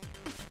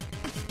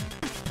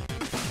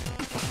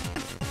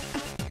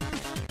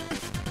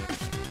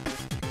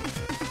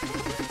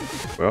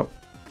 Well,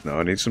 now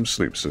I need some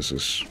sleep,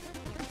 Seusis.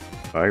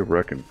 I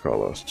reckon,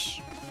 Colossus.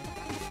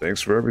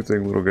 Thanks for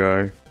everything, little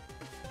guy.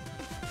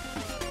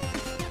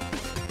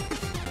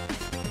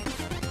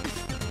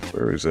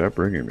 Where is that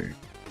bringing me?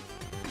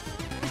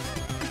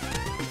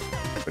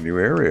 A new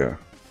area.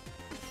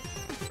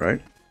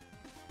 Right?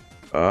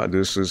 Ah,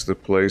 this is the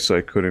place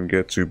I couldn't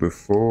get to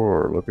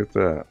before. Look at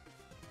that.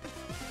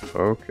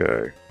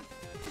 Okay.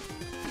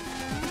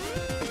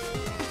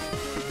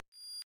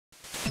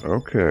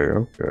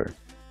 Okay.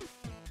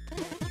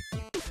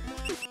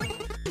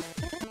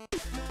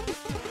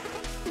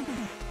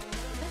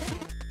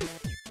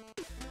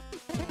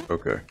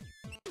 Okay.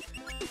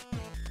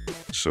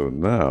 So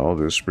now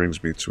this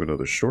brings me to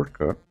another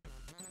shortcut.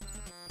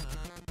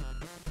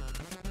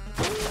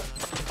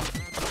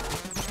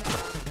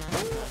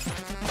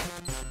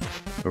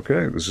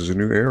 Okay, this is a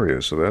new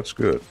area, so that's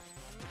good.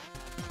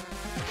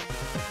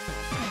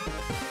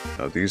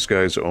 Now these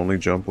guys only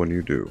jump when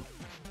you do.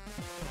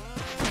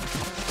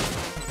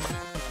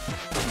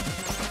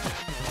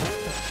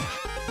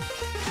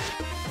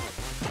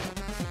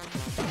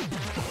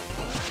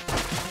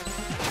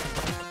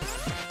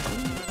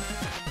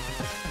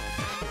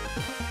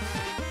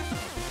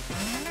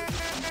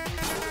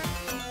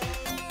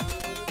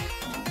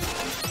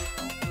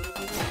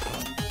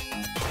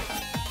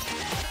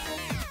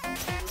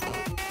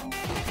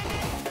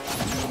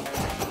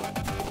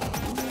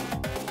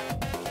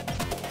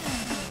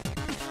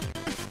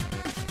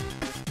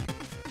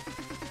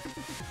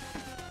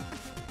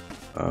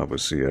 But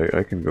see,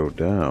 I can go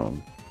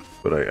down,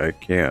 but I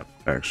can't,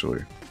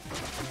 actually.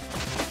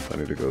 I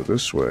need to go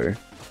this way,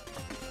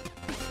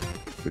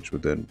 which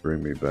would then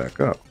bring me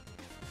back up.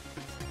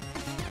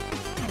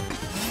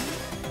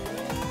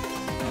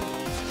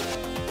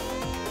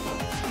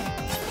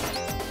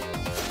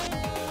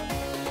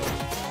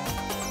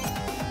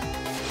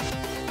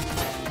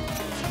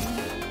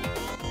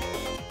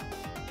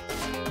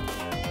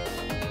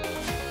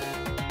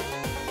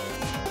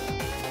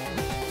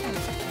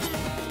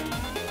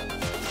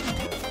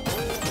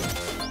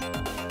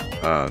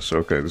 So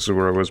okay, this is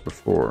where I was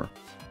before.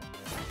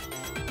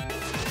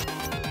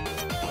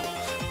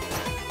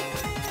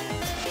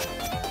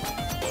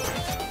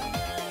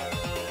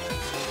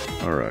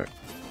 Alright.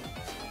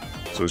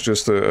 So it's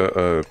just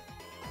a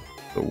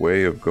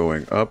way of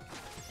going up,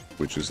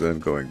 which is then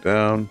going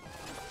down.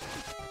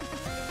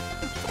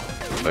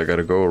 I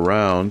gotta go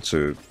around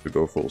to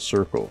go full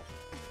circle.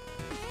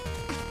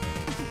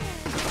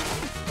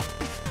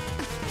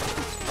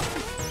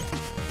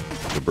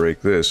 To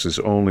break this is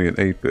only an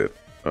 8-bit.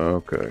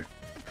 Okay.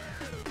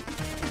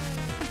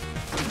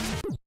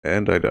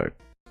 And I died.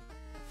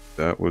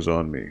 That was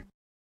on me.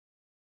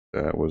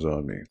 That was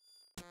on me.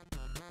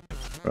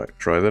 Alright,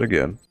 try that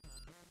again.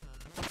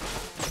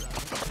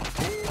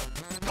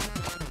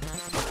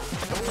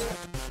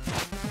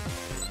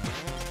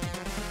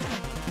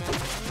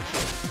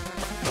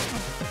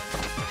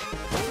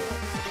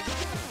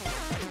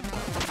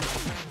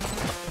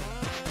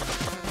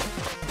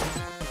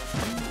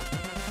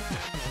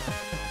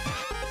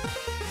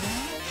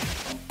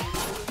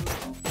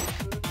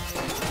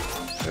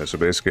 So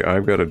basically,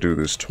 I've got to do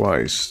this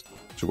twice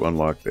to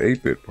unlock the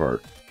 8-bit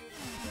part.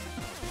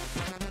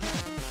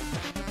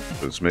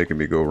 So it's making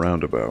me go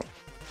roundabout.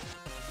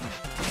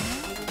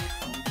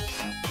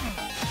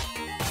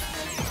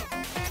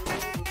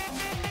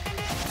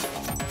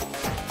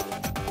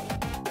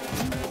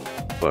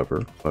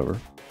 Clever, clever.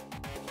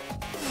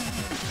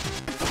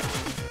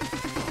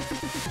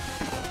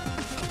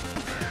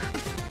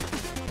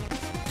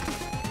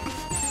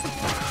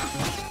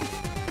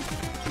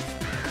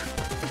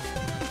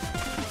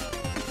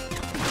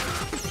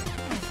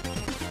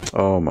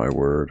 Oh my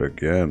word,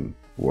 again.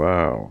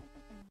 Wow.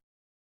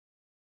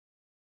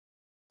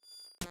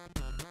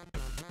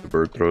 The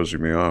bird throws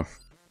me off.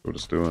 What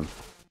it's doing.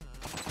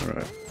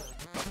 Alright.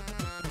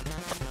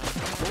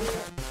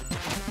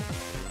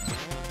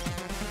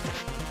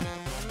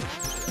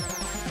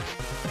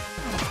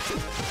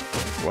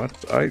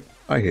 What?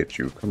 I hit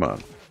you. Come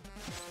on.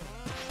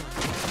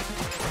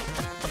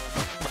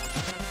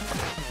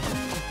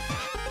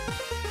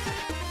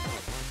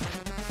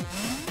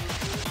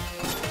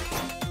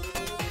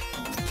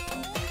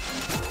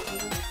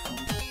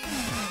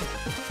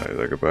 Alright,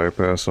 I could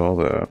bypass all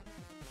that.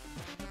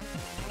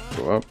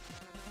 Go up.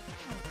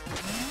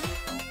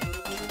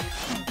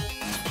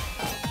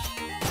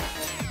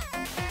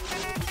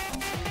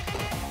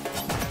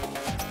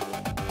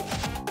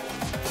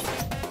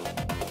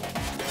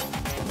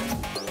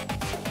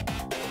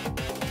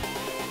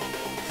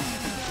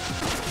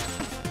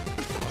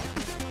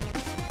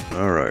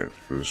 Alright,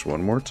 boost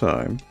one more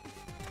time.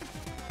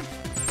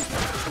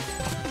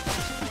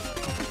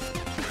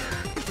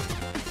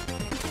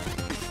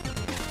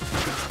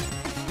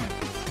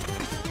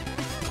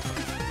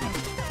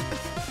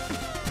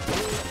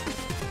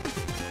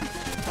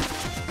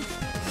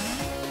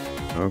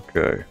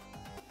 Okay.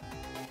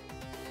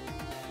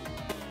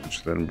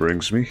 Which then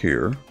brings me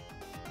here.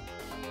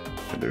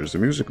 And there's the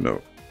music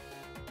note.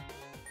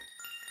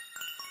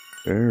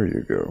 There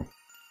you go.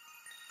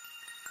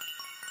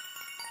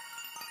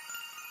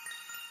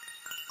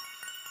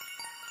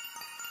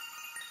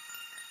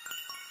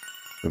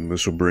 And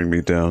this will bring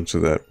me down to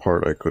that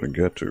part I couldn't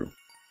get to.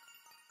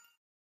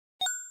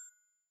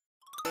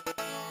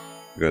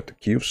 We got the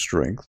Key of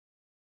Strength.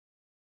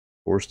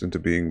 Forced into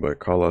being by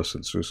Kalas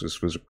and Sus's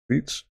physical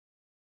feats,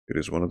 it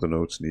is one of the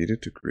notes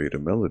needed to create a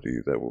melody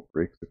that will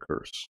break the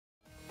curse.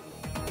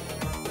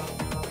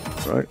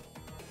 Right.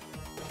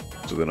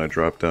 So then I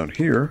drop down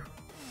here.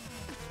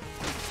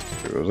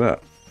 There goes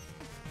that.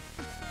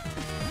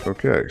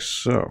 Okay,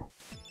 so.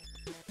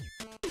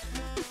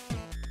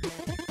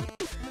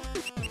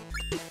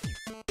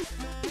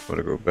 I'm going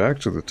to go back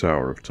to the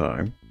Tower of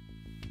Time,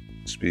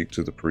 speak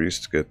to the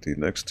priest to get the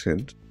next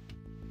hint.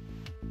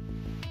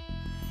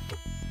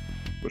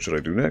 What should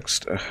I do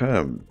next?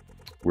 Ahem.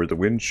 Where the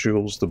wind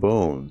chills the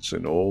bones,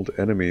 an old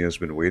enemy has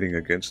been waiting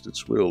against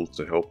its will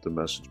to help the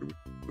messenger with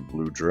the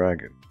blue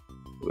dragon.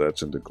 So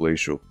that's in the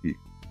Glacial Peak.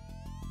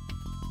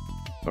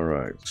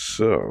 Alright,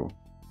 so...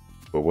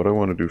 But what I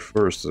want to do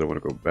first is I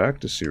want to go back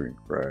to Searing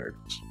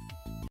Crags.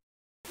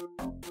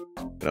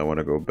 And I want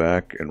to go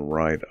back and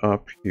ride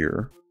up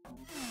here.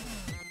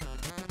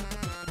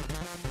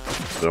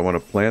 So I want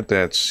to plant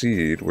that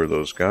seed where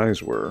those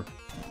guys were.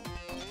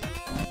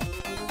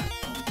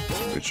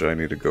 Which I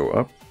need to go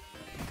up.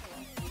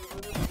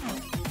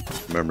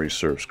 Memory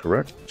serves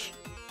correct.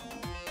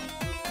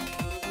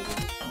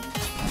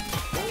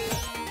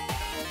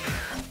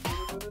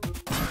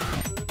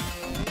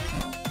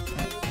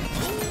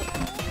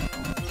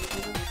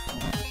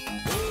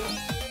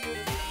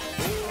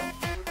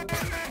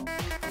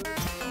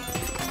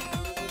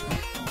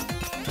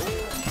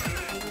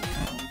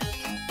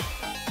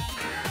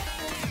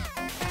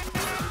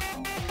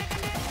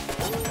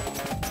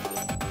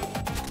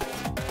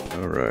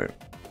 All right.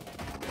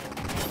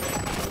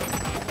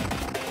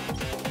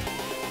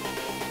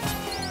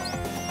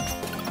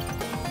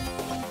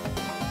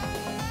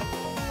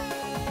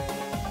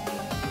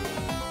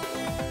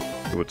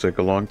 It would take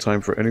a long time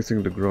for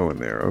anything to grow in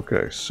there.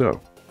 Okay,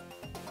 so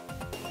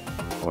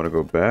I want to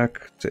go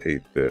back to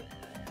 8-bit,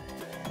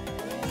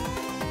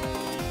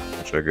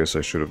 which I guess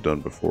I should have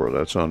done before.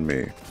 That's on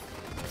me.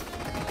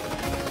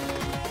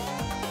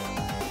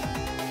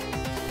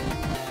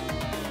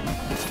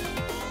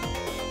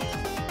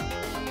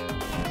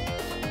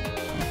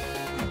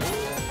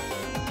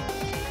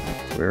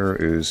 Where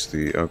is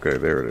the... Okay,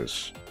 there it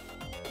is.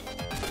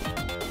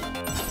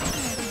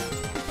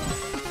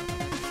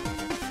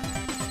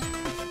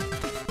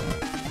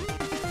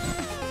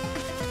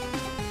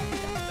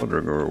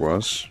 Wondering where it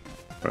was.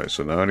 Alright,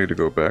 so now I need to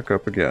go back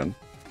up again.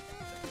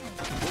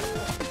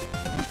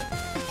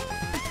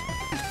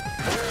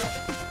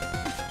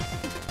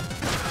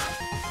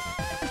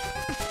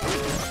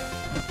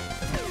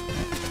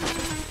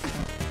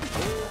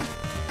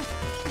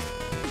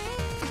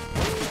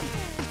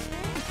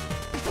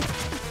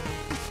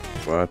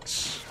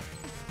 What?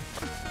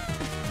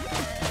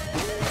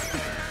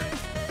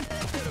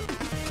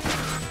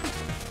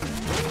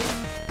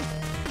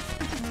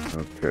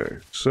 Okay,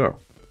 so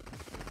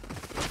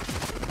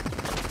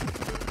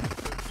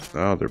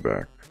now they're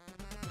back.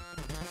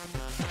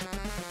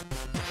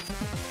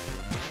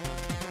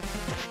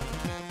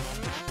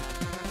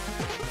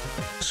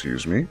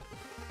 Excuse me.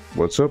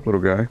 What's up,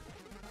 little guy?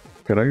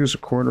 Can I use a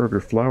corner of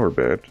your flower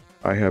bed?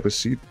 I have a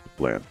seed to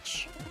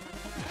plant.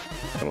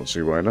 I don't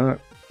see why not.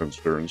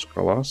 Concerns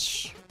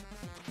Kalas.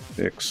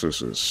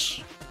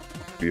 Ixuses.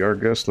 Be our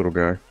guest, little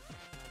guy.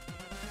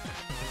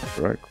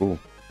 Alright, cool.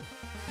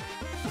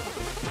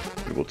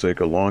 It will take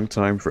a long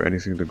time for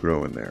anything to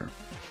grow in there.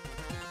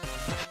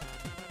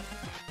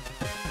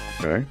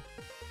 Okay.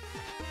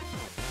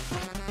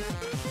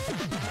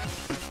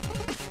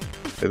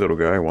 Hey, little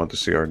guy, want to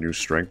see our new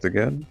strength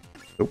again?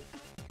 Nope.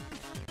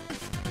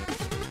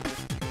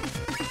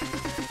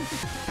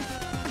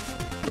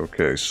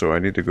 Okay, so I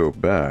need to go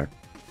back.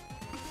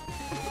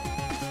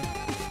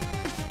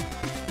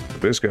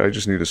 Basically, I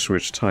just need to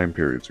switch time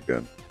periods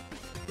again.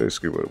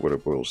 Basically, what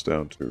it boils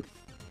down to.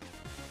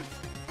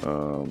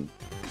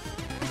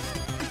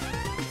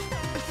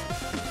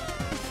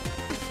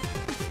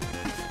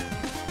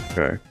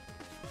 Okay.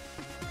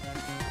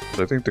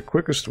 So I think the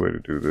quickest way to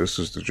do this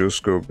is to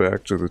just go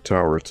back to the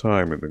Tower of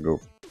Time and then go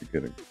from the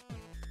beginning.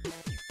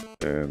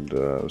 And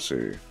let's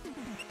see.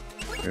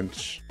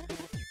 Inch.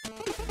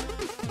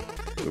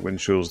 The wind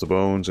chills the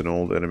bones, an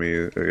old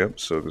enemy. Yep,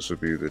 so this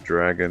would be the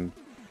dragon.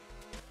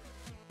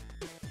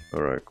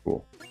 Alright,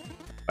 cool.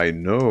 I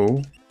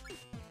know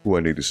who I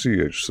need to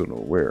see, I just don't know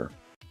where.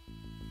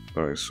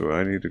 Alright, so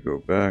I need to go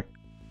back.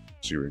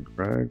 Searing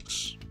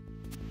Crags.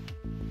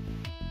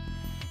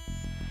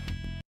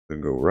 Then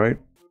go right.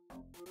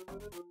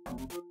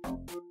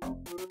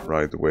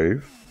 Ride the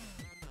wave.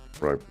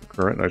 Ride the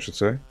current, I should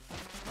say.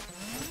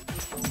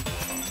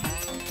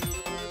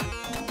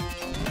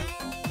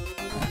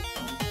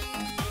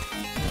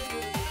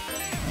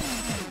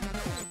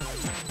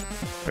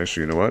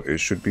 Actually, you know what? It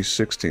should be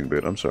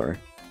 16-bit. I'm sorry.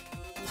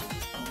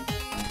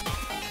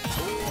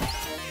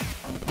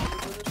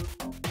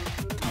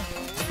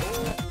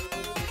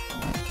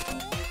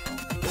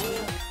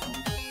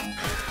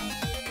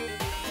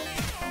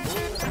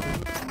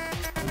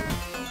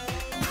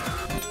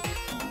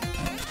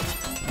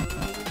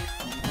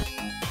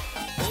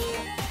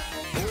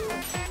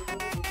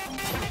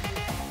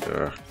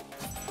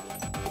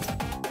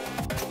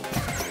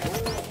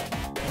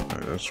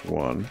 Alright, that's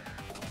one.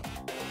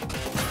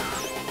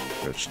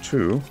 That's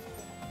two.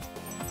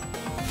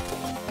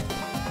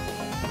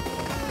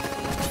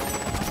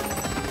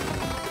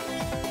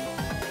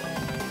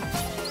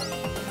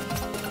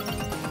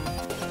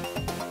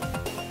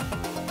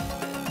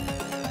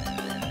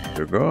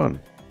 They're gone.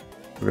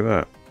 Look at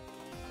that.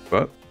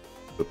 But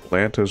the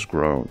plant has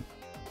grown.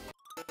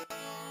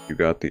 You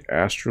got the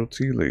astral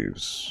tea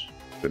leaves.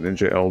 The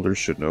ninja elders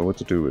should know what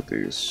to do with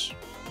these.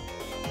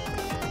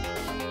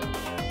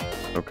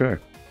 Okay.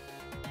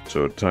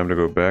 So time to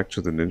go back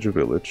to the ninja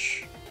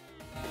village.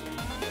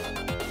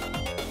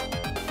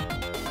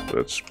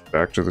 That's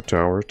back to the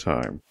Tower of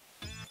Time.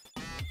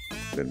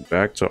 Then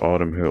back to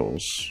Autumn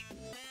Hills.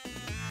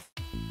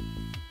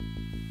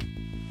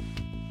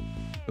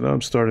 And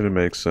I'm starting to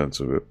make sense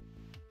of it.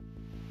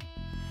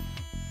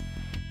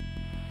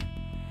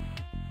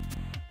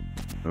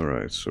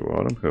 Alright, so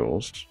Autumn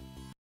Hills.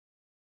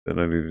 Then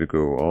I need to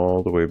go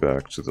all the way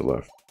back to the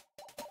left.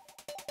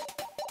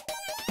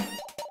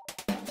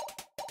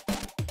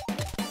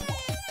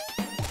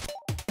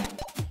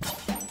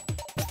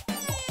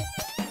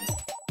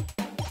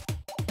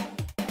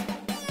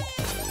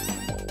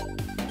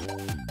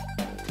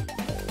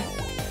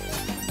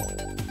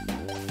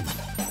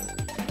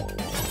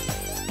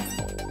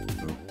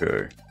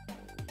 Okay.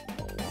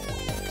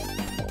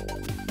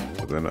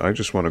 So then I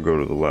just want to go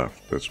to the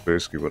left. That's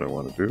basically what I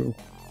want to do.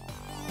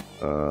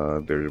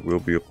 There will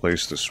be a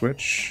place to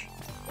switch.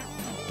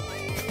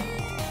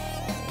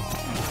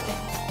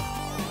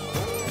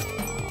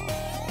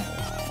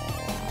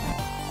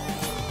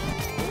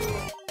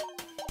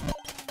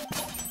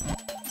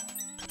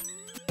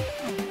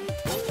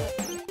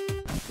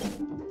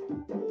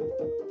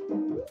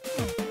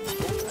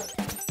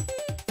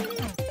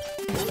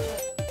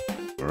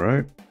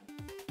 Alright.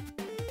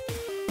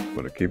 I'm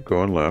gonna keep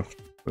going left.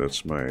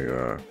 That's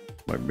my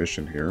my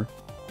mission here.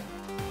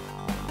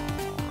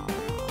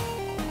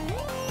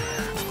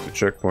 The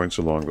checkpoints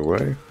along the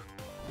way.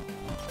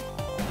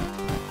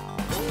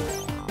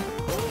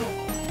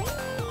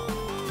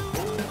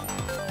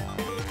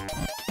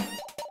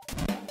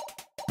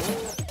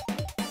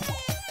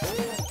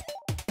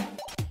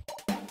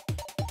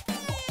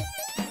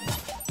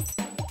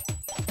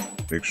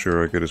 Make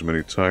sure I get as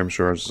many time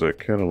shards as I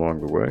can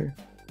along the way.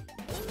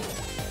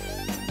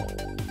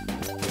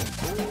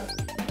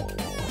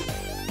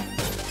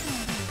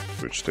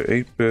 Switch to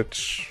 8-bit,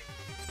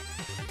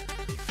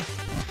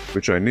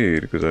 which I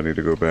need because I need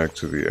to go back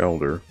to the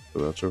Elder, so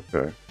that's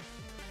okay.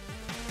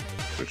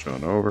 Switch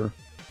on over.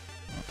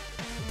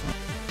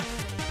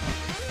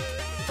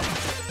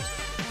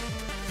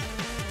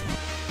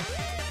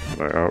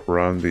 Can I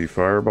outrun the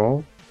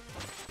fireball?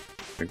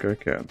 I think I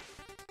can.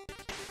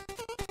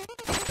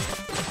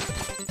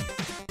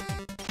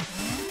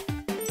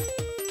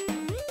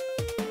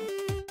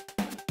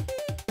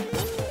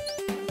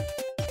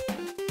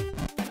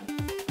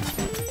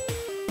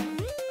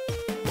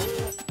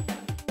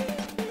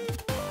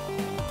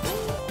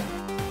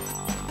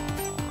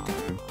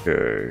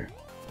 Okay.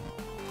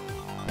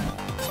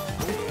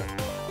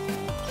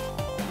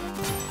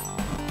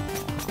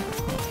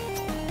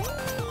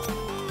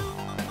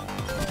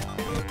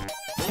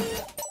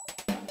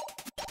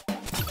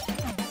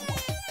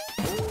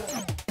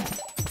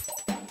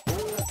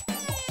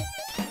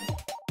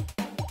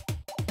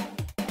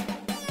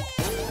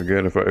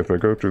 Again, if I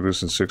go through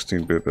this in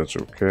 16-bit, that's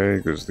okay,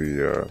 because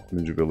the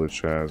Ninja Village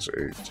has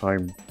a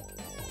time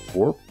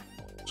warp,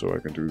 so I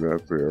can do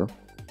that there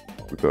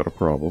without a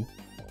problem.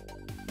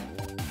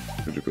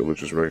 Ninja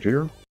Village is right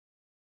here.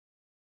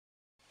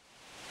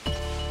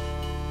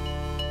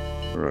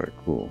 Alright,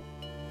 cool.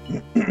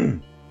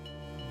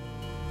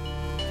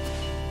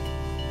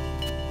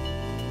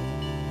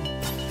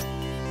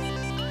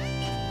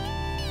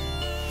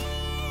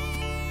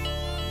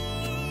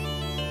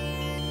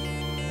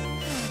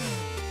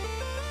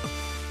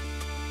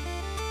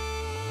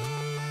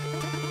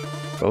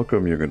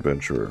 Welcome, young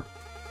adventurer.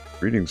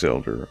 Greetings,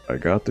 Elder. I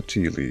got the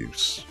tea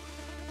leaves.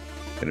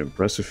 An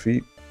impressive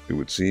feat. It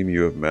would seem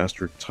you have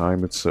mastered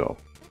time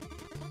itself.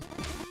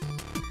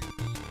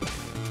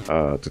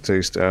 To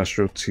taste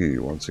Astro Tea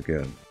once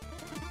again.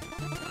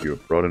 You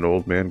have brought an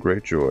old man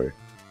great joy.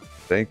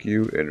 Thank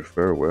you and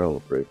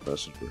farewell, brave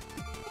messenger.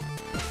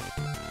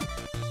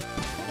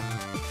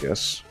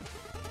 Yes.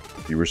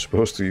 You were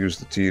supposed to use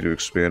the tea to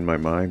expand my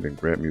mind and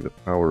grant me the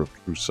power of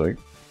true sight.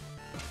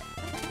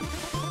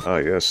 Ah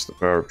yes, the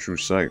power of true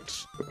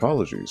sight.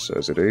 Apologies,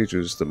 as it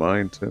ages, the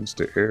mind tends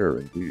to err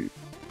indeed.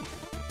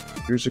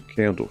 Here's a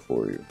candle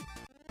for you.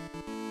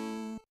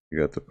 You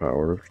got the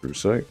power of true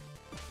sight.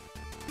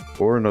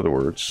 Or in other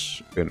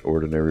words, an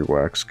ordinary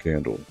wax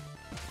candle.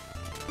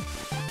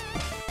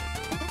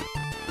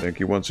 Thank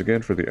you once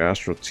again for the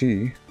astral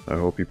tea. I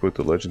hope you put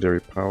the legendary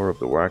power of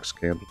the wax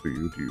candle to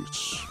good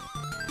use.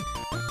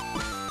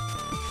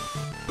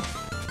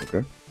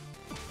 Okay.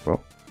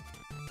 Well,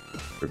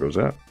 there goes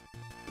that.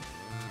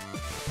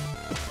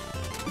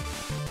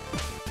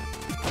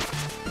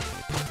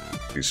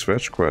 These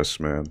fetch quests,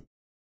 man.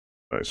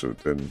 Alright, so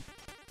then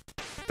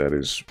that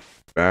is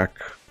back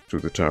to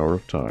the Tower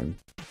of Time.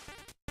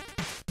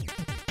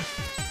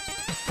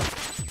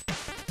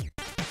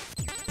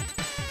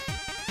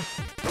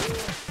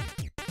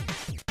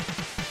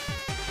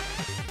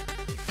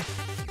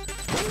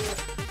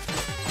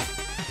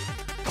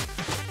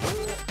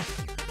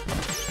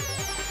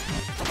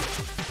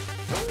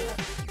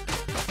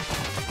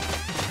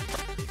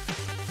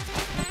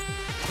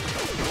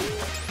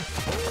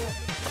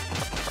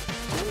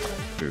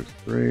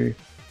 Three.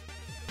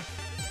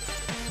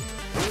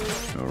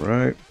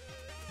 Alright.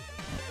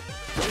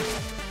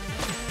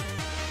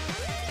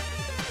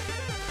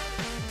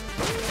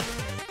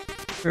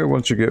 Yeah,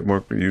 once you get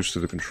more used to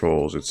the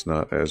controls, it's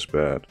not as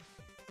bad.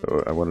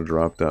 Oh, I want to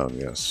drop down,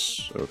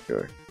 yes.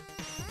 Okay.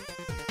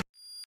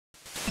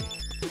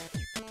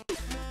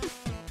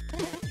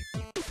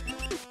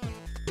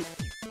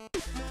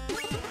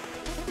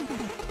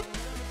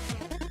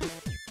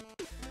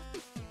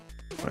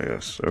 Oh,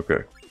 yes,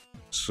 okay.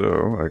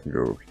 So, I can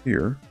go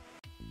here.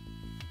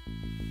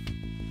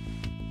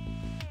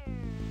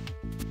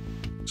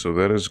 So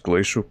that is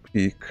Glacial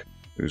Peak,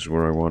 is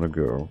where I want to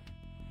go.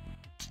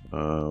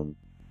 So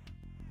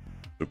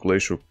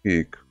Glacial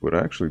Peak would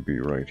actually be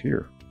right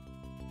here.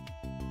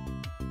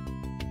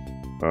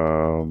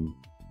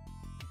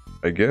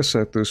 I guess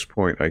at this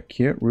point I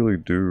can't really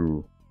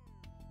do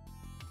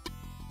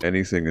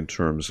anything in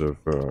terms of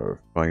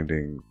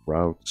finding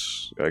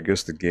routes. I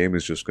guess the game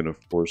is just going to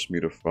force me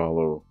to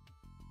follow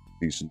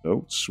these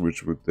notes,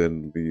 which would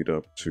then lead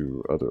up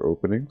to other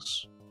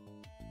openings.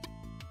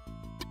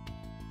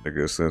 I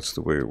guess that's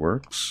the way it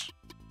works.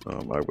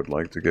 I would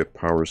like to get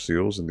power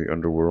seals in the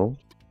underworld.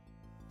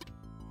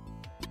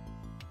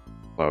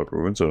 Cloud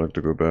ruins I'd like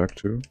to go back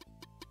to.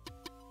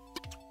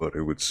 But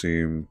it would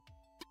seem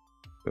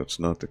that's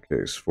not the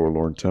case.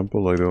 Forlorn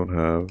Temple I don't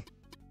have.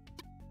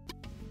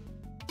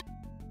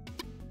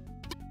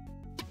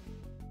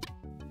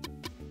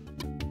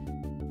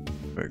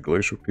 Okay,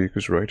 Glacial Peak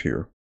is right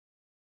here.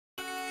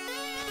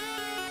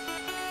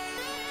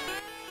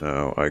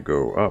 Now I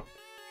go up.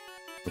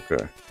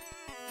 Okay.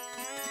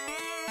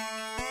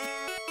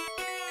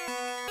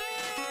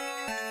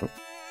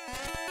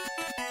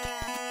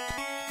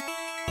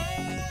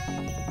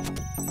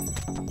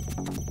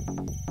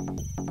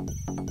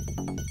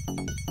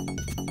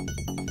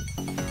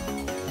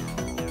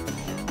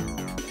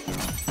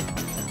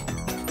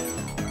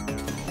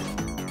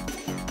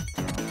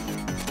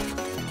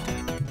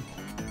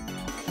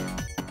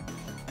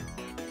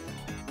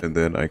 And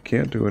then I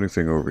can't do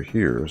anything over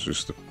here, it's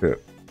just the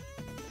pit.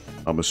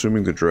 I'm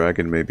assuming the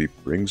dragon maybe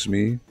brings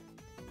me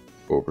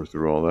over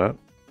through all that.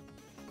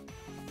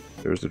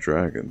 There's the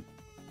dragon.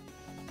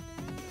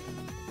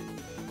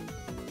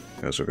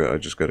 Yeah, so I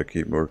just gotta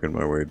keep working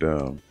my way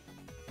down.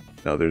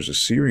 Now there's a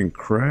Searing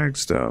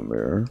Crags down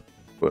there,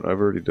 but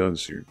I've already done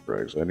Searing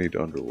Crags. I need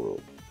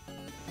Underworld.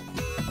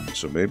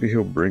 So maybe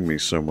he'll bring me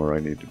somewhere I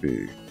need to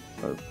be.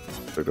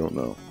 I don't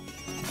know.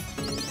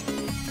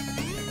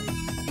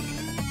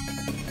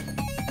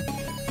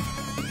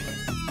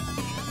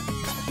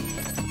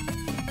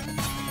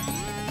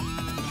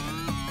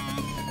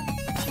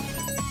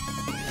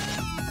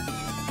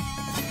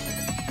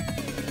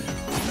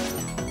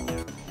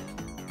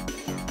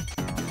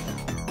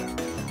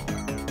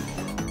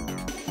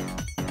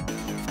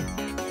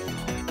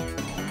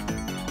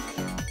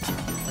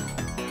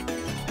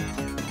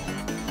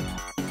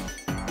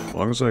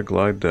 As long as I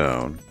glide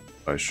down,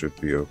 I should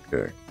be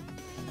okay.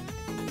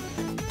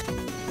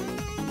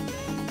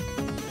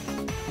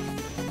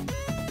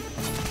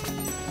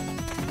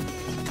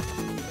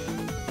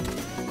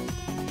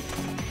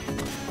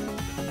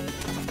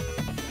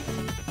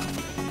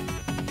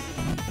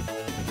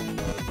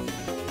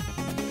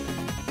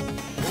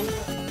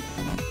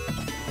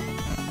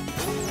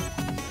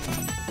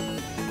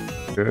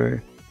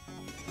 Okay.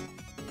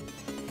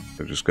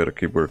 I just gotta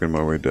keep working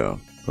my way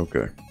down.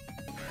 Okay.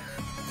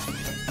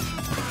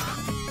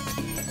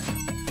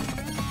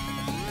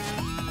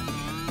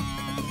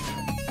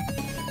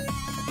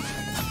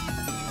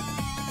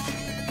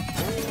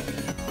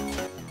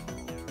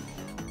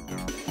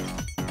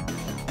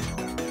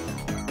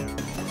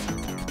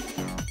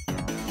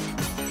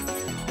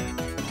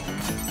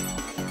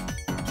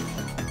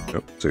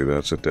 Yep, see,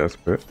 that's a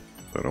death pit.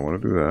 I don't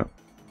want to do that.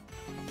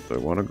 So I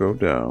want to go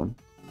down.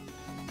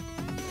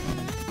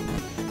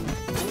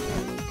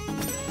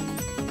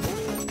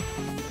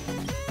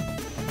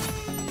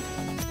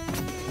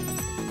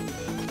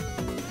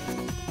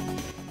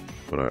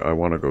 But I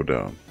want to go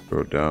down.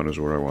 Go down is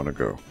where I want to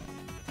go.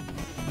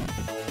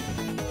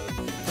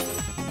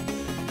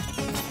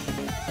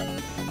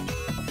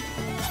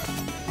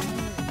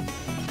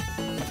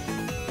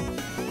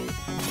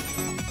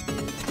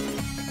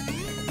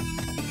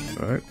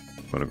 Alright,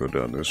 I'm going to go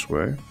down this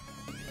way.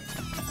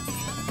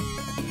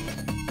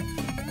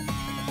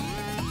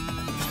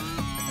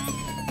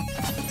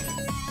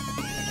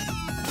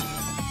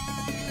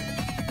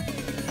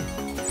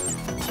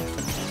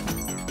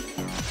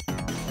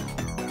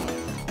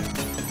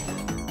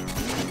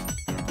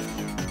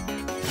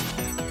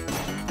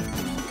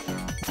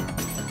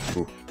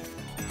 Ooh.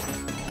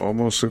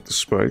 Almost hit the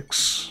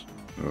spikes.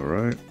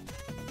 Alright.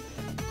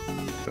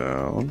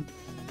 Down.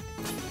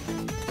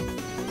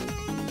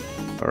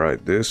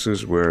 Alright, this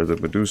is where the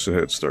Medusa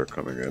heads start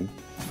coming in.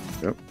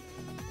 Yep.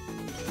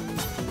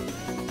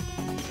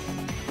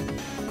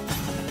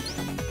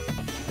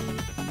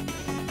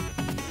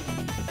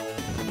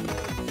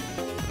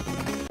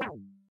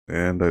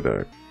 And I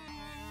died.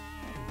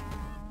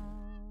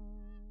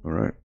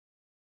 Alright.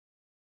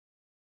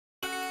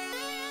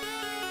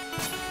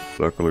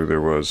 Luckily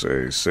there was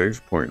a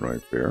save point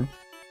right there.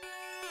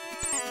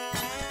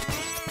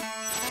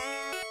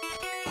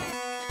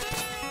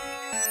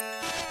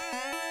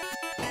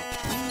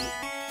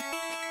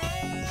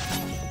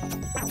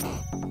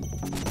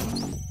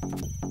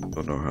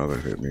 Don't know how that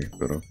hit me,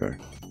 but okay.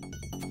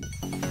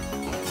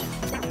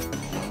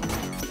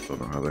 Don't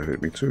know how that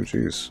hit me too,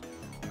 jeez.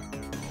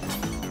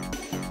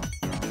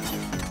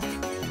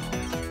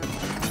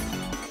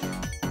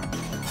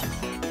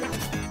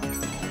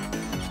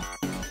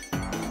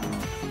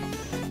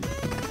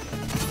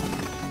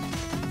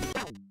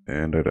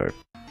 And I died.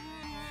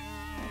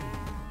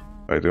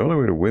 Alright, the only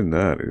way to win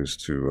that is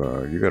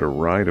to, you gotta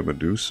ride a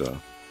Medusa.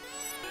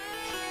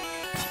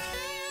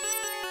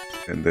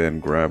 And then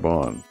grab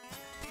on.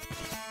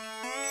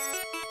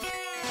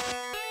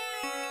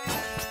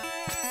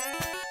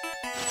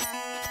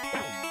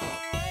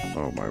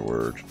 Oh my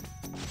word.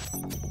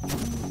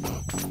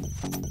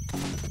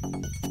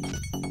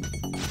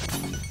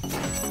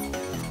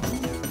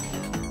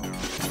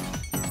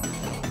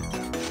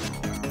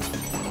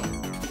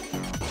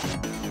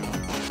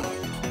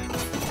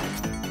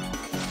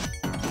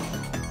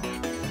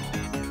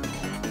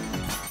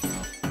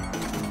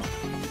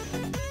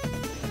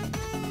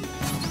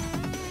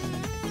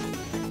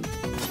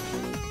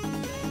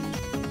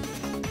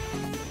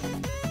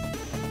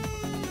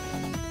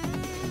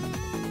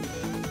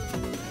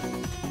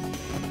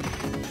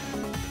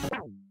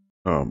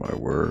 Oh my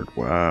word,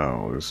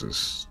 wow, this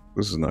is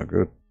not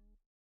good.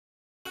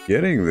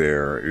 Getting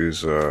there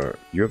is,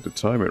 you have to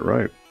time it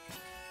right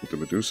with the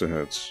Medusa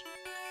heads.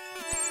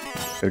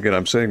 And again,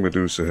 I'm saying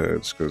Medusa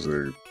heads because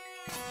they're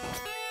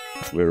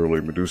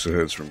literally Medusa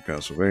heads from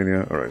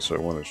Castlevania. Alright, so I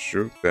want to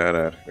shoot that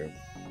at him.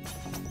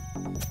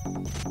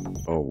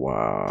 Oh,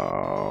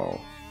 wow.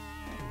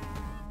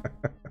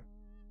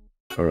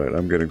 Alright,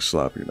 I'm getting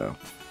sloppy now.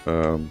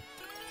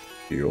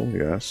 Heal,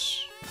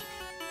 yes.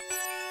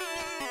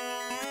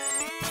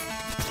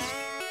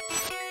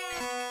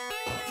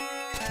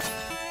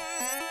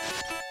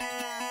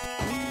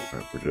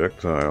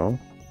 Projectile.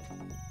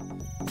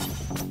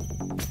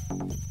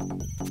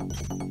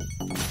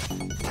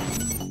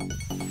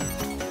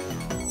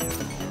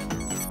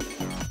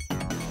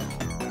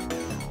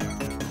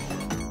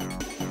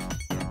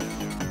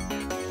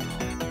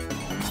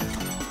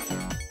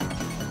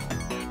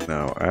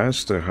 Now,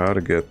 as to how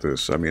to get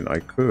this, I mean, I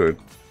could.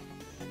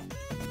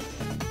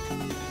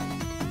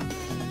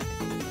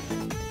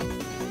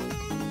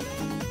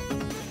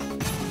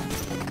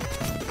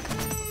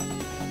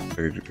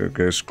 I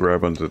guess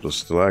grab onto the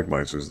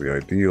stalagmites is the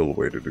ideal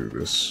way to do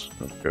this.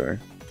 Okay.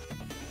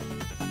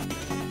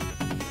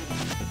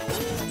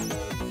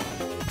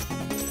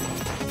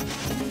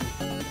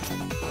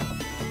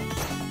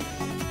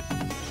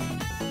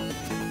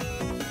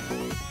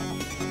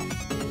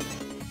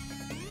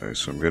 Okay,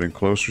 so I'm getting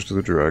closer to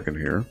the dragon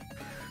here.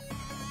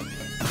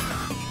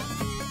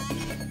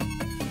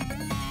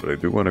 But I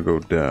do want to go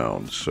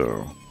down,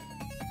 so...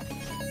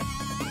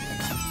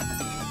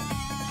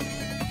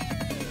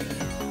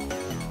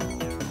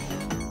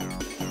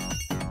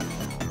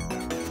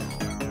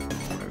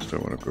 I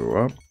want to go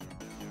up,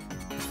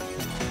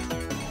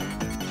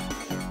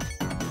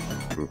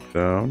 move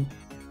down,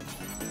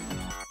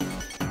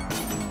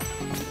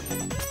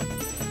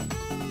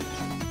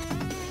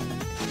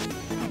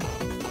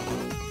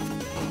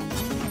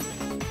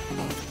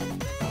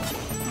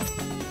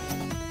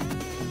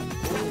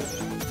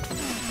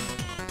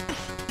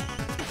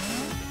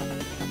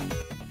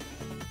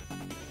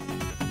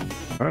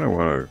 I kind of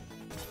want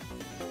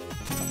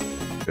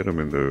to get them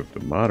in the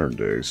modern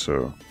day,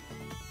 so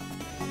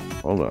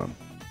hold on.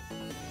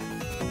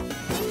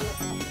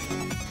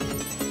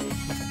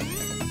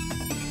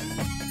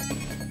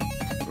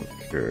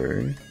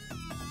 Okay.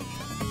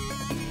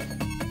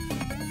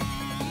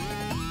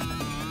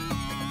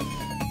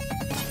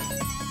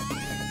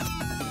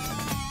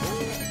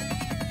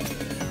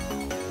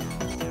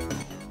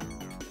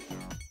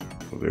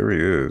 Well, there he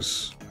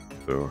is.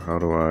 So how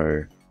do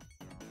I...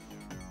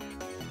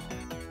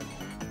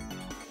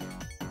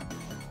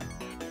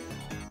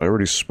 I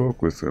already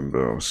spoke with him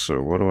though,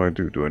 so what do I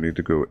do? Do I need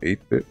to go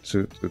 8-bit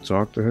to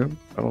talk to him?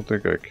 I don't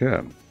think I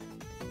can.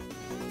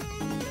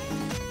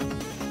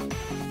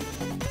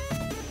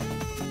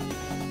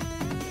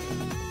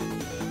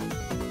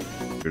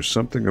 There's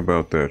something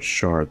about that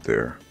shard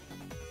there,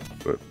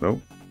 but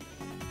nope.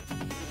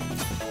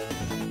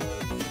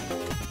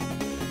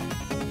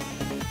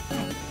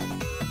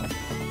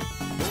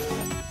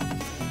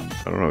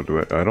 I don't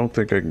know, I don't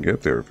think I can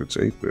get there if it's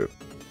 8-bit.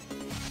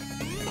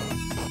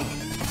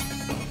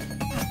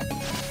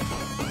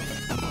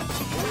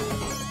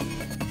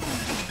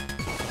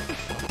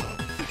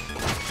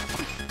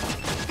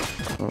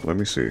 Oh, let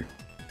me see.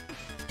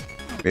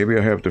 Maybe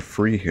I have to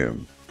free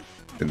him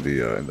in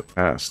the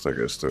past, I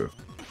guess, to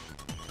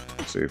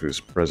save his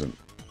present.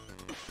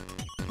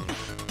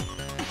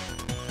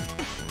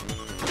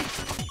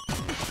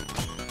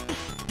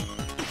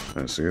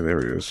 I see,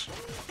 there he is.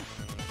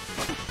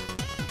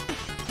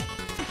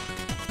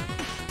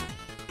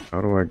 How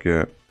do I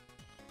get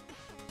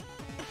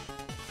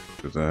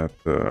to that,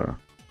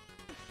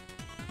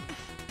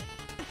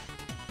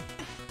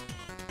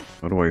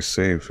 how do I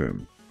save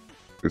him?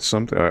 It's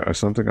something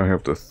I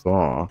have to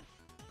thaw,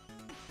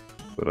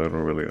 but I don't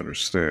really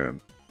understand.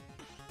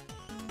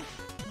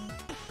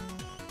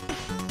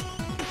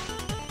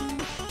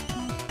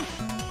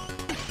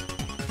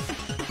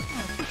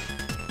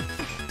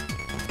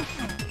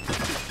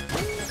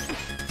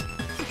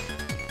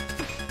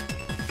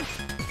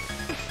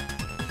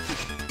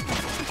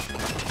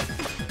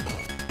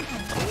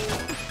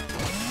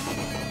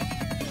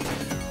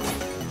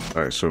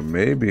 Alright, so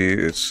maybe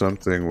it's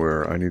something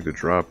where I need to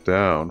drop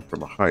down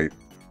from a height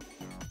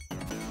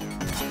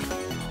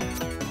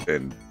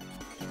and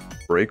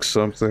break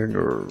something,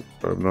 or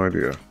I have no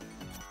idea.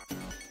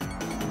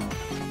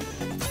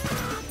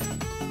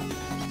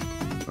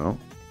 No.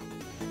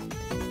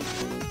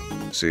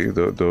 See,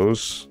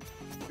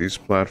 these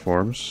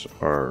platforms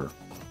are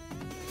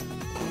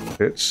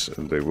pits,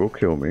 and they will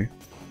kill me.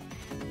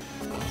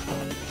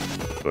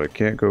 But I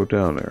can't go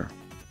down there.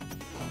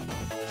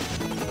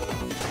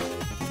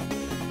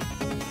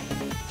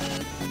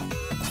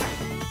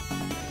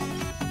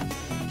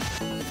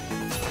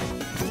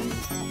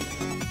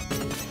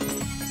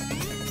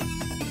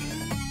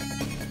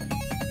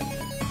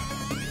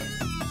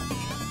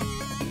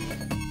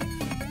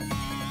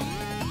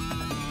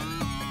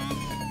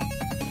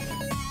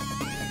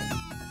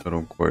 I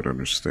don't quite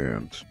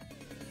understand.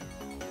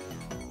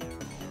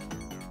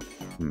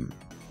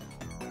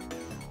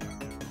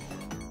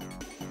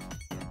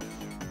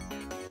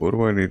 What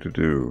do I need to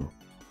do?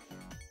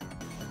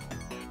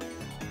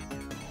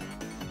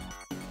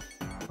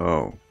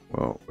 Oh,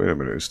 well, wait a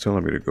minute. It's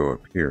telling me to go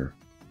up here.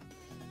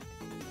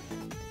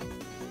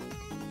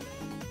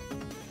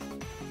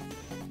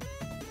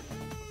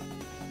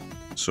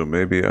 So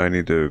maybe I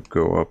need to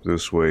go up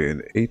this way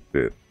in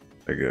 8-bit,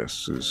 I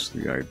guess, is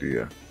the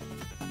idea.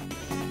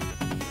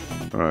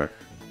 Alright.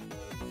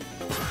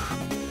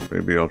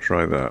 Maybe I'll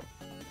try that.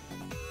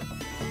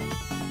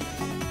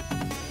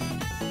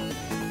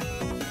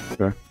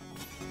 Okay.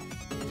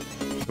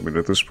 I mean,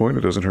 at this point,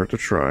 it doesn't hurt to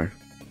try.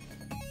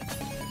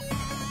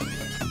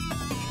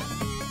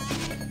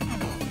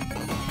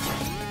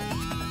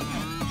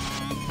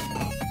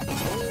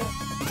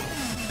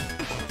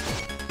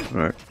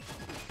 Alright.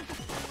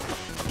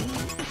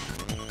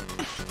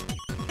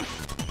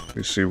 Let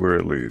me see where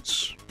it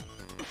leads.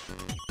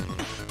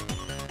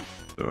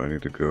 So I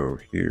need to go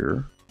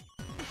here.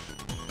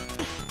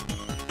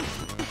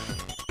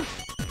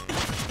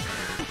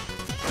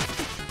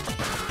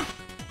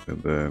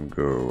 And then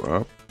go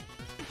up.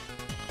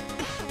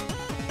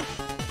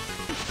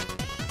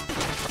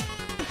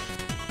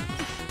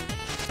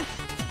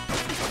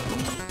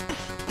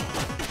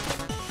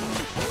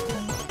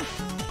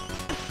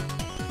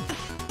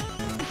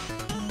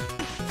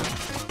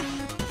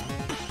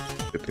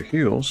 Get the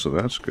heal, so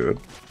that's good.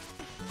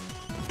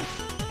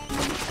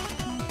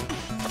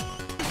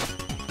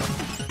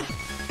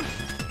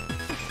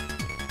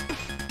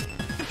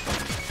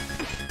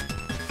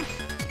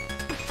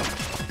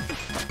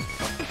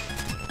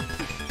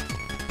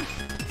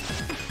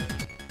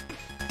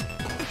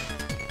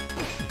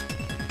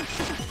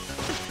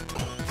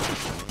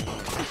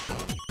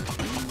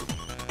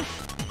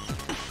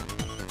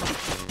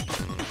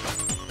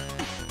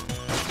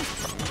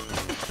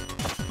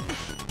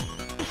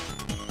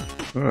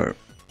 Alright.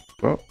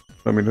 Well,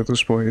 I mean, at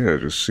this point, yeah,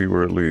 just see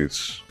where it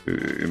leads.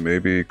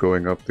 Maybe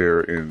going up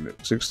there in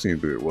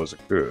 16-bit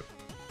wasn't good.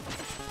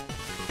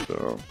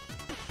 So...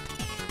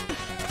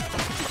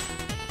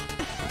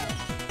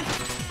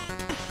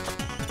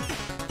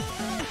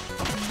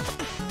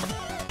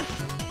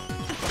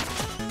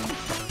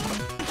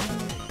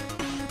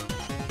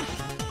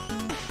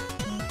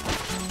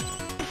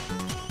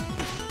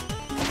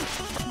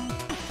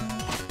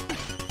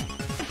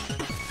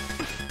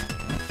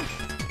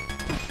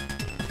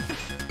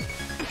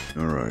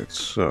 Alright,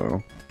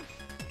 so...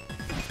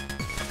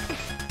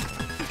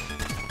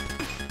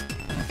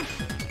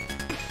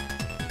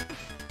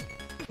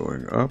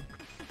 going up.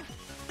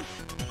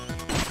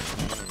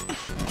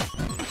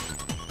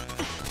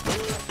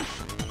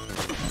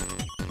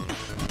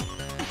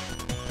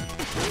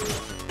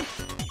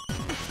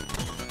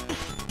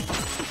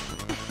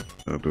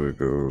 Now do we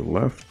go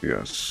left?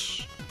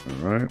 Yes.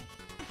 Alright.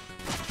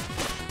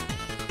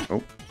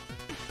 Oh.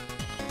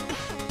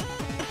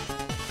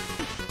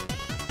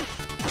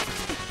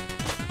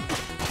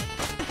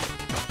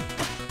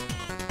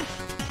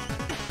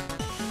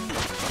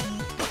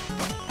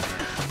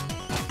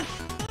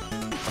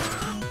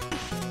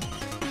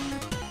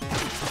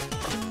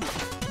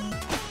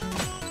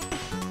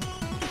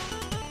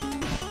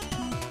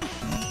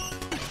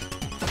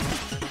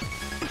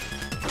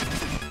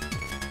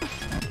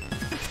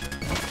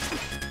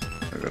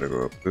 I gotta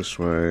go up this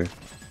way.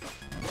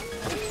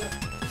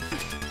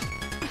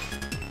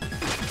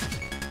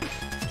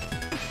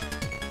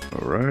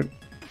 Alright.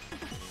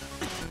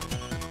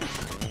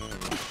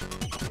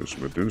 There's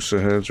Medusa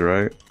heads,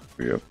 right?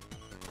 Yep.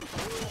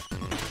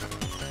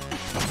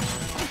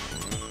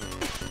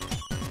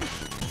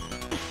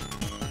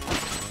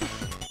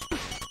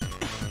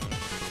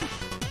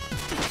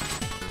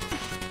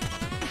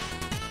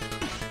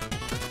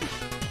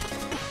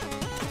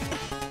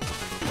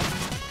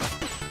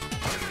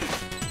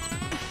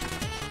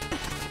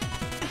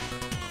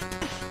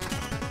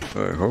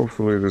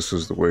 Hopefully this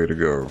is the way to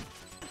go.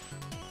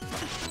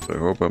 I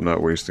hope I'm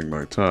not wasting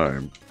my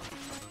time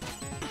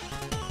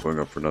going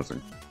up for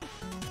nothing.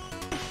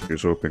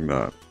 Here's hoping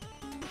not.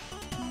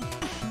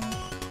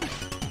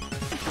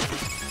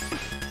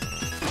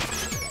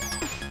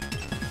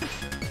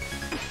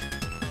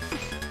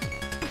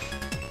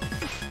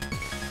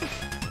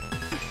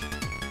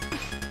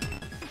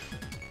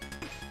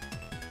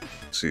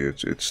 See,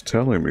 it's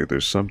telling me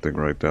there's something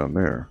right down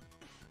there.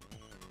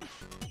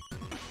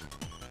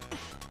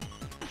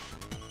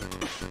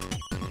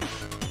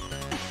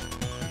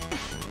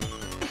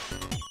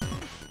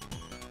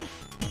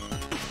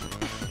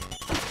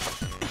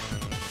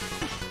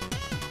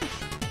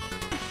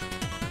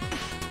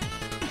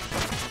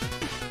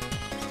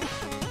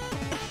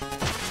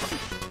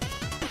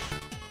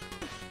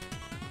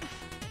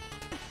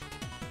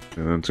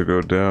 And then to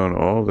go down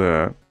all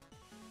that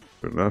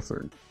for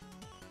nothing.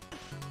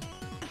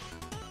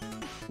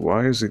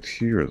 Why is it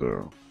here,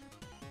 though?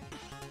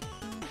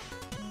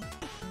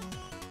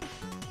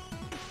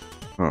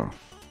 Huh.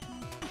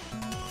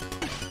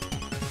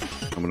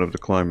 I'm gonna have to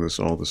climb this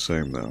all the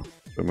same now.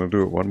 So I'm gonna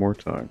do it one more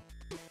time.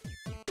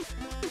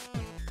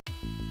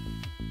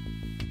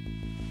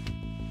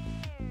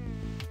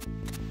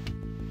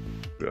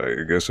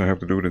 I guess I have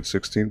to do it in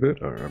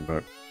 16-bit?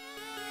 I'm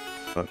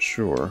not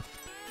sure.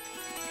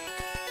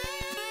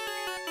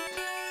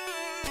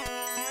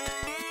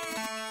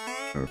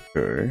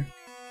 Okay.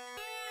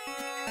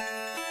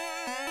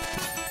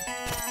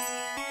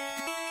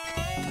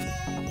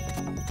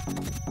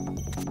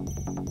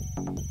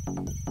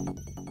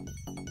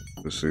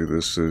 See,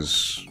 this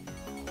is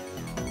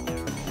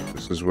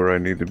where I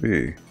need to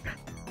be,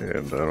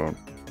 and I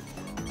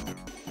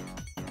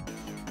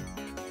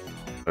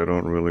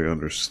don't really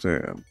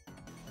understand.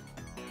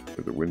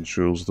 The wind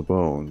chills the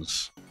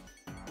bones.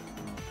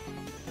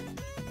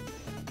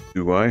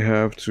 Do I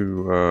have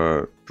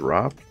to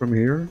drop from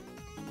here?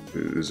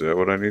 Is that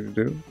what I need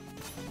to do?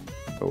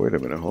 Oh, wait a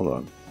minute, hold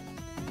on.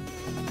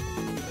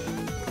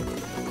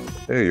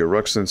 Hey, you're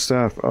Ruxton's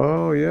staff.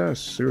 Oh,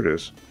 yes, here it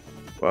is.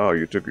 Wow,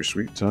 you took your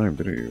sweet time,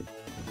 didn't you?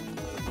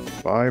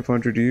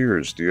 500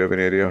 years. Do you have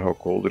any idea how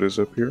cold it is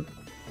up here?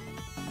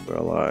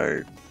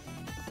 Well,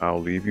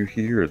 I'll leave you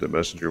here. The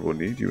messenger will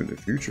need you in the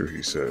future,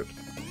 he said.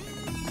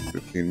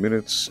 15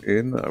 minutes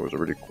in, I was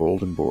already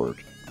cold and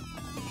bored.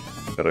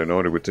 Had I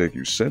known it would take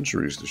you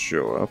centuries to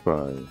show up,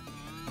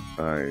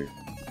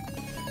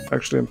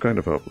 Actually, I'm kind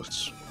of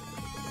helpless.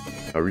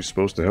 How are you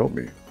supposed to help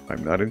me?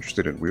 I'm not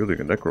interested in wielding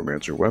a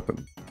necromancer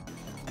weapon.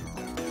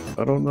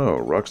 I don't know.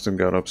 Ruxton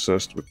got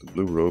obsessed with the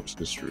Blue Robe's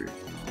history.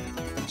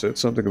 He said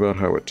something about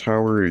how a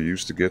tower he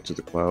used to get to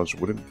the clouds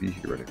wouldn't be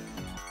here anymore.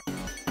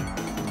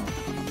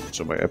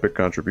 So my epic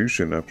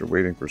contribution after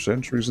waiting for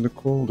centuries in the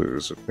cold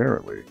is,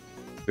 apparently,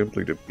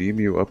 simply to beam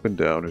you up and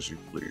down as you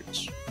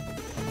please.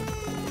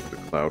 The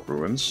cloud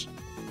ruins.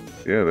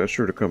 Yeah, that's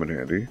sure to come in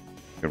handy.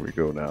 Can we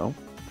go now?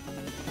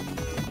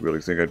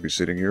 Really think I'd be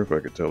sitting here if I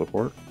could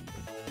teleport?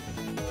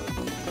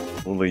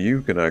 Only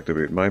you can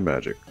activate my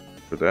magic.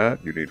 For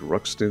that, you need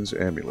Ruxton's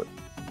amulet.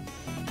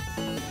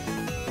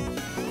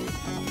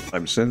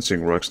 I'm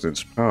sensing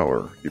Ruxton's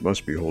power. You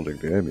must be holding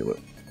the amulet.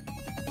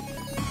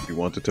 You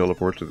want to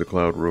teleport to the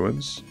Cloud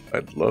Ruins?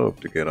 I'd love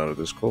to get out of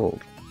this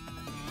cold.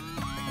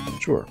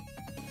 Sure.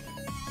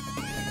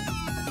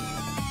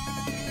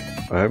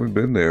 I haven't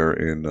been there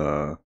in,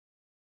 so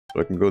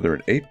I can go there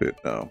in 8-bit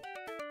now.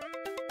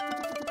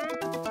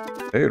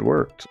 Hey, it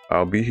worked.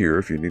 I'll be here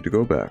if you need to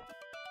go back.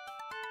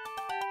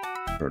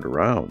 Turned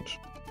around.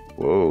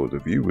 Whoa, the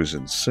view was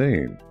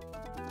insane.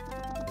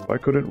 Why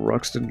couldn't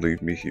Ruxton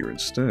leave me here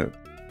instead?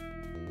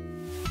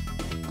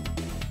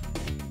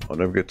 I'll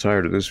never get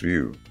tired of this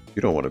view.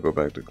 You don't want to go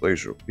back to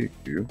Glacial Peak,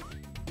 do you?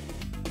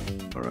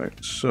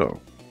 Alright,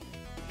 so.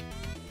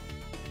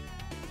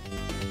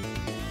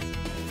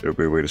 There'll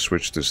be a way to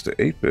switch this to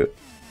 8-bit.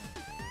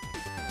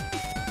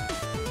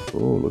 Oh,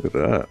 look at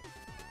that.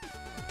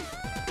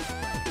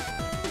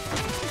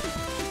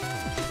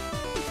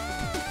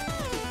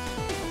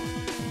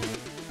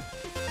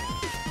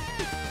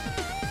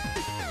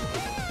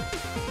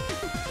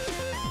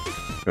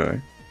 Okay.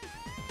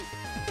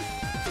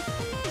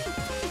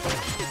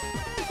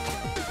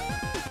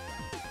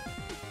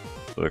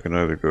 So I can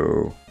either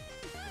go...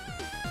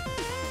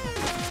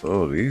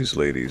 Oh, these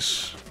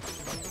ladies.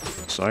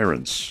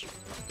 Sirens.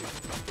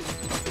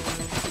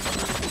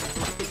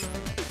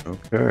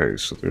 Okay,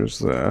 so there's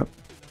that.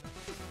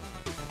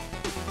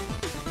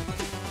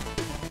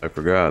 I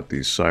forgot,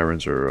 these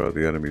sirens are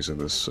the enemies in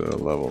this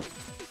level.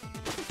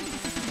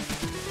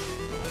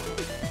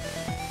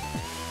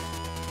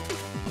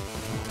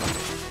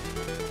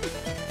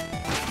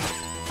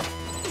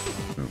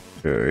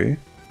 Okay.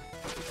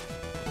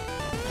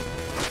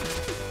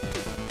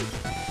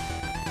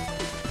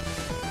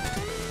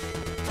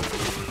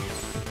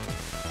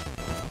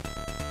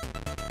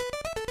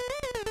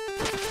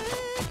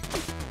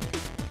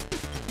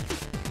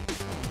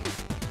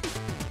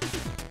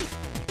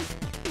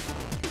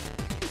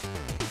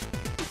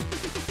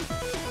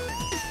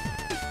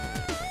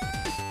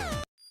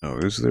 Oh,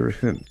 is there a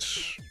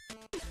hint?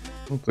 I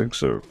don't think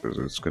so, because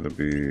it's going to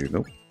be...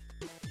 Nope.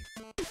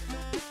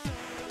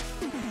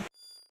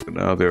 So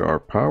now there are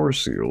power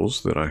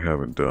seals that I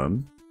haven't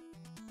done.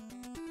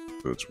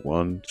 So it's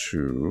 1,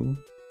 2,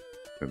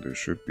 and there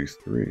should be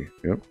 3.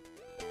 Yep.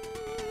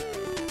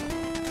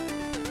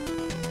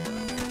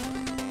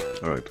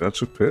 Alright,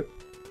 that's a pit.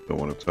 Don't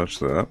want to touch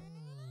that.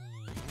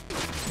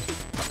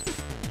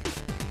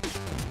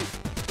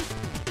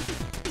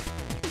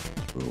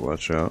 Ooh,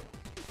 watch out.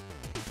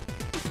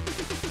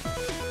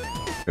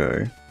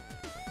 Okay.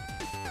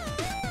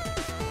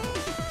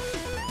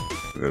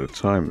 We gotta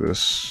time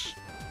this.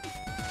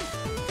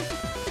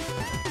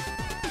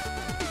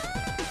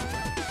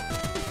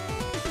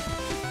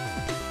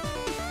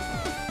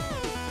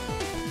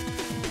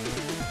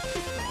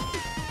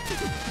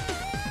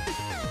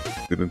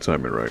 Didn't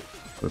time it right.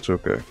 That's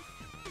okay.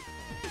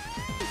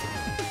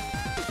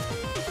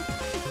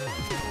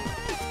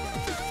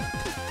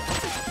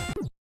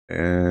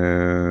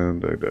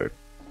 And I died.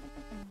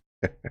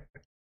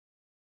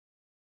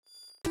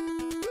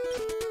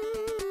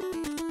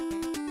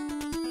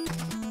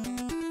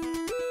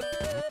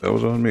 That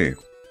was on me.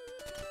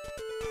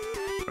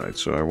 Alright,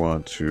 so I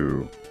want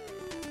to...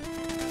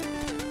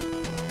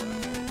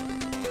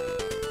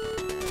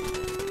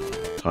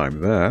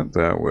 time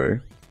that way.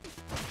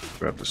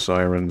 Grab the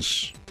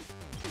sirens.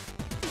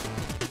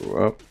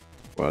 Go up.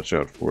 Watch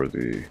out for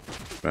the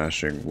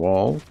smashing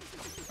wall.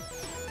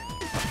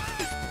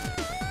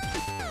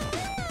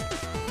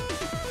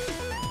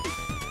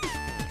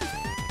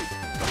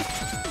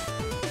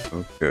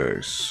 Okay,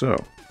 so...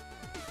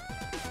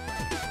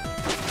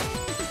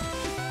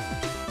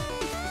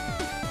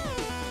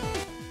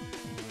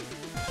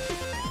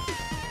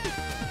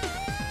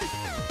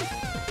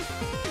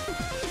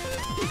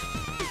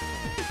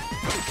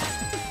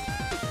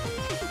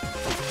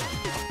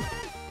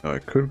 I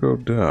could go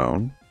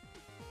down,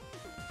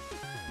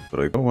 but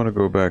I don't want to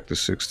go back to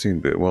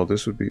 16-bit. Well,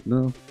 this would be...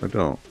 No, I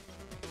don't.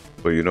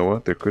 But you know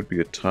what? There could be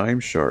a time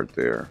shard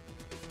there.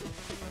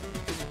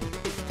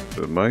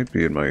 So it might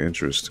be in my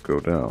interest to go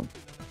down.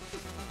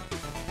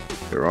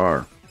 There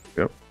are.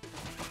 Yep.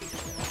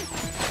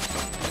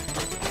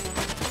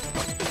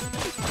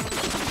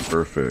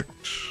 Perfect.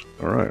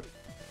 Alright.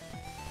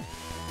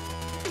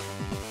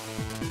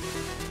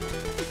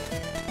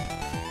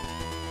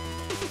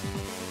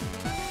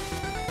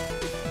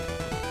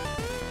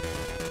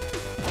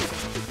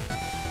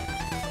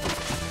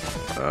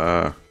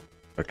 Ah,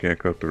 I can't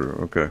cut through.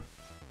 Okay.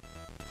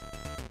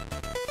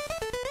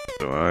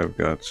 So I've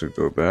got to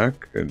go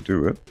back and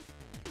do it.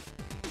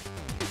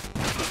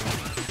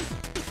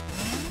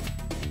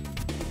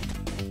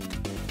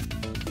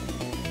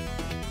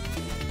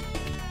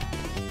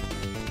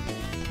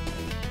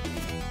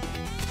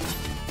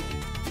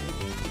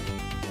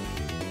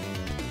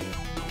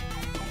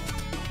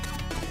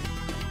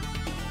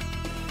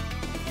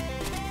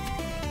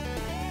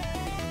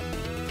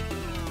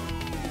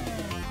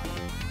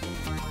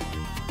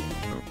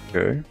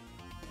 Okay.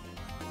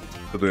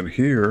 So then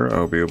here,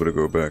 I'll be able to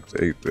go back to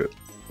 8-bit,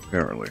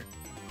 apparently.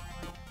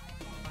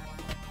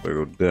 So I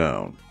go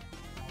down.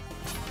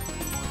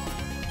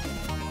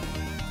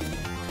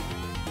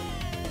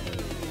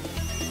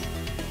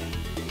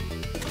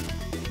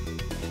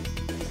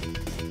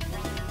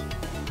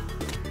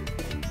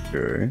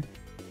 Okay.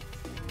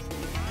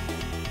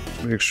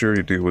 Make sure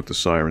you deal with the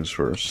sirens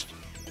first.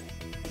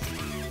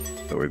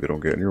 That way they don't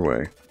get in your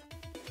way.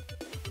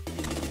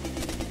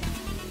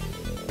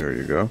 There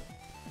you go.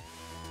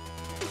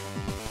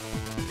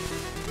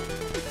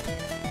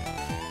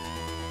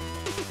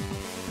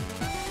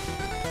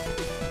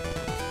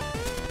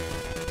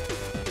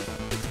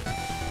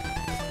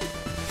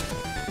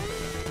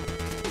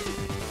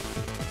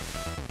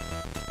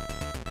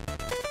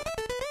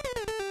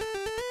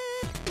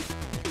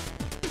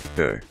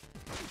 Okay.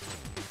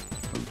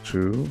 1,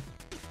 2,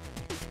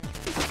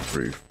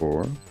 3,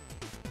 4.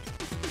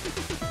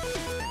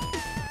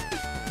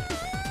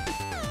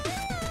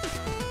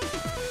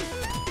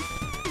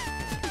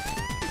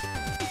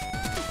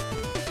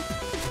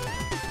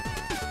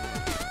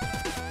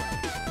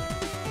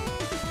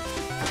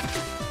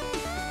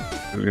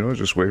 You know,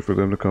 just wait for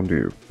them to come to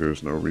you.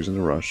 There's no reason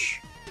to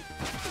rush.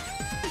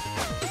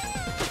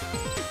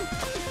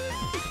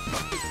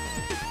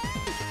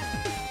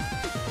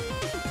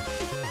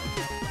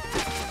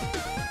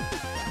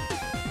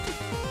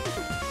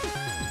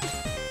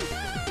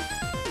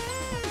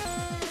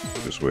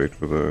 Just wait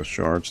for the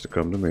shards to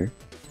come to me.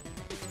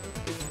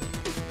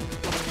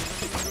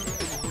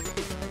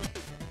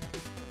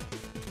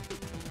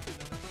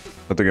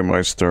 I think I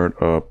might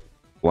start up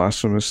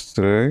Blasphemous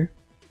today.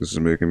 This is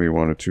making me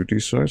want a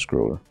 2D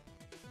side-scroller.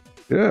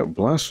 Yeah,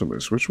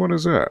 Blasphemous. Which one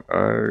is that?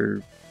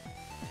 I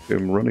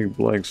am running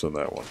blanks on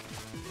that one.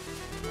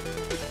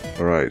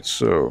 Alright,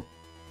 so...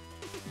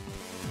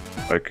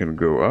 I can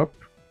go up.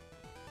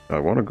 I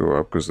want to go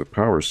up because the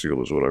power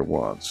seal is what I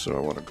want. So I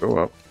want to go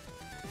up.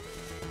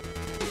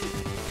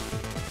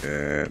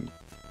 And...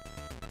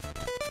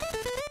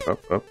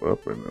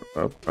 up, and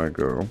up I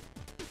go.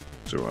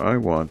 So I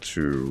want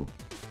to...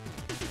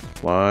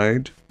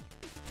 slide...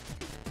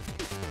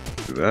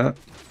 do that.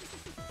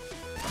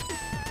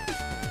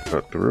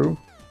 Cut through.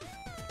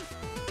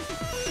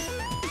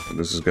 And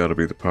this has got to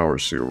be the power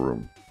seal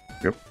room.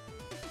 Yep.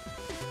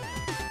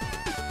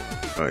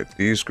 Alright,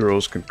 these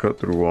girls can cut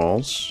through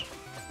walls.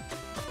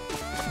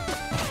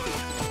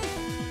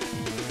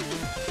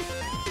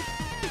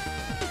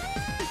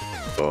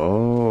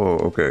 Oh,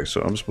 okay,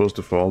 so I'm supposed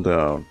to fall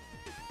down.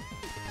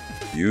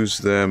 Use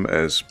them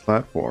as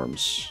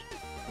platforms.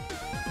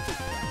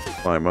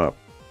 Climb up.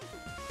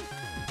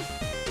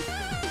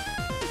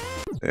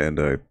 And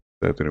that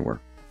didn't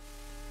work.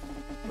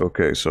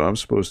 Okay, so I'm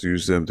supposed to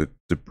use them to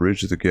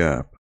bridge the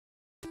gap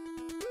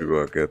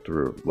to get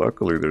through.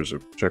 Luckily, there's a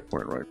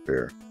checkpoint right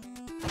there.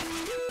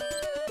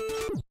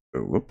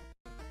 Oh, whoop.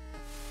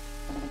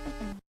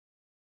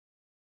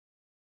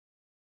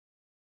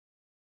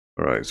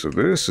 Alright, so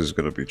this is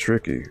going to be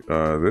tricky.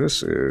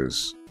 This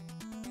is...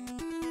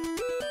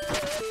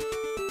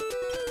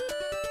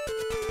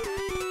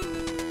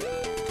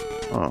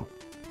 oh.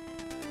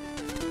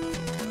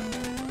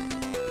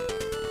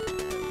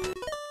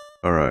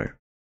 Alright.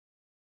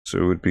 So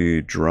it would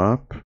be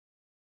drop,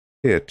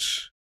 hit,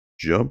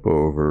 jump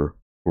over,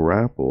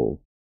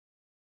 grapple,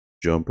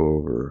 jump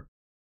over.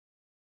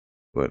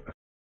 But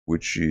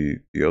would she,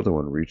 the other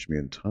one, reach me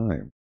in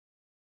time?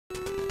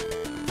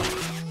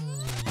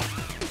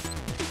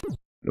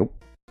 Nope.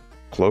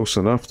 Close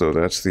enough though,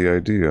 that's the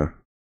idea.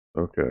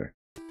 Okay.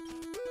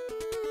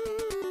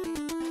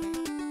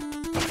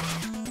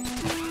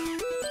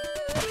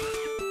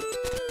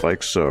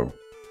 Like so.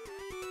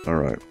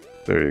 Alright,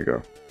 there you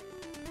go.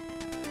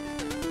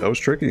 That was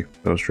tricky.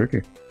 That was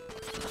tricky.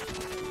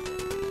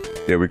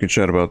 Yeah, we can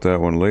chat about that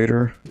one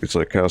later. It's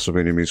like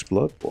Castlevania meets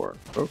Bloodborne.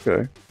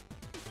 Okay.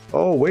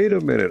 Oh, wait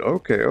a minute.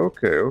 Okay.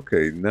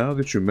 Now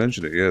that you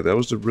mention it, yeah, that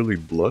was a really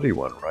bloody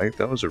one, right?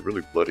 That was a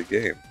really bloody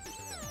game.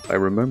 I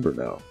remember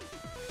now.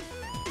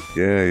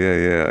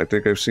 Yeah. I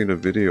think I've seen a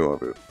video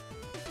of it.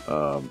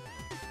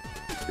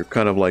 You're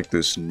kind of like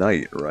this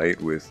knight,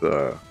 right? With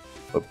a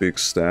big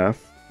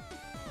staff.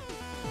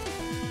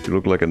 You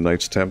look like a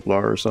Knights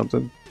Templar or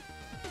something.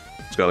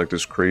 It's got like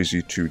this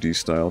crazy 2D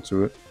style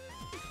to it.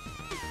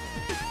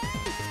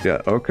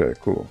 Yeah, okay,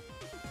 cool.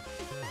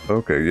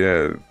 Okay,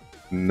 yeah.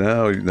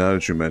 Now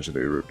that you mentioned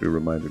it, it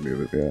reminded me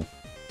of it, yeah.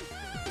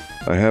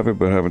 I have it,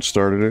 but haven't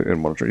started it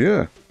and want to try.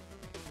 Yeah.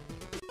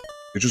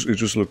 It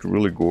just looked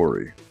really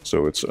gory.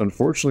 So it's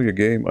unfortunately a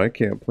game I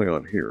can't play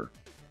on here.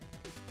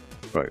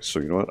 Right, so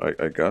you know what?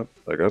 I got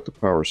the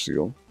power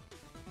seal.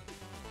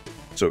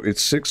 So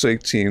it's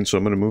 6:18, so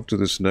I'm going to move to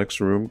this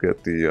next room,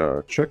 get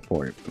the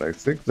checkpoint, and I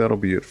think that'll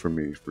be it for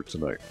me for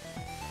tonight.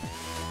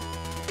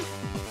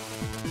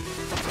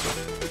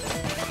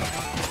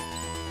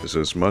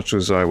 As much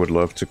as I would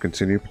love to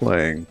continue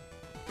playing,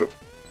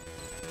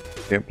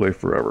 can't play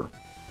forever.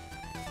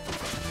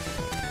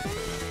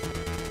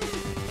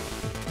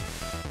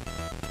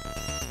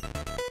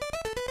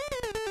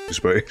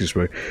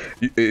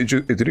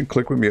 It didn't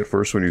click with me at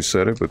first when you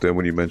said it, but then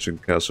when you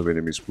mentioned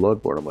Castlevania meets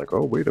Bloodborne, I'm like,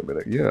 oh, wait a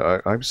minute. Yeah,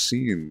 I've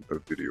seen a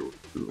video.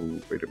 Ooh,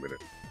 wait a minute.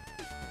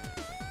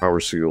 Power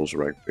seal's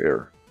right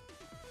there.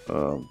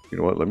 You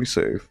know what? Let me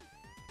save.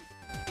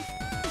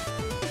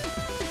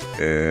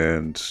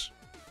 And...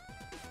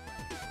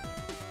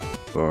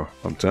 oh,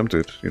 I'm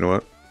tempted. You know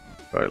what?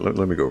 Alright,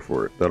 let me go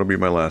for it. That'll be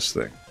my last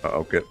thing.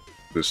 I'll get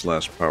this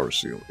last power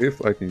seal,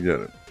 if I can get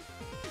it.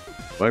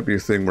 Might be a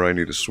thing where I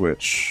need to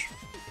switch.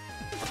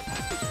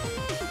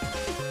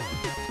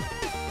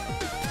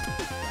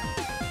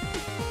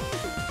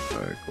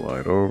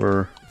 Glide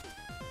over.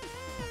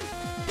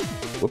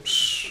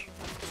 Whoops.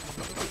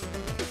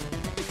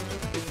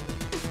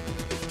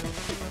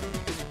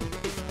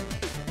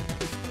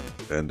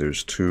 And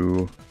there's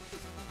two.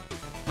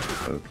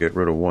 Get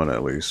rid of one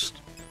at least.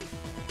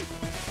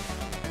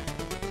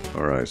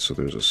 Alright, so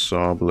there's a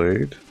saw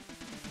blade.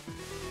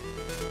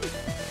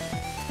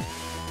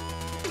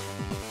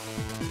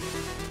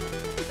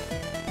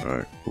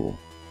 Alright, cool.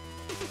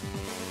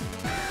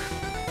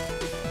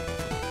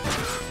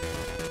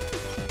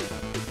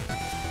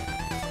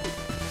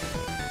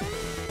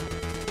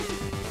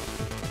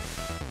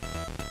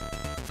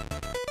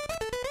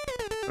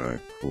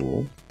 Alright,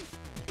 cool.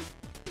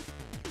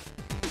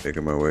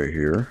 Making my way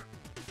here.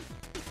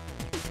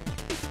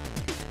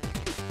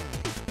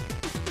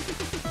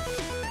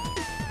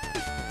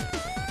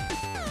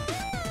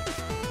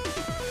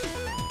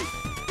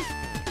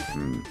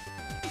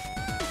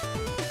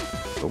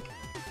 Nope.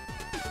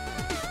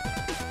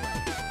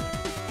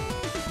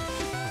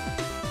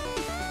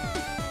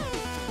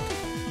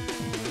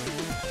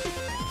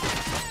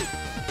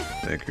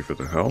 Thank you for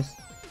the health.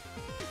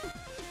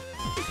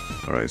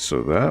 Alright,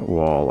 so that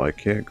wall I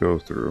can't go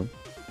through.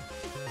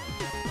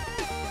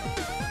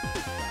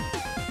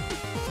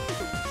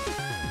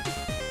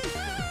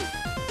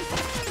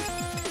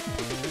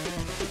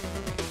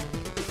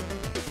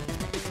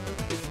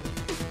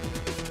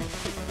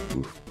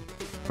 Oof.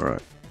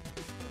 Alright.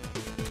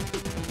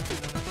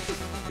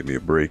 Give me a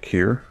break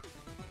here.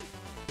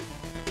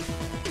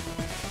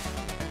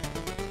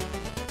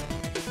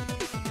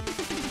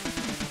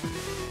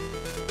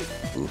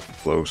 Ooh,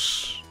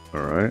 close.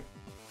 Alright.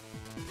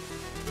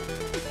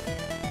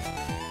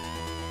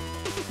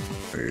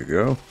 There you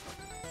go.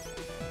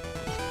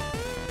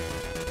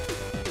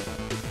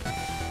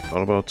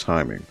 All about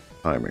timing.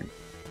 Timing.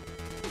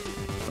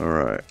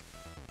 Alright.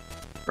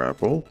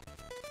 Grapple.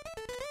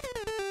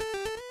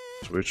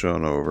 Switch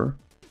on over.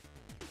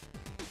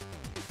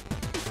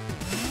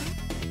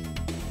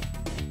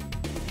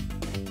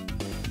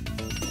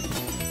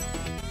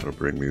 That'll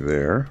bring me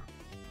there.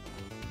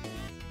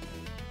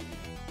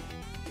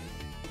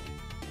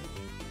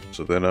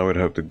 So then I would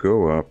have to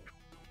go up,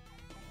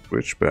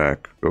 switch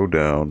back, go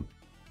down,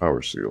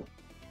 power seal.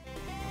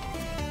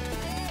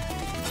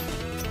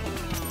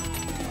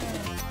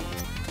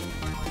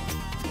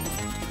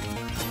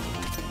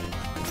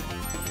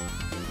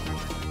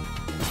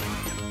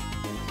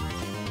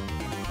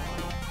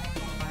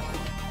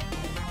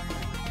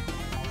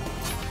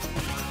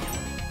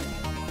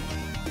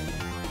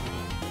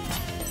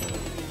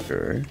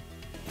 Okay.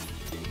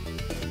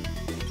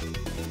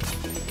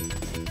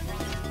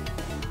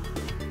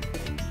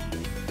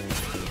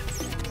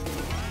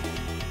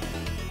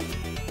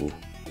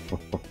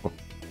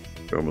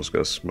 I almost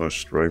got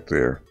smushed right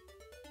there.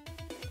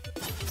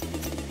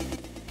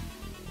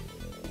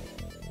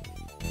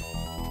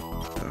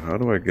 Now, how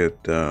do I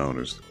get down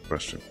is the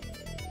question.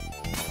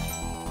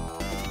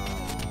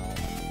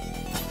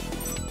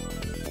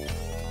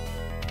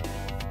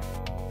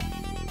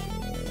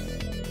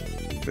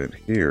 Then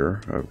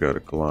here, I've got to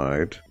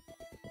glide.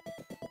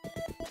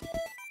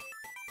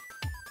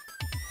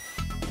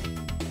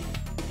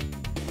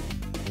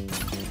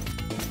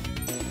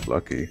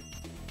 Lucky.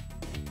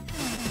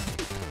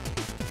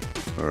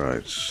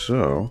 Alright,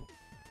 so...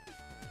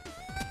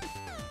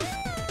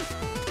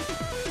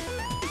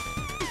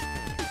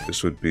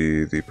 this would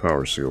be the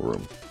power seal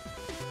room.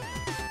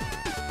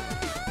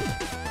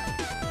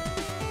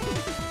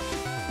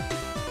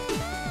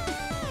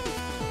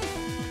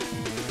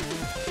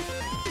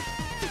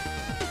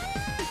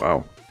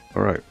 Wow.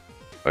 Alright.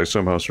 I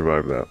somehow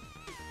survived that.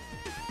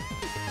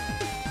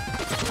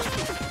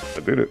 I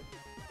did it.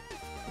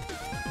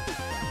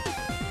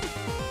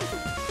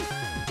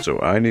 So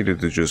I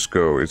needed to just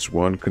go. It's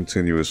one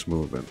continuous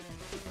movement.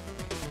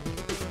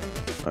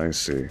 I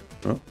see.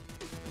 Oh.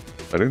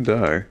 I didn't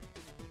die.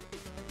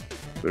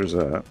 There's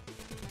that.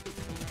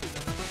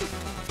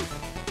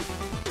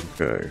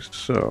 Okay,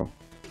 so...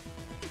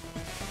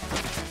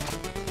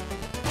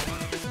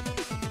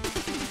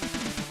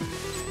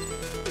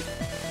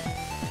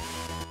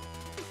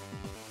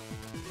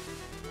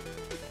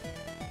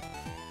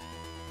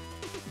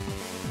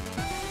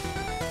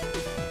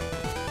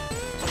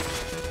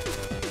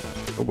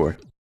 oh boy.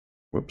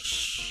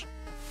 Whoops.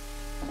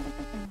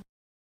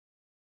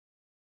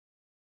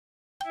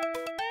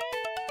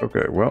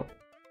 Okay, well,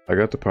 I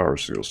got the power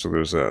seal, so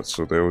there's that.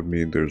 So that would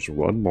mean there's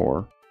one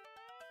more.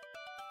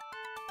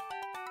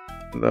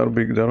 That'll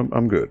be done.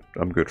 I'm good.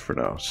 I'm good for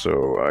now.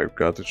 So I've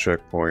got the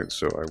checkpoint,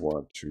 so I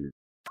want to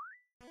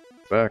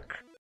back.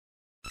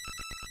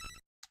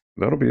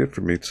 That'll be it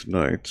for me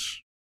tonight.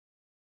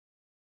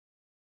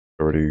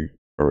 Already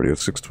at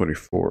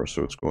 6:24,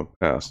 so it's going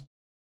past.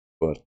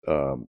 But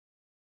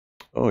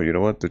oh, you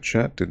know what? The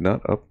chat did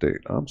not update.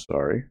 I'm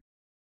sorry.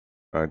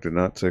 I did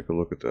not take a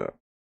look at that.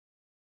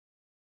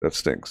 That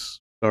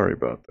stinks. Sorry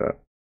about that.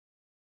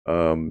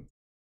 I'm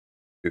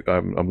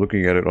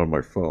looking at it on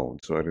my phone,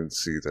 so I didn't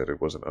see that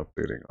it wasn't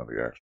updating on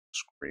the actual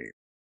screen.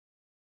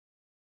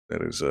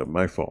 That is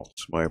my fault.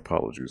 My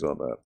apologies on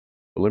that.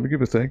 But let me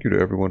give a thank you to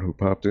everyone who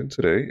popped in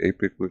today.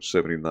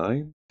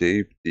 APICglitch79,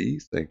 Dave D,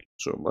 thank you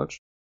so much.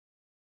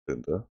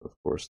 Linda, of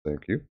course,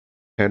 thank you.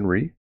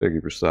 Henry, thank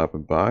you for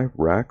stopping by.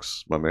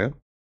 Rax, my man,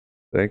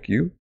 thank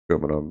you.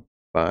 Coming on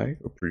by,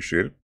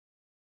 appreciate it.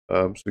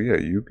 So yeah,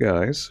 you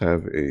guys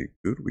have a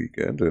good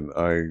weekend, and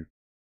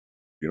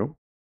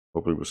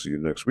hopefully we'll see you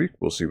next week.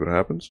 We'll see what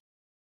happens.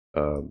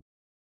 Um,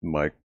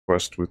 my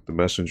quest with the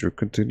messenger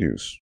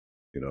continues.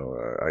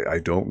 I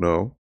don't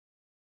know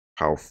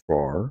how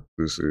far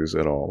this is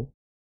at all.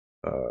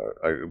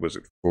 Was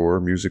it 4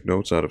 music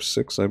notes out of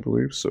 6, I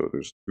believe? So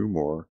there's 2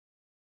 more,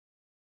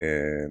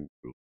 and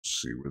we'll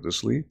see where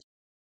this leads.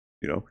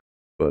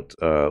 But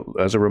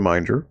as a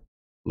reminder,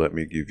 let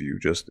me give you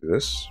just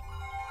this.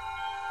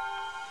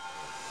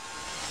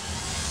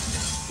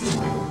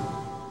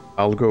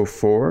 Algo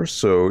 4.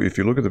 So if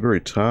you look at the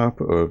very top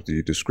of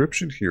the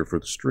description here for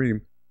the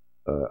stream,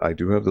 I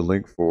do have the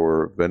link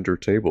for vendor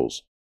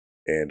tables.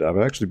 And I've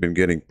actually been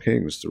getting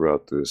pings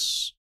throughout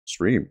this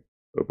stream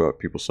about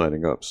people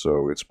signing up.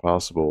 So it's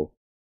possible.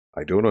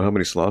 I don't know how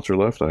many slots are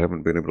left. I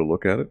haven't been able to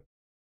look at it.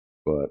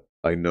 But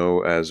I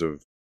know as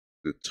of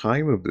the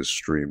time of this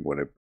stream,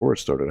 before it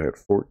started, I had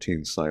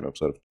 14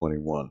 signups out of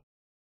 21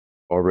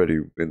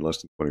 already in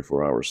less than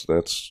 24 hours.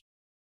 So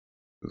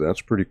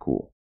that's pretty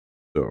cool.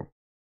 So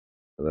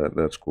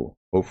that's cool.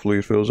 Hopefully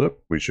it fills up.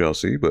 We shall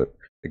see. But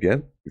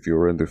again, if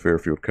you're in the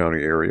Fairfield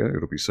County area,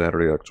 it'll be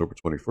Saturday, October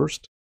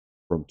 21st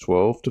from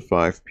 12 to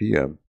 5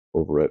 p.m.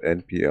 over at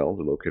NPL.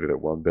 They're located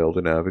at 1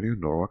 Belden Avenue,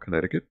 Norwalk,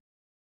 Connecticut.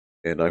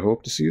 And I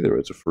hope to see you there.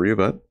 It's a free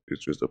event.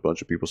 It's just a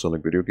bunch of people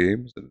selling video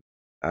games and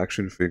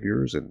action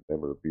figures and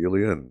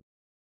memorabilia and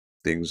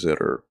things that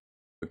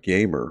a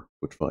gamer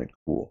would find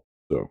cool.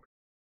 So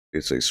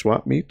it's a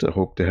swap meet. I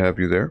hope to have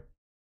you there.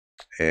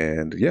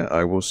 And yeah,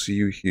 I will see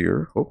you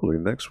here hopefully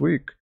next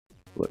week.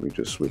 Let me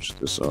just switch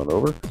this on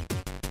over.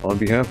 On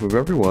behalf of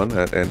everyone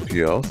at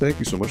NPL, thank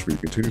you so much for your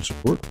continued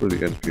support for the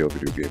NPL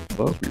Video Game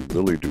Club. We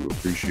really do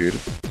appreciate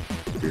it.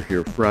 We're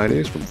here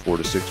Fridays from 4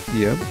 to 6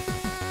 p.m.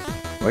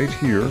 right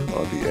here on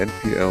the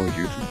NPL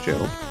YouTube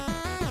channel.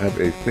 Have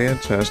a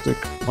fantastic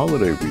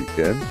holiday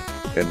weekend.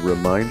 And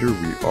reminder,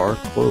 we are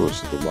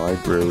closed. The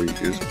library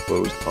is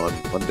closed on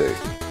Monday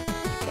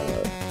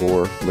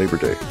for Labor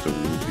Day. So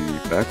we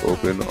will be back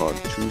open on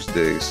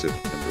Tuesday,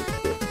 September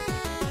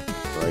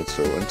 5th. All right,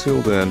 so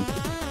until then,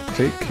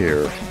 take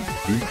care.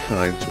 Be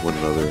kind to one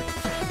another.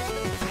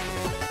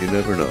 You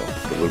never know.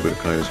 A little bit of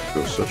kindness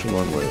can go such a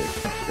long way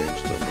to change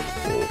someone's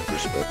whole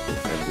perspective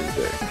and their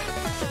day.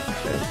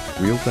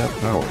 And wield that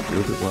power.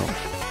 Wield it well.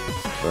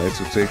 All right,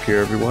 so take care,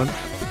 everyone.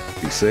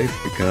 Be safe,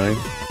 be kind,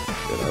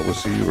 and I will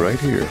see you right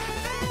here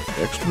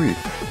next week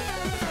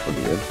on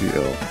the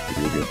NPL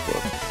Video Game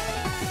Club.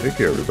 Take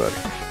care,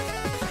 everybody.